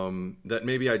 that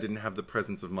maybe I didn't have the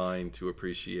presence of mind to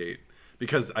appreciate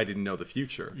because I didn't know the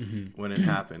future when it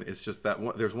happened. It's just that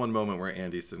there's one moment where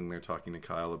Andy's sitting there talking to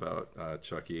Kyle about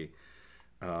Chucky,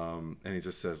 and he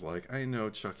just says, like, I know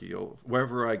Chucky,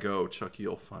 wherever I go, Chucky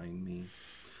will find me.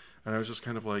 And I was just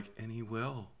kind of like, and he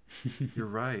will. You're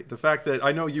right. The fact that,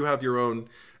 I know you have your own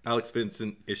Alex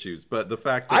Vincent issues, but the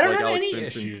fact that, I don't like, have Alex any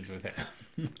Vincent, issues with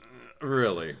him.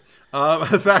 Really,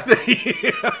 the fact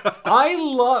that I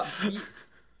love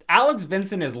Alex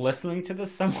Vincent is listening to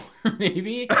this somewhere,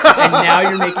 maybe, and now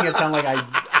you're making it sound like I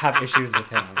have issues with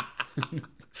him.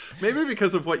 Maybe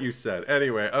because of what you said.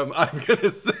 Anyway, I'm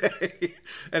gonna say.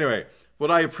 Anyway,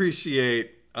 what I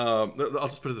appreciate. I'll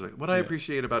just put it this way. What I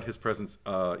appreciate about his presence,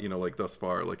 you know, like, thus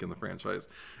far, like, in the franchise,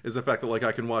 is the fact that, like,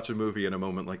 I can watch a movie in a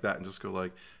moment like that and just go,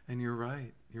 like, and you're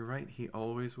right. He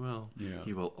always will. Yeah.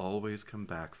 He will always come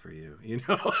back for you, you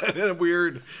know, in a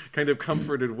weird kind of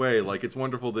comforted way. Like, it's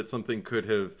wonderful that something could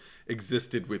have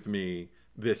existed with me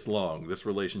this long, this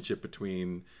relationship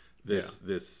between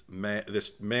this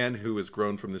man who has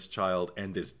grown from this child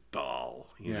and this doll,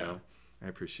 you know. I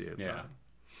appreciate that. Yeah.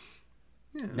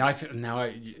 Now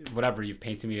whatever you've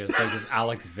painted me as, like, this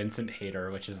Alex Vincent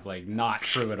hater, which is, like, not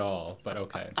true at all, but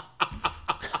okay.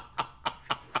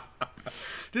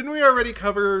 Didn't we already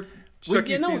cover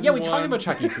Chucky season 1? Yeah, we talked about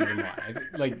Chucky season 1.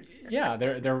 Like, yeah,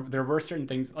 there were certain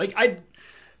things, like, I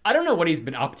don't know what he's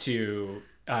been up to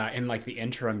in, like, the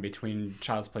interim between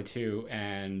Child's Play 2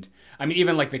 and, I mean,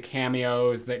 even, like, the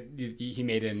cameos that he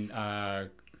made in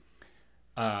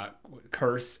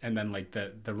Curse, and then, like,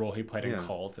 the role he played in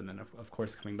Cult, and then of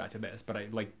course coming back to this. But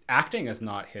acting is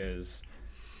not his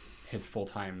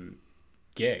full-time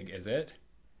gig, is it?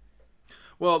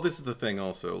 Well, this is the thing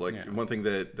also, like, one thing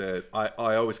that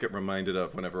I always get reminded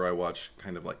of whenever I watch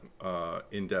kind of, like,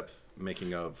 in-depth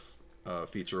making of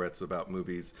featurettes about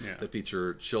movies that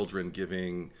feature children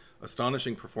giving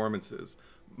astonishing performances.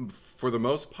 For the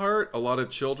most part, a lot of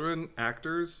children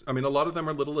actors, I mean, a lot of them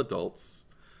are little adults.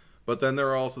 But then there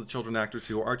are also the children actors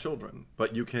who are children.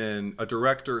 But a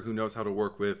director who knows how to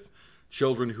work with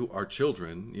children who are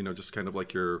children, just kind of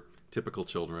like your typical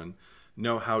children,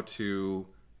 know how to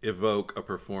evoke a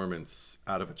performance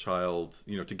out of a child,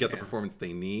 to get the performance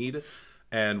they need,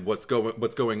 and what's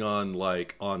going on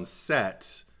like on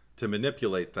set to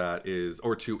manipulate that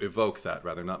or to evoke that,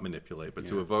 rather, not manipulate, but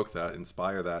to evoke that,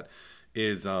 inspire that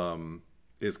is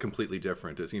completely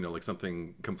different. Is like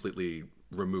something completely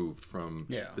removed from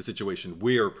the situation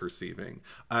we're perceiving.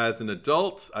 As an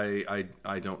adult, I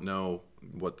don't know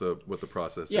what the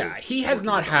process is. Yeah, he has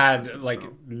not had like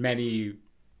many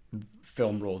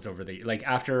film roles over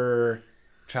after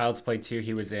Child's Play 2,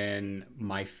 he was in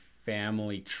My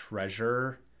Family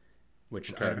Treasure,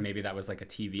 which maybe that was like a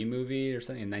TV movie or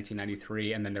something in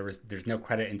 1993, and then there's no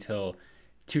credit until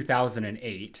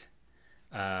 2008,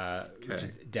 which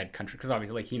is Dead Country, because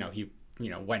obviously he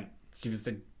was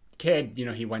a kid,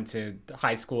 he went to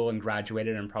high school and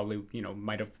graduated and probably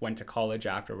might have went to college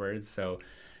afterwards, so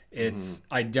it's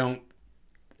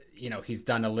he's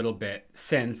done a little bit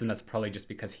since, and that's probably just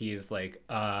because he is like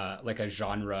a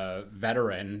genre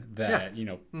veteran that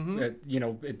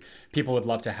people would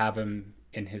love to have him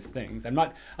in his things. I'm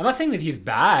not saying that he's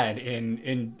bad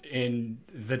in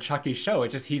the Chucky show.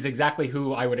 It's just he's exactly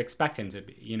who I would expect him to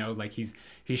be.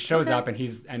 He shows up and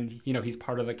he's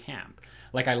part of the camp.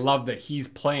 Like, I love that he's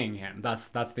playing him. That's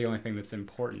the only thing that's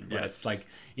important. But it's like,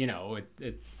 it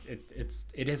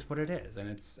is what it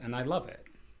is, and I love it.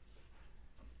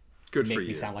 Good for you. Make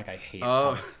me sound like I hate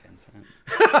Thomas Vincent.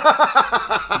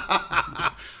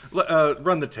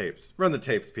 Run the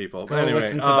tapes, people. Go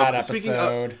listen to that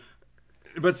episode.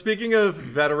 Speaking of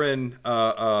veterans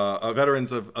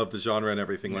of the genre and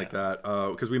everything like that,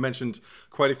 because we mentioned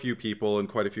quite a few people and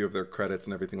quite a few of their credits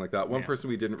and everything like that. One person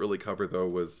we didn't really cover, though,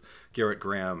 was Garrett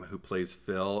Graham, who plays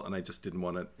Phil, and I just didn't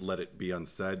want to let it be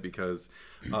unsaid because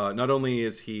not only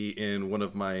is he in one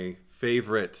of my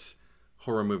favorite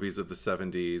horror movies of the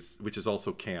 70s, which is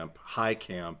also high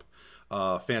camp,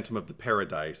 Phantom of the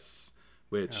Paradise,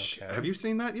 which, have you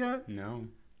seen that yet? No.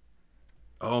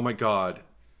 Oh my God.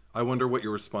 I wonder what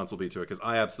your response will be to it, because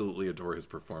I absolutely adore his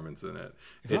performance in it.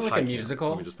 Is it like a musical?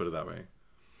 Let me just put it that way.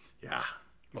 Yeah.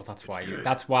 Well, that's why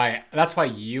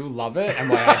you love it, and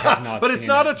why I have not. But it's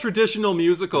not a traditional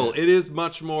musical. It is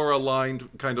much more aligned,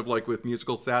 kind of like with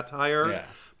musical satire. Yeah.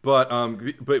 But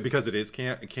because it is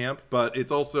camp, but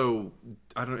it's also,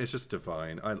 I don't know, it's just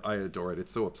divine. I adore it.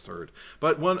 It's so absurd.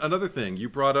 But another thing, you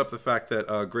brought up the fact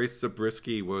that Grace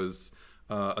Zabriskie was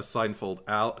a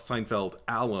Seinfeld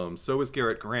alum. So was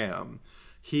Garrett Graham.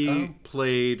 He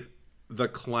played the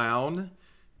clown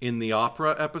in the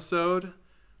opera episode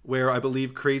where I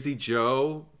believe Crazy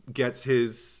Joe gets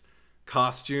his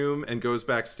costume and goes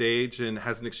backstage and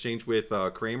has an exchange with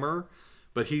Kramer.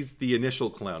 But he's the initial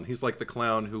clown. He's like the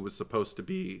clown who was supposed to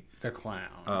be the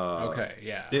clown.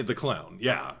 The clown,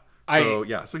 yeah.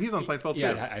 So he's on Seinfeld too.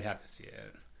 Yeah, I'd have to see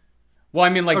it. Well, I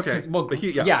mean, like,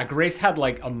 Grace had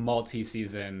like a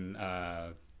multi-season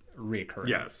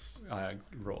recurring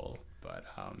role, but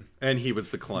and he was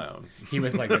the clown. He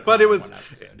was like, the clown but it was one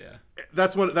episode, yeah.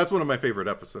 That's one of my favorite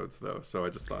episodes, though. So I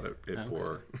just thought it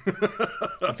bore.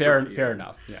 Fair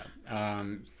enough. Yeah.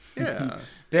 Yeah.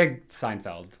 Big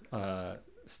Seinfeld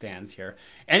stands here.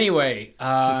 Anyway,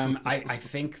 I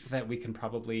think that we can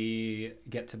probably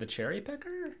get to the cherry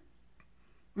picker.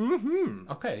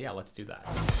 Mm-hmm. Okay, yeah, let's do that.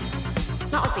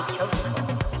 It's not like we kill people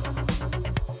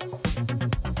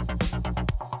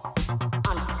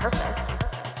on purpose.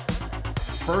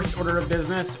 First order of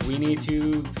business, we need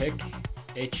to pick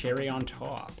a cherry on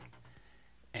top.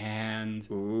 And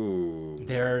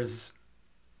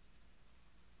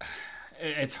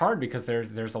it's hard because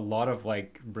there's a lot of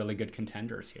like really good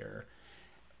contenders here.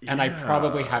 And I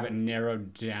probably have it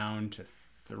narrowed down to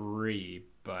 3,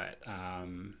 but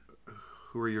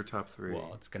who are your top 3?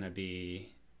 Well, it's going to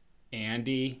be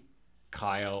Andy,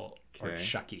 Kyle, or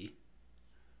Chucky.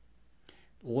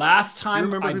 Last time, do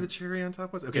you remember who the cherry on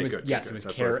top was? Okay, it was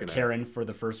Karen for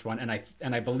the first one, and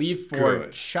I believe for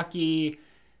Chucky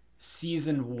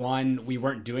season 1 we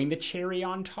weren't doing the cherry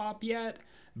on top yet,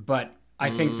 but I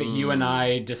think that you and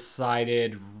I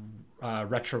decided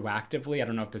retroactively, I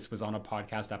don't know if this was on a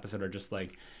podcast episode or just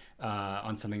like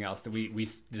on something else, that we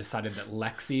decided that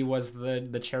Lexi was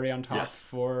the cherry on top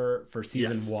for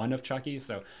season 1 of Chucky.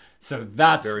 So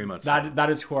that's very much that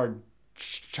is who our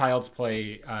Child's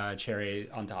Play cherry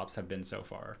on tops have been so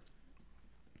far.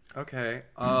 Okay.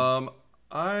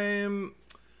 I'm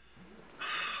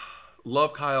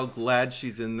love Kyle, glad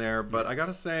she's in there, but I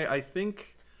gotta say, I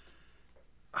think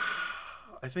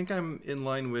I'm in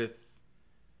line with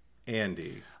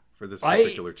Andy for this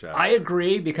particular chapter. I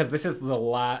agree, because this is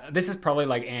this is probably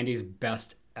like Andy's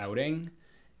best outing,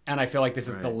 and I feel like this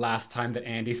is the last time that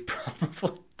Andy's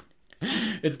probably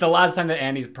it's the last time that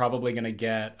Andy's probably gonna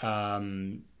get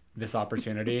this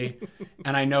opportunity.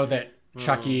 And I know that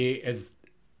Chucky is.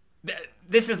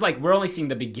 This is like, we're only seeing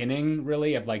the beginning,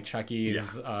 really, of like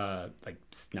Chucky's like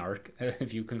snark,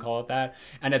 if you can call it that,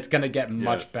 and it's gonna get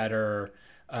much better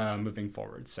moving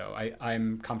forward. So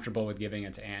I'm comfortable with giving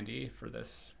it to Andy for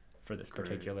this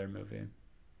particular movie.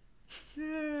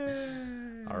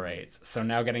 Yay. All right, so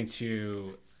now getting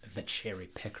to the cherry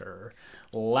picker.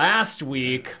 Last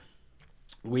week,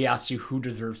 we asked you who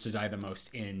deserves to die the most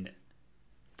in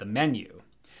the menu.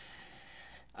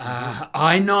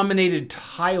 I nominated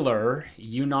Tyler.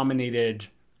 You nominated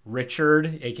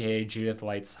Richard, aka Judith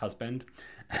Light's husband.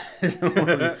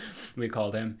 we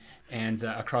called him. And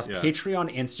across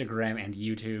Patreon, Instagram, and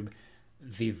YouTube,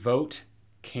 the vote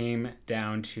came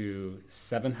down to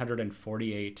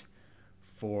 748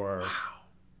 for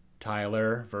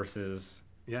Tyler versus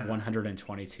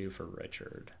 122 for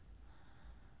Richard.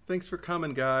 Thanks for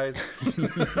coming, guys.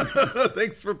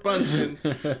 Thanks for punching.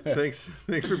 Thanks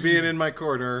for being in my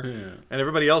corner. Yeah. And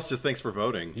everybody else, just thanks for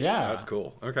voting. Yeah. That's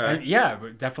cool. Okay.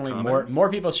 And definitely more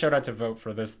people showed up to vote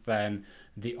for this than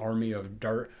the Army of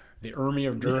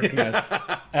Darkness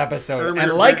episode.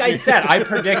 And like I said, I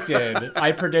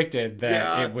predicted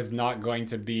that it was not going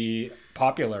to be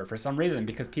popular for some reason,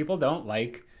 because people don't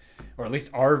like, or at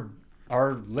least our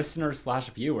listeners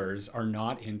 / viewers are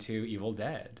not into Evil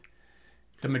Dead.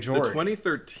 The majority. The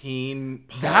 2013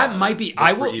 that might be.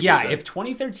 I will. Yeah, if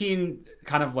 2013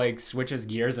 kind of like switches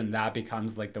gears and that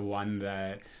becomes like the one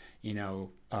that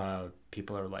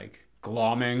people are like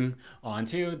glomming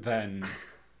onto, then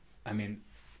I mean,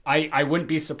 I wouldn't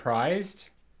be surprised,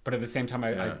 but at the same time,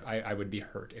 I would be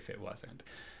hurt if it wasn't.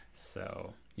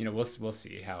 So we'll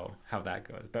see how that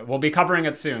goes, but we'll be covering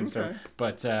it soon. Okay. So,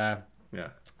 but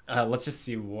let's just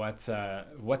see what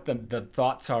the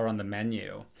thoughts are on the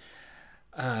menu.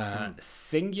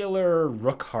 Singular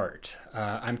Rookheart.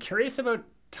 I'm curious about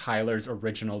Tyler's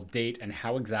original date and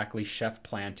how exactly Chef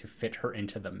planned to fit her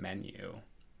into the menu.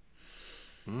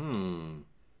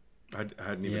 I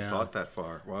hadn't even thought that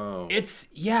far. Wow.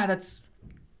 That's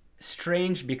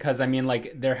strange, because I mean,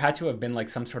 like, there had to have been like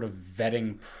some sort of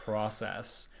vetting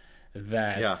process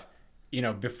that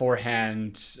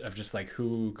beforehand, of just like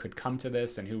who could come to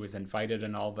this and who was invited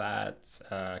and all that.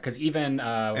 Because even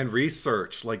and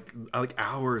research, like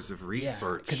hours of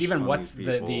research. Because even what's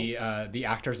the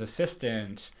actor's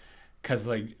assistant? Because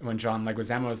like when John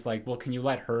Leguizamo was like, well, can you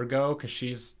let her go? Because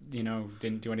she's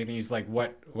didn't do anything. He's like,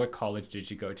 what college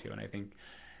did you go to? And I think.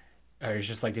 Or he's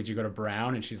just like, did you go to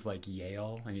Brown? And she's like,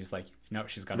 Yale. And he's like, no,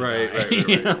 she's got to die.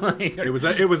 Right.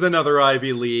 It was another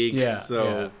Ivy League. Yeah.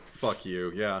 So fuck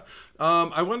you. Yeah.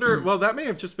 I wonder. Well, that may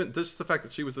have just been just the fact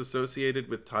that she was associated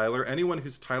with Tyler. Anyone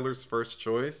who's Tyler's first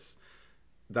choice,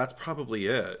 that's probably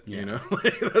it. Yeah.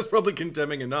 That's probably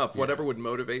condemning enough. Yeah. Whatever would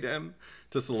motivate him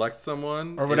to select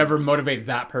someone, or whatever motivate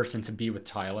that person to be with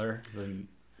Tyler. Then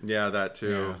that too.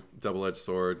 Yeah. Double-edged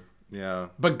sword. Yeah.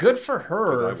 But good for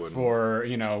her for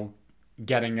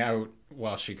getting out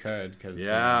while she could, because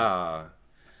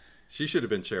she should have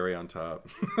been cherry on top.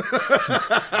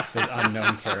 This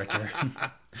unknown character.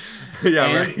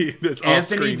 Right.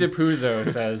 Anthony DePuzzo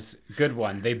says, good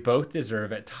one. They both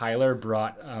deserve it. Tyler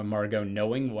brought Margot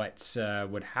knowing what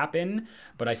would happen,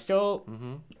 but I still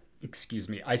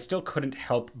I still couldn't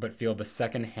help but feel the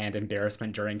secondhand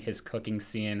embarrassment during his cooking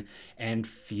scene and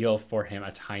feel for him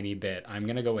a tiny bit. I'm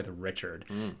going to go with Richard.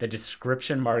 The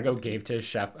description Margot gave to his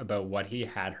chef about what he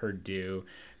had her do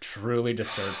truly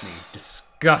disturbed me.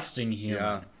 Disgusting human.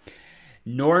 Yeah.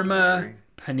 Norma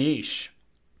Panish.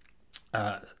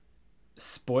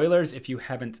 Spoilers if you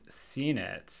haven't seen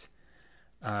it.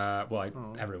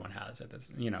 Everyone has it.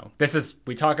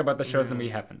 We talk about the shows and we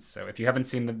haven't. So if you haven't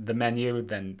seen the menu,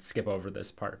 then skip over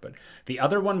this part. But the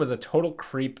other one was a total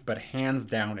creep, but hands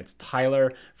down, it's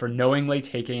Tyler for knowingly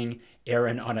taking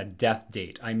Aaron on a death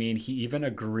date. I mean, he even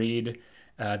agreed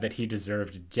that he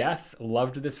deserved death.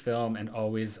 Loved this film and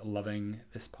always loving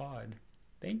this pod.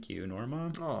 Thank you,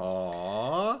 Norma.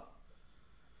 Aww.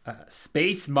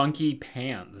 Space Monkey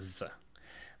Pans.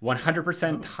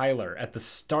 100% Tyler. At the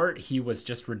start, he was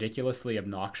just ridiculously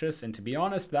obnoxious, and to be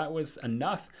honest, that was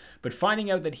enough. But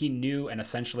finding out that he knew and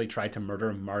essentially tried to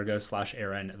murder Margot /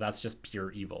 Aaron, that's just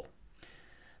pure evil.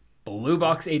 Blue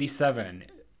Box 87.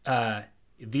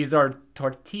 These are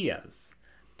tortillas.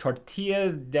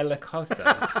 Tortillas de la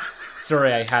Cosas.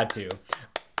 Sorry, I had to.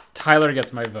 Tyler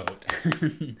gets my vote.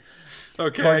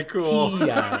 Okay, cool.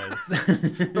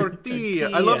 Tortillas.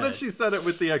 Tortilla. I love that she said it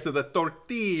with the accent. The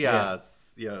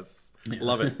tortillas. Yeah. Yes.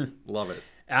 Love it. Love it.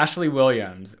 Ashley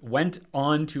Williams went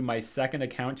on to my second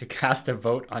account to cast a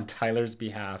vote on Tyler's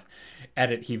behalf.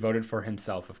 Edit, he voted for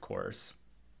himself, of course.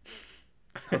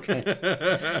 Okay.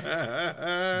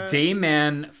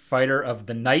 Dayman, fighter of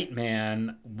the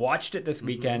Nightman, watched it this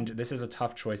weekend. This is a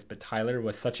tough choice, but Tyler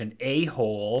was such an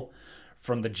a-hole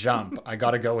from the jump. I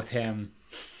gotta go with him.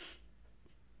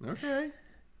 Okay.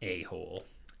 A-hole.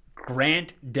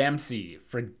 Grant Dempsey,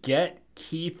 forget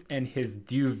Keith and his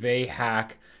duvet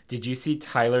hack. Did you see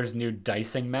Tyler's new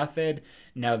dicing method?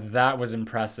 Now that was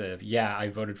impressive. Yeah, I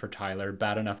voted for Tyler.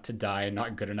 Bad enough to die,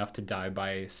 not good enough to die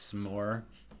by s'more.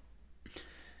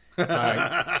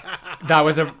 That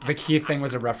was the key thing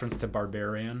was a reference to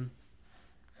Barbarian.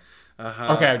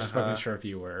 Okay, I just wasn't sure if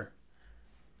you were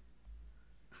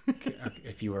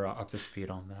up to speed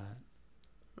on that.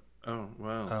 Oh,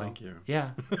 wow. Thank you.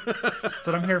 Yeah. That's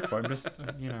what I'm here for. I'm just,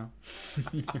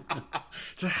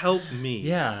 to help me.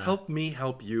 Yeah. Help me,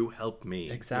 help you, help me.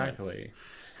 Exactly.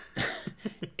 Yes.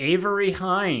 Avery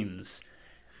Hines.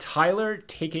 Tyler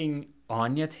taking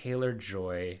Anya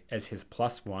Taylor-Joy as his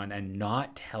 +1 and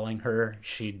not telling her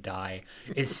she'd die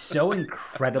is so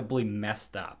incredibly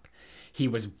messed up. He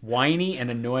was whiny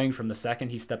and annoying from the second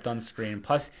he stepped on screen.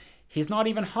 Plus, he's not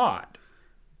even hot.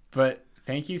 But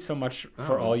thank you so much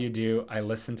for all you do. I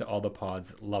listen to all the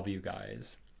pods. Love you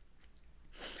guys.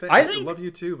 I love you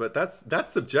too, but that's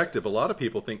subjective. A lot of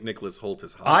people think Nicholas Hoult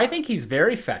is hot. I think he's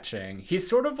very fetching. He's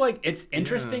sort of like, it's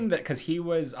interesting that because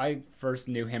I first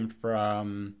knew him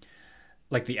from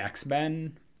like the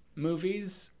X-Men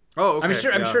movies. Oh, okay.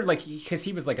 I'm sure like because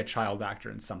he was like a child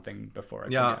actor in something before.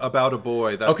 Yeah, About a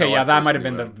Boy. That's okay, how yeah, I that might have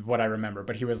first been knew him. what I remember,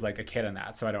 but he was like a kid in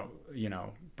that, so I don't,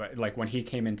 but like when he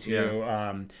came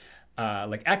into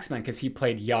like X-Men, because he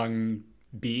played young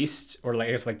Beast, or like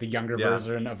it's like the younger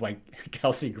version of like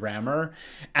Kelsey Grammer,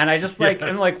 and I just like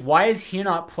I'm like, why is he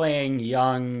not playing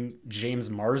young James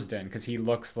Marsden? Because he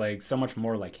looks like so much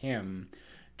more like him,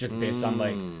 just based on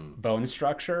like bone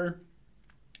structure.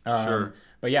 Sure.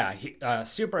 But yeah, he,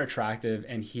 super attractive,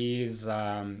 and he's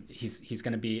going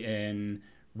to be in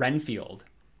Renfield,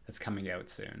 that's coming out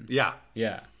soon. Yeah.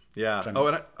 Oh,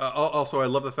 and also I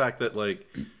love the fact that like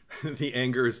the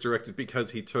anger is directed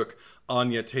because he took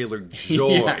Anya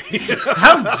Taylor-Joy.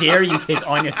 How dare you take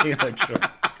Anya Taylor-Joy?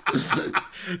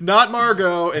 Not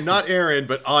Margot and not Aaron,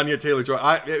 but Anya Taylor-Joy.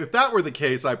 If that were the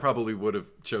case, I probably would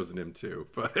have chosen him too.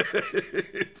 But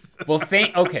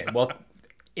well,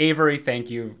 Avery, thank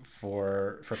you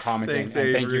for commenting. Thanks,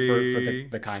 and thank you for Avery.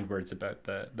 the kind words about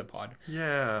the pod.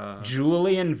 Yeah.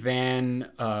 Julian Van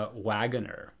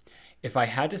Wagoner. If I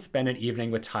had to spend an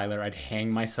evening with Tyler, I'd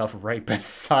hang myself right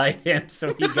beside him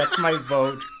so he gets my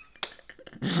vote.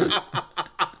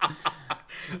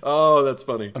 Oh, that's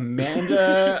funny.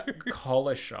 Amanda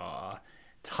Collishaw.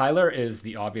 Tyler is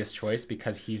the obvious choice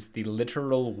because he's the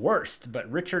literal worst, but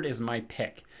Richard is my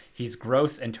pick. He's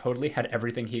gross and totally had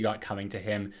everything he got coming to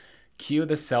him. Cue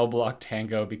the cell block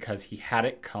tango because he had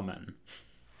it coming.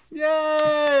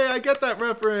 Yay! I get that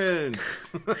reference.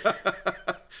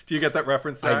 Do you get that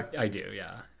reference, Zack? I do,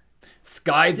 yeah.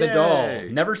 Sky the Doll.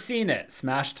 Never seen it.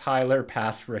 Smash Tyler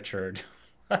past Richard.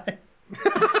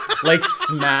 Like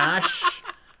smash?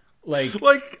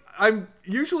 Like I'm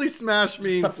usually smash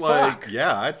means like,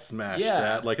 yeah, I'd smash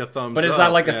that, like a thumbs up. But is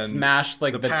that like a smash,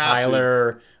 like the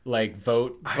Tyler like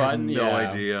vote button? I have no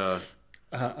idea.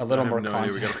 A little more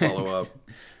context. We gotta follow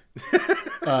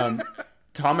up.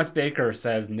 Thomas Baker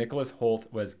says Nicholas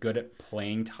Hoult was good at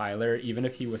playing Tyler, even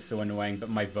if he was so annoying, but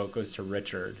my vote goes to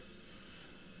Richard.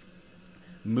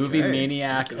 Movie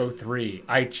Maniac 03.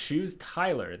 I choose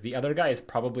Tyler. The other guy is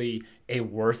probably a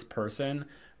worse person,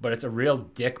 but it's a real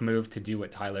dick move to do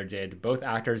what Tyler did. Both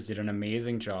actors did an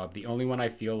amazing job. The only one I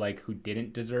feel like who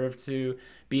didn't deserve to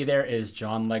be there is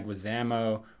John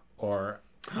Leguizamo or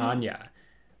Anya.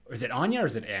 Is it Anya or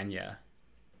is it Anya?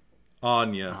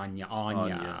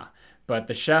 Anya. But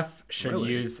the chef should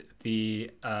use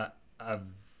the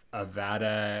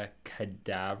Avada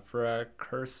Kedavra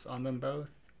curse on them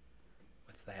both.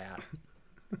 What's that?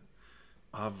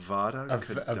 Avada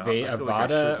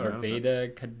or Veda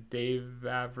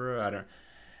Kedavra?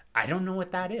 I don't know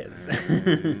what that is.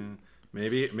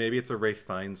 Maybe it's a Ralph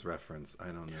Fiennes reference. I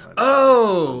don't know.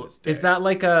 Oh, is that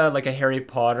like a Harry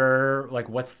Potter? Like,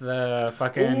 what's the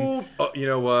fucking? Ooh, oh, you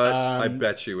know what? I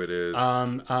bet you it is.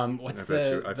 What's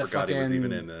I forgot he was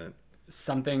even in it.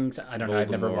 Something. I don't know. I've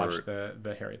never watched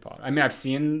the Harry Potter. I mean, I've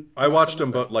seen. I watched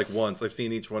them, but like once. I've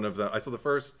seen each one of them. I saw the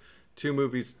first 2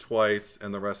 movies twice,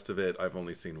 and the rest of it I've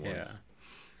only seen once.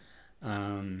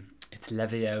 Yeah. It's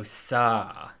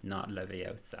Leviosa, not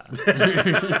Leviosa.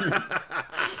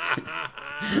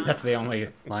 That's the only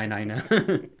line I know.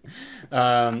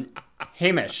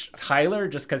 Hamish, Tyler,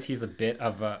 just because he's a bit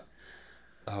of a,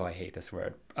 oh, I hate this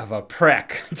word, of a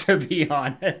prick, to be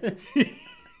honest.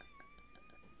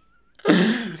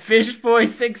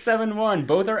 Fishboy671,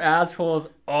 both are assholes,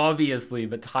 obviously,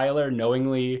 but Tyler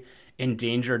knowingly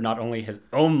endangered not only his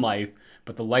own life,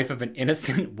 but the life of an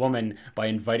innocent woman by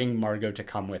inviting Margot to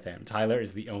come with him. Tyler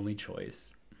is the only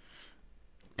choice.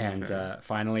 And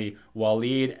finally,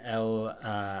 Waleed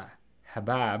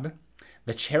Habab,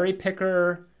 the Cherry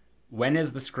Picker. When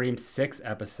is the Scream 6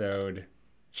 episode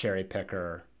Cherry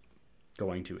Picker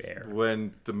going to air?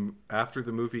 After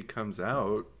the movie comes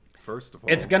out, first of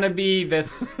all. It's gonna be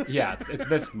this. Yeah, it's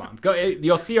this month.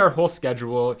 You'll see our whole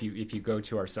schedule if you go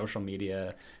to our social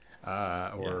media.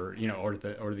 Or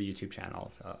the YouTube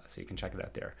channel, so you can check it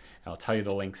out there. I'll tell you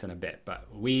the links in a bit, but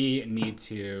we need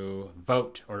to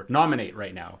vote or nominate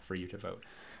right now for you to vote.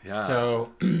 Yeah. So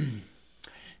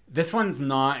this one's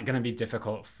not going to be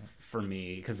difficult for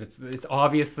me because it's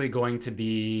obviously going to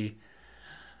be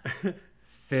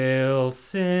Phil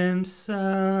Simpson.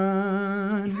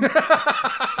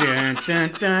 Dun,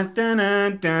 dun, dun, dun,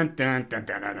 dun, dun, dun, dun,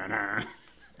 dun, dun.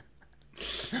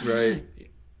 Right.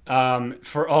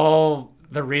 For all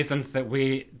the reasons that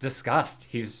we discussed,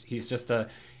 he's a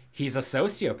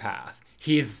sociopath.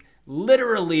 He's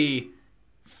literally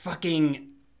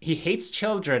he hates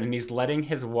children and he's letting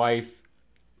his wife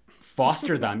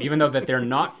foster them, even though that they're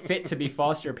not fit to be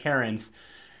foster parents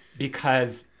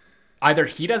because either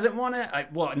he doesn't want to,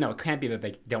 well, no, it can't be that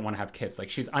they don't want to have kids. Like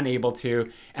she's unable to.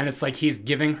 And it's like, he's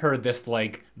giving her this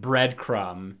like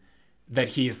breadcrumb that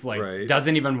he's like,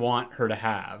 doesn't even want her to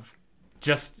have.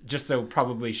 Just so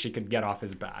probably she could get off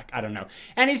his back. I don't know.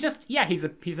 And he's just,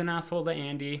 he's an asshole to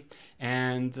Andy.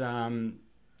 And I'm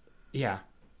not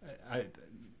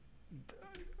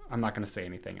going to say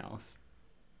anything else.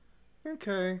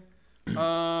 Okay.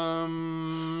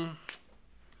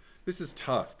 This is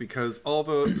tough because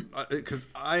even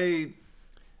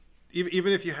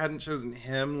if you hadn't chosen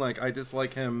him, like I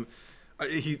dislike him.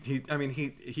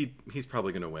 He's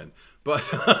probably gonna win, but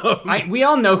we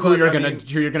all know who you're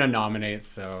gonna nominate,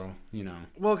 so you know.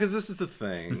 Well, because this is the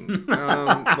thing.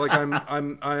 Like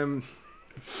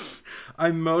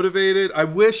I'm motivated. I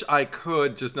wish I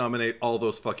could just nominate all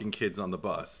those fucking kids on the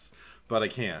bus, but I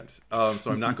can't. So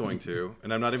I'm not going to,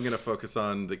 and I'm not even gonna focus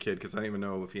on the kid because I don't even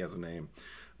know if he has a name.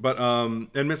 But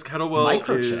and Miss Kettlewell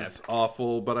is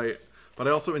awful, but I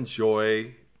also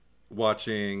enjoy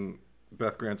watching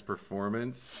Beth Grant's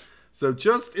performance. So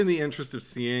just in the interest of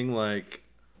seeing like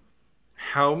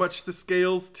how much the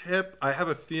scales tip, I have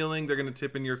a feeling they're going to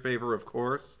tip in your favor, of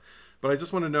course, but I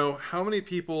just want to know how many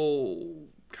people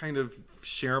kind of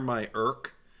share my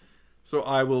irk. So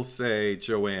I will say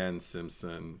Joanne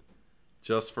Simpson,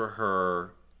 just for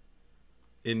her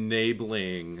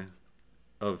enabling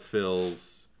of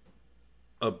Phil's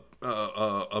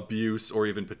abuse or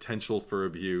even potential for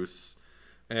abuse,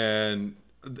 and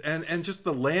just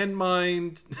the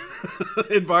landmine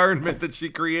environment that she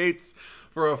creates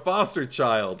for a foster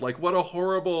child. Like, what a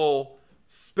horrible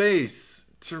space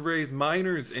to raise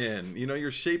minors in. You know, you're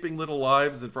shaping little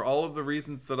lives, and for all of the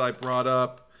reasons that I brought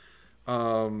up,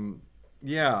 I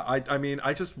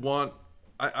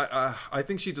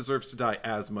think she deserves to die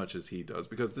as much as he does,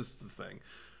 because this is the thing.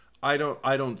 I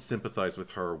don't sympathize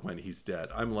with her when he's dead.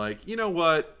 I'm like, you know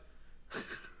what?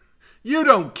 You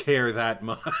don't care that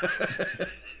much.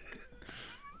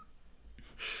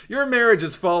 Your marriage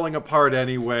is falling apart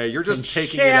anyway. You're just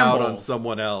taking it out on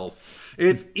someone else.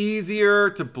 It's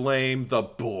easier to blame the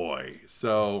boy.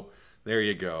 So there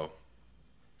you go.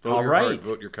 Vote your heart,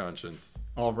 vote your conscience.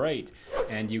 All right.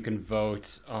 And you can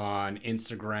vote on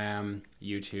Instagram,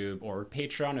 YouTube, or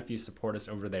Patreon if you support us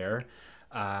over there.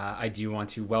 I do want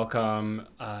to welcome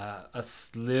a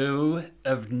slew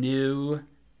of new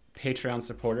Patreon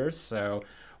supporters. So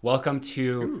welcome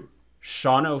to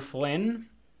Sean O'Flynn,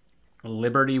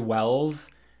 Liberty Wells,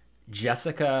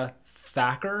 Jessica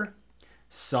Thacker,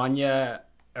 Sonia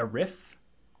Arif,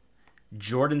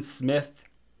 Jordan Smith,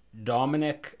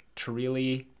 Dominic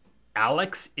Torelli,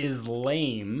 Alex is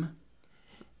lame.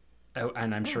 Oh,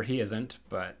 and I'm sure he isn't,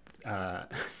 but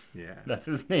that's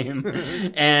his name.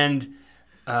 And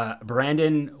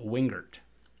Brandon Wingert.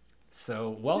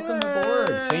 So welcome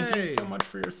aboard. Thank you so much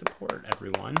for your support,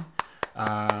 everyone.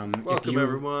 Welcome,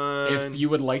 everyone. If you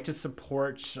would like to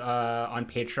support on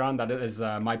Patreon, that is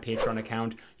my Patreon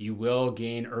account, you will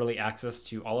gain early access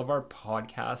to all of our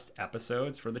podcast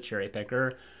episodes for the Cherry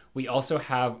Picker. We also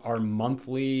have our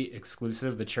monthly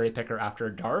exclusive, the Cherry Picker After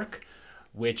Dark,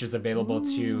 which is available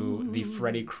to the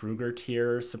Freddy Krueger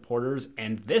tier supporters.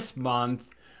 And this month,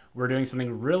 we're doing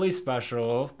something really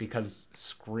special because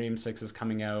Scream 6 is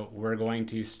coming out. We're going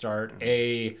to start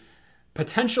a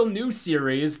potential new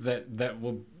series that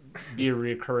will be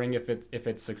recurring if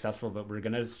it's successful, but we're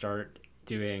going to start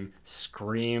doing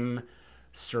Scream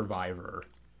Survivor.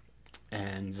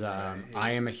 And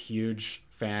I am a huge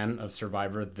fan of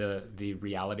Survivor, the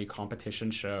reality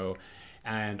competition show,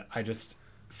 and I just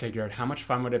figured how much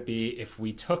fun would it be if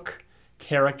we took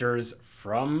characters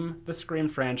from the Scream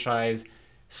franchise,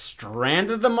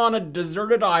 stranded them on a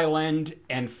deserted island,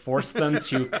 and forced them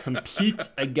to compete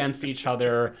against each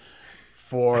other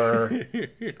for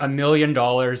 $1 million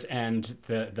and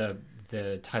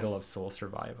the title of Sole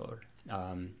Survivor.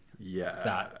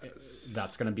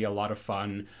 That's going to be a lot of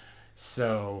fun.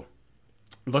 So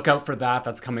look out for that.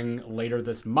 That's coming later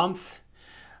this month.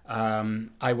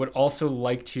 I would also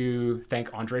like to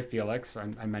thank Andre Felix,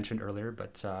 I mentioned earlier,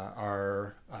 but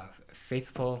our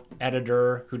faithful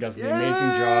editor who does an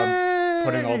amazing job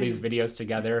putting all these videos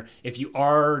together. If you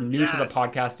are new to the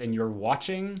podcast and you're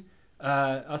watching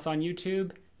us on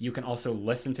YouTube, you can also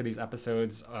listen to these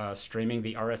episodes streaming.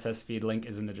 The RSS feed link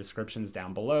is in the descriptions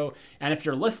down below. And if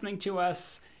you're listening to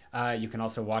us, you can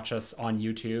also watch us on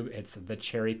YouTube. It's The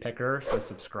Cherry Picker, so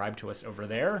subscribe to us over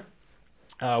there.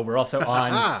 We're also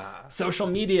on social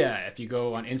media. If you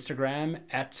go on Instagram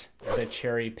at The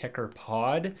Cherry Picker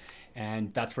Pod,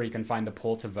 and that's where you can find the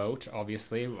poll to vote,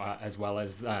 obviously, as well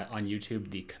as on YouTube,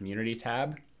 the community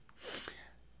tab.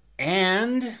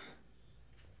 And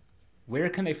where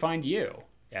can they find you,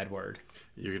 Edward?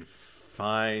 You can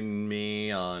find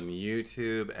me on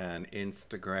YouTube and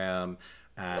Instagram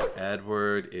at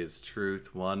Edward is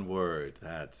Truth, one word.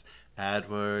 That's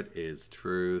Edward is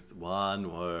Truth,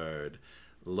 one word.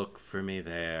 Look for me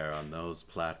there on those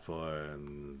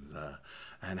platforms.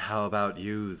 And how about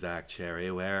you, Zach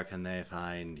Cherry? Where can they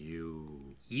find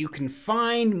you? You can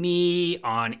find me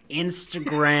on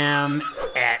Instagram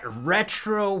at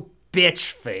Retro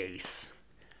Bitch Face.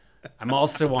 I'm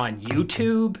also on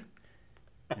YouTube.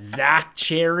 Zach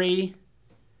Cherry.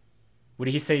 Would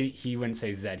he say? He wouldn't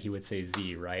say Z. He would say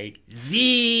Z, right?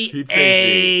 Z-A-C-K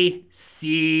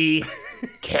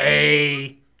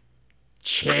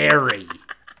Cherry.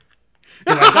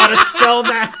 Do I gotta spell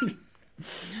that?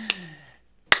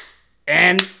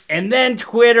 And then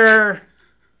Twitter,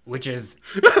 which is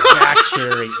Zach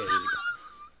Cherry 8.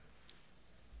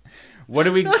 What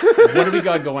do we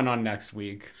got going on next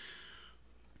week?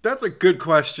 That's a good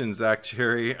question, Zach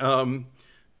Cherry.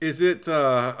 Is it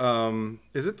the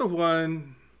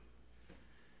one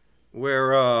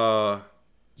where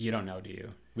you don't know, do you?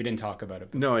 We didn't talk about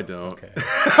it. No, I don't. Okay.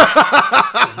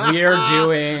 We're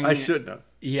doing. I should know.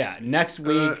 Yeah, next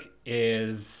week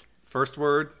is first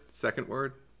word, second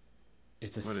word.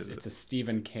 It's a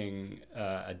Stephen King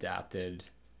adapted.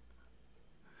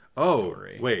 Oh,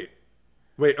 story. wait.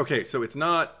 Okay, so it's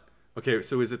not. Okay,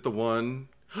 so is it the one?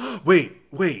 Wait.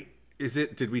 Is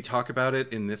it? Did we talk about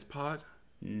it in this pod?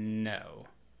 No.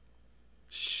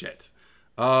 Shit.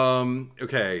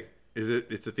 Okay.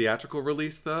 It's a theatrical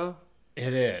release though?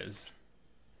 It is.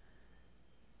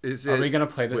 Is it? Are we gonna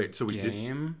play this Wait, so we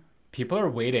game? People are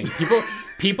waiting.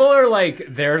 People are like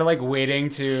they're like waiting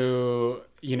to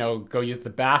go use the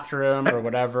bathroom or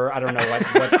whatever. I don't know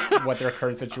what their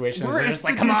current situation is. They're just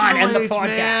like, come on, end the podcast.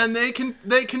 Man,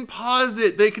 they can pause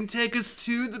it. They can take us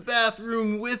to the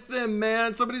bathroom with them,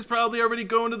 man. Somebody's probably already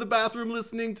going to the bathroom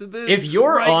listening to this. If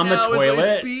you're right on the now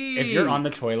toilet, if you're on the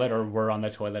toilet or we're on the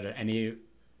toilet at any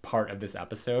part of this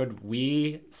episode,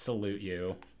 we salute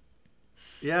you.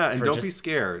 Yeah, and don't be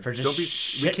scared. We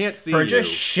can't see you. For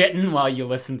just shitting while you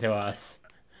listen to us.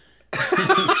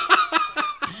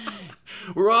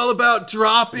 We're all about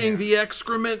dropping the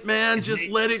excrement, man. Just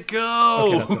let it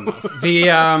go. Okay, that's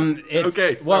enough.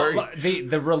 Okay, sorry. Well,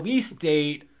 the release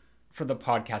date for the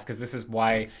podcast, because this is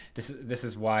why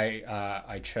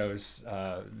I chose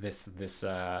this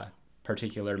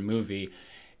particular movie,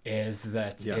 is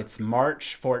that it's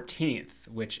March 14th,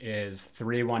 which is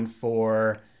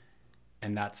 314.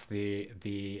 And that's the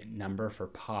number for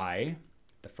pi,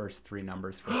 the first three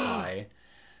numbers for pi.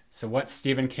 So what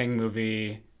Stephen King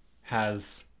movie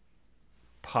has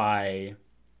pi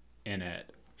in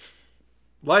it?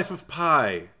 Life of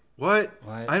Pi. What?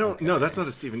 I don't know. That's not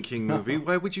a Stephen King movie.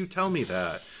 Why would you tell me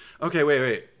that? Okay,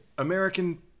 wait.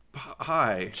 American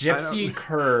Pie. Gypsy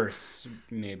Curse.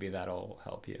 Maybe that'll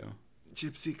help you.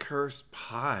 Gypsy Curse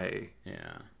Pie.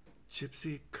 Yeah.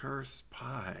 Gypsy Curse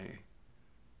Pie.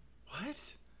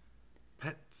 What?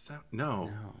 No.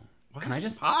 What? Can I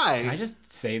just pie? Can I just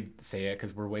say it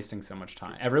because we're wasting so much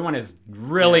time. Everyone is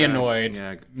really annoyed.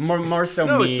 Yeah. More so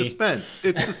no, me. it's suspense.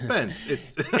 It's suspense.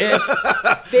 It's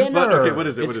thinner. But, okay, what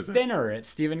is it? It's What is it? thinner. It's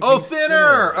Stephen Oh, King's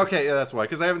thinner. Okay, yeah, that's why.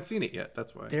 Because I haven't seen it yet.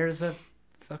 That's why. There's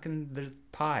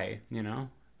pie. You know,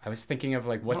 I was thinking of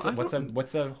like what's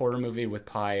a horror movie with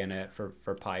pie in it for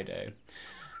Pie Day.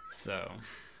 So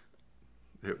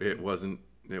it wasn't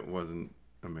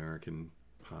American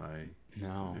Pie.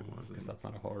 no, it wasn't. because that's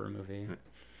not a horror movie.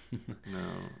 No,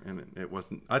 and it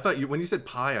wasn't. I thought when you said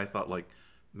pie, I thought like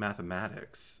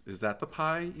mathematics. Is that the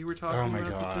pie you were talking about? Oh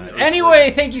my that's in god. it? Anyway,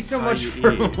 Like, thank you so much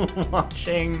for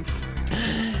watching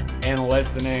and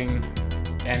listening,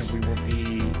 and we will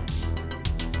be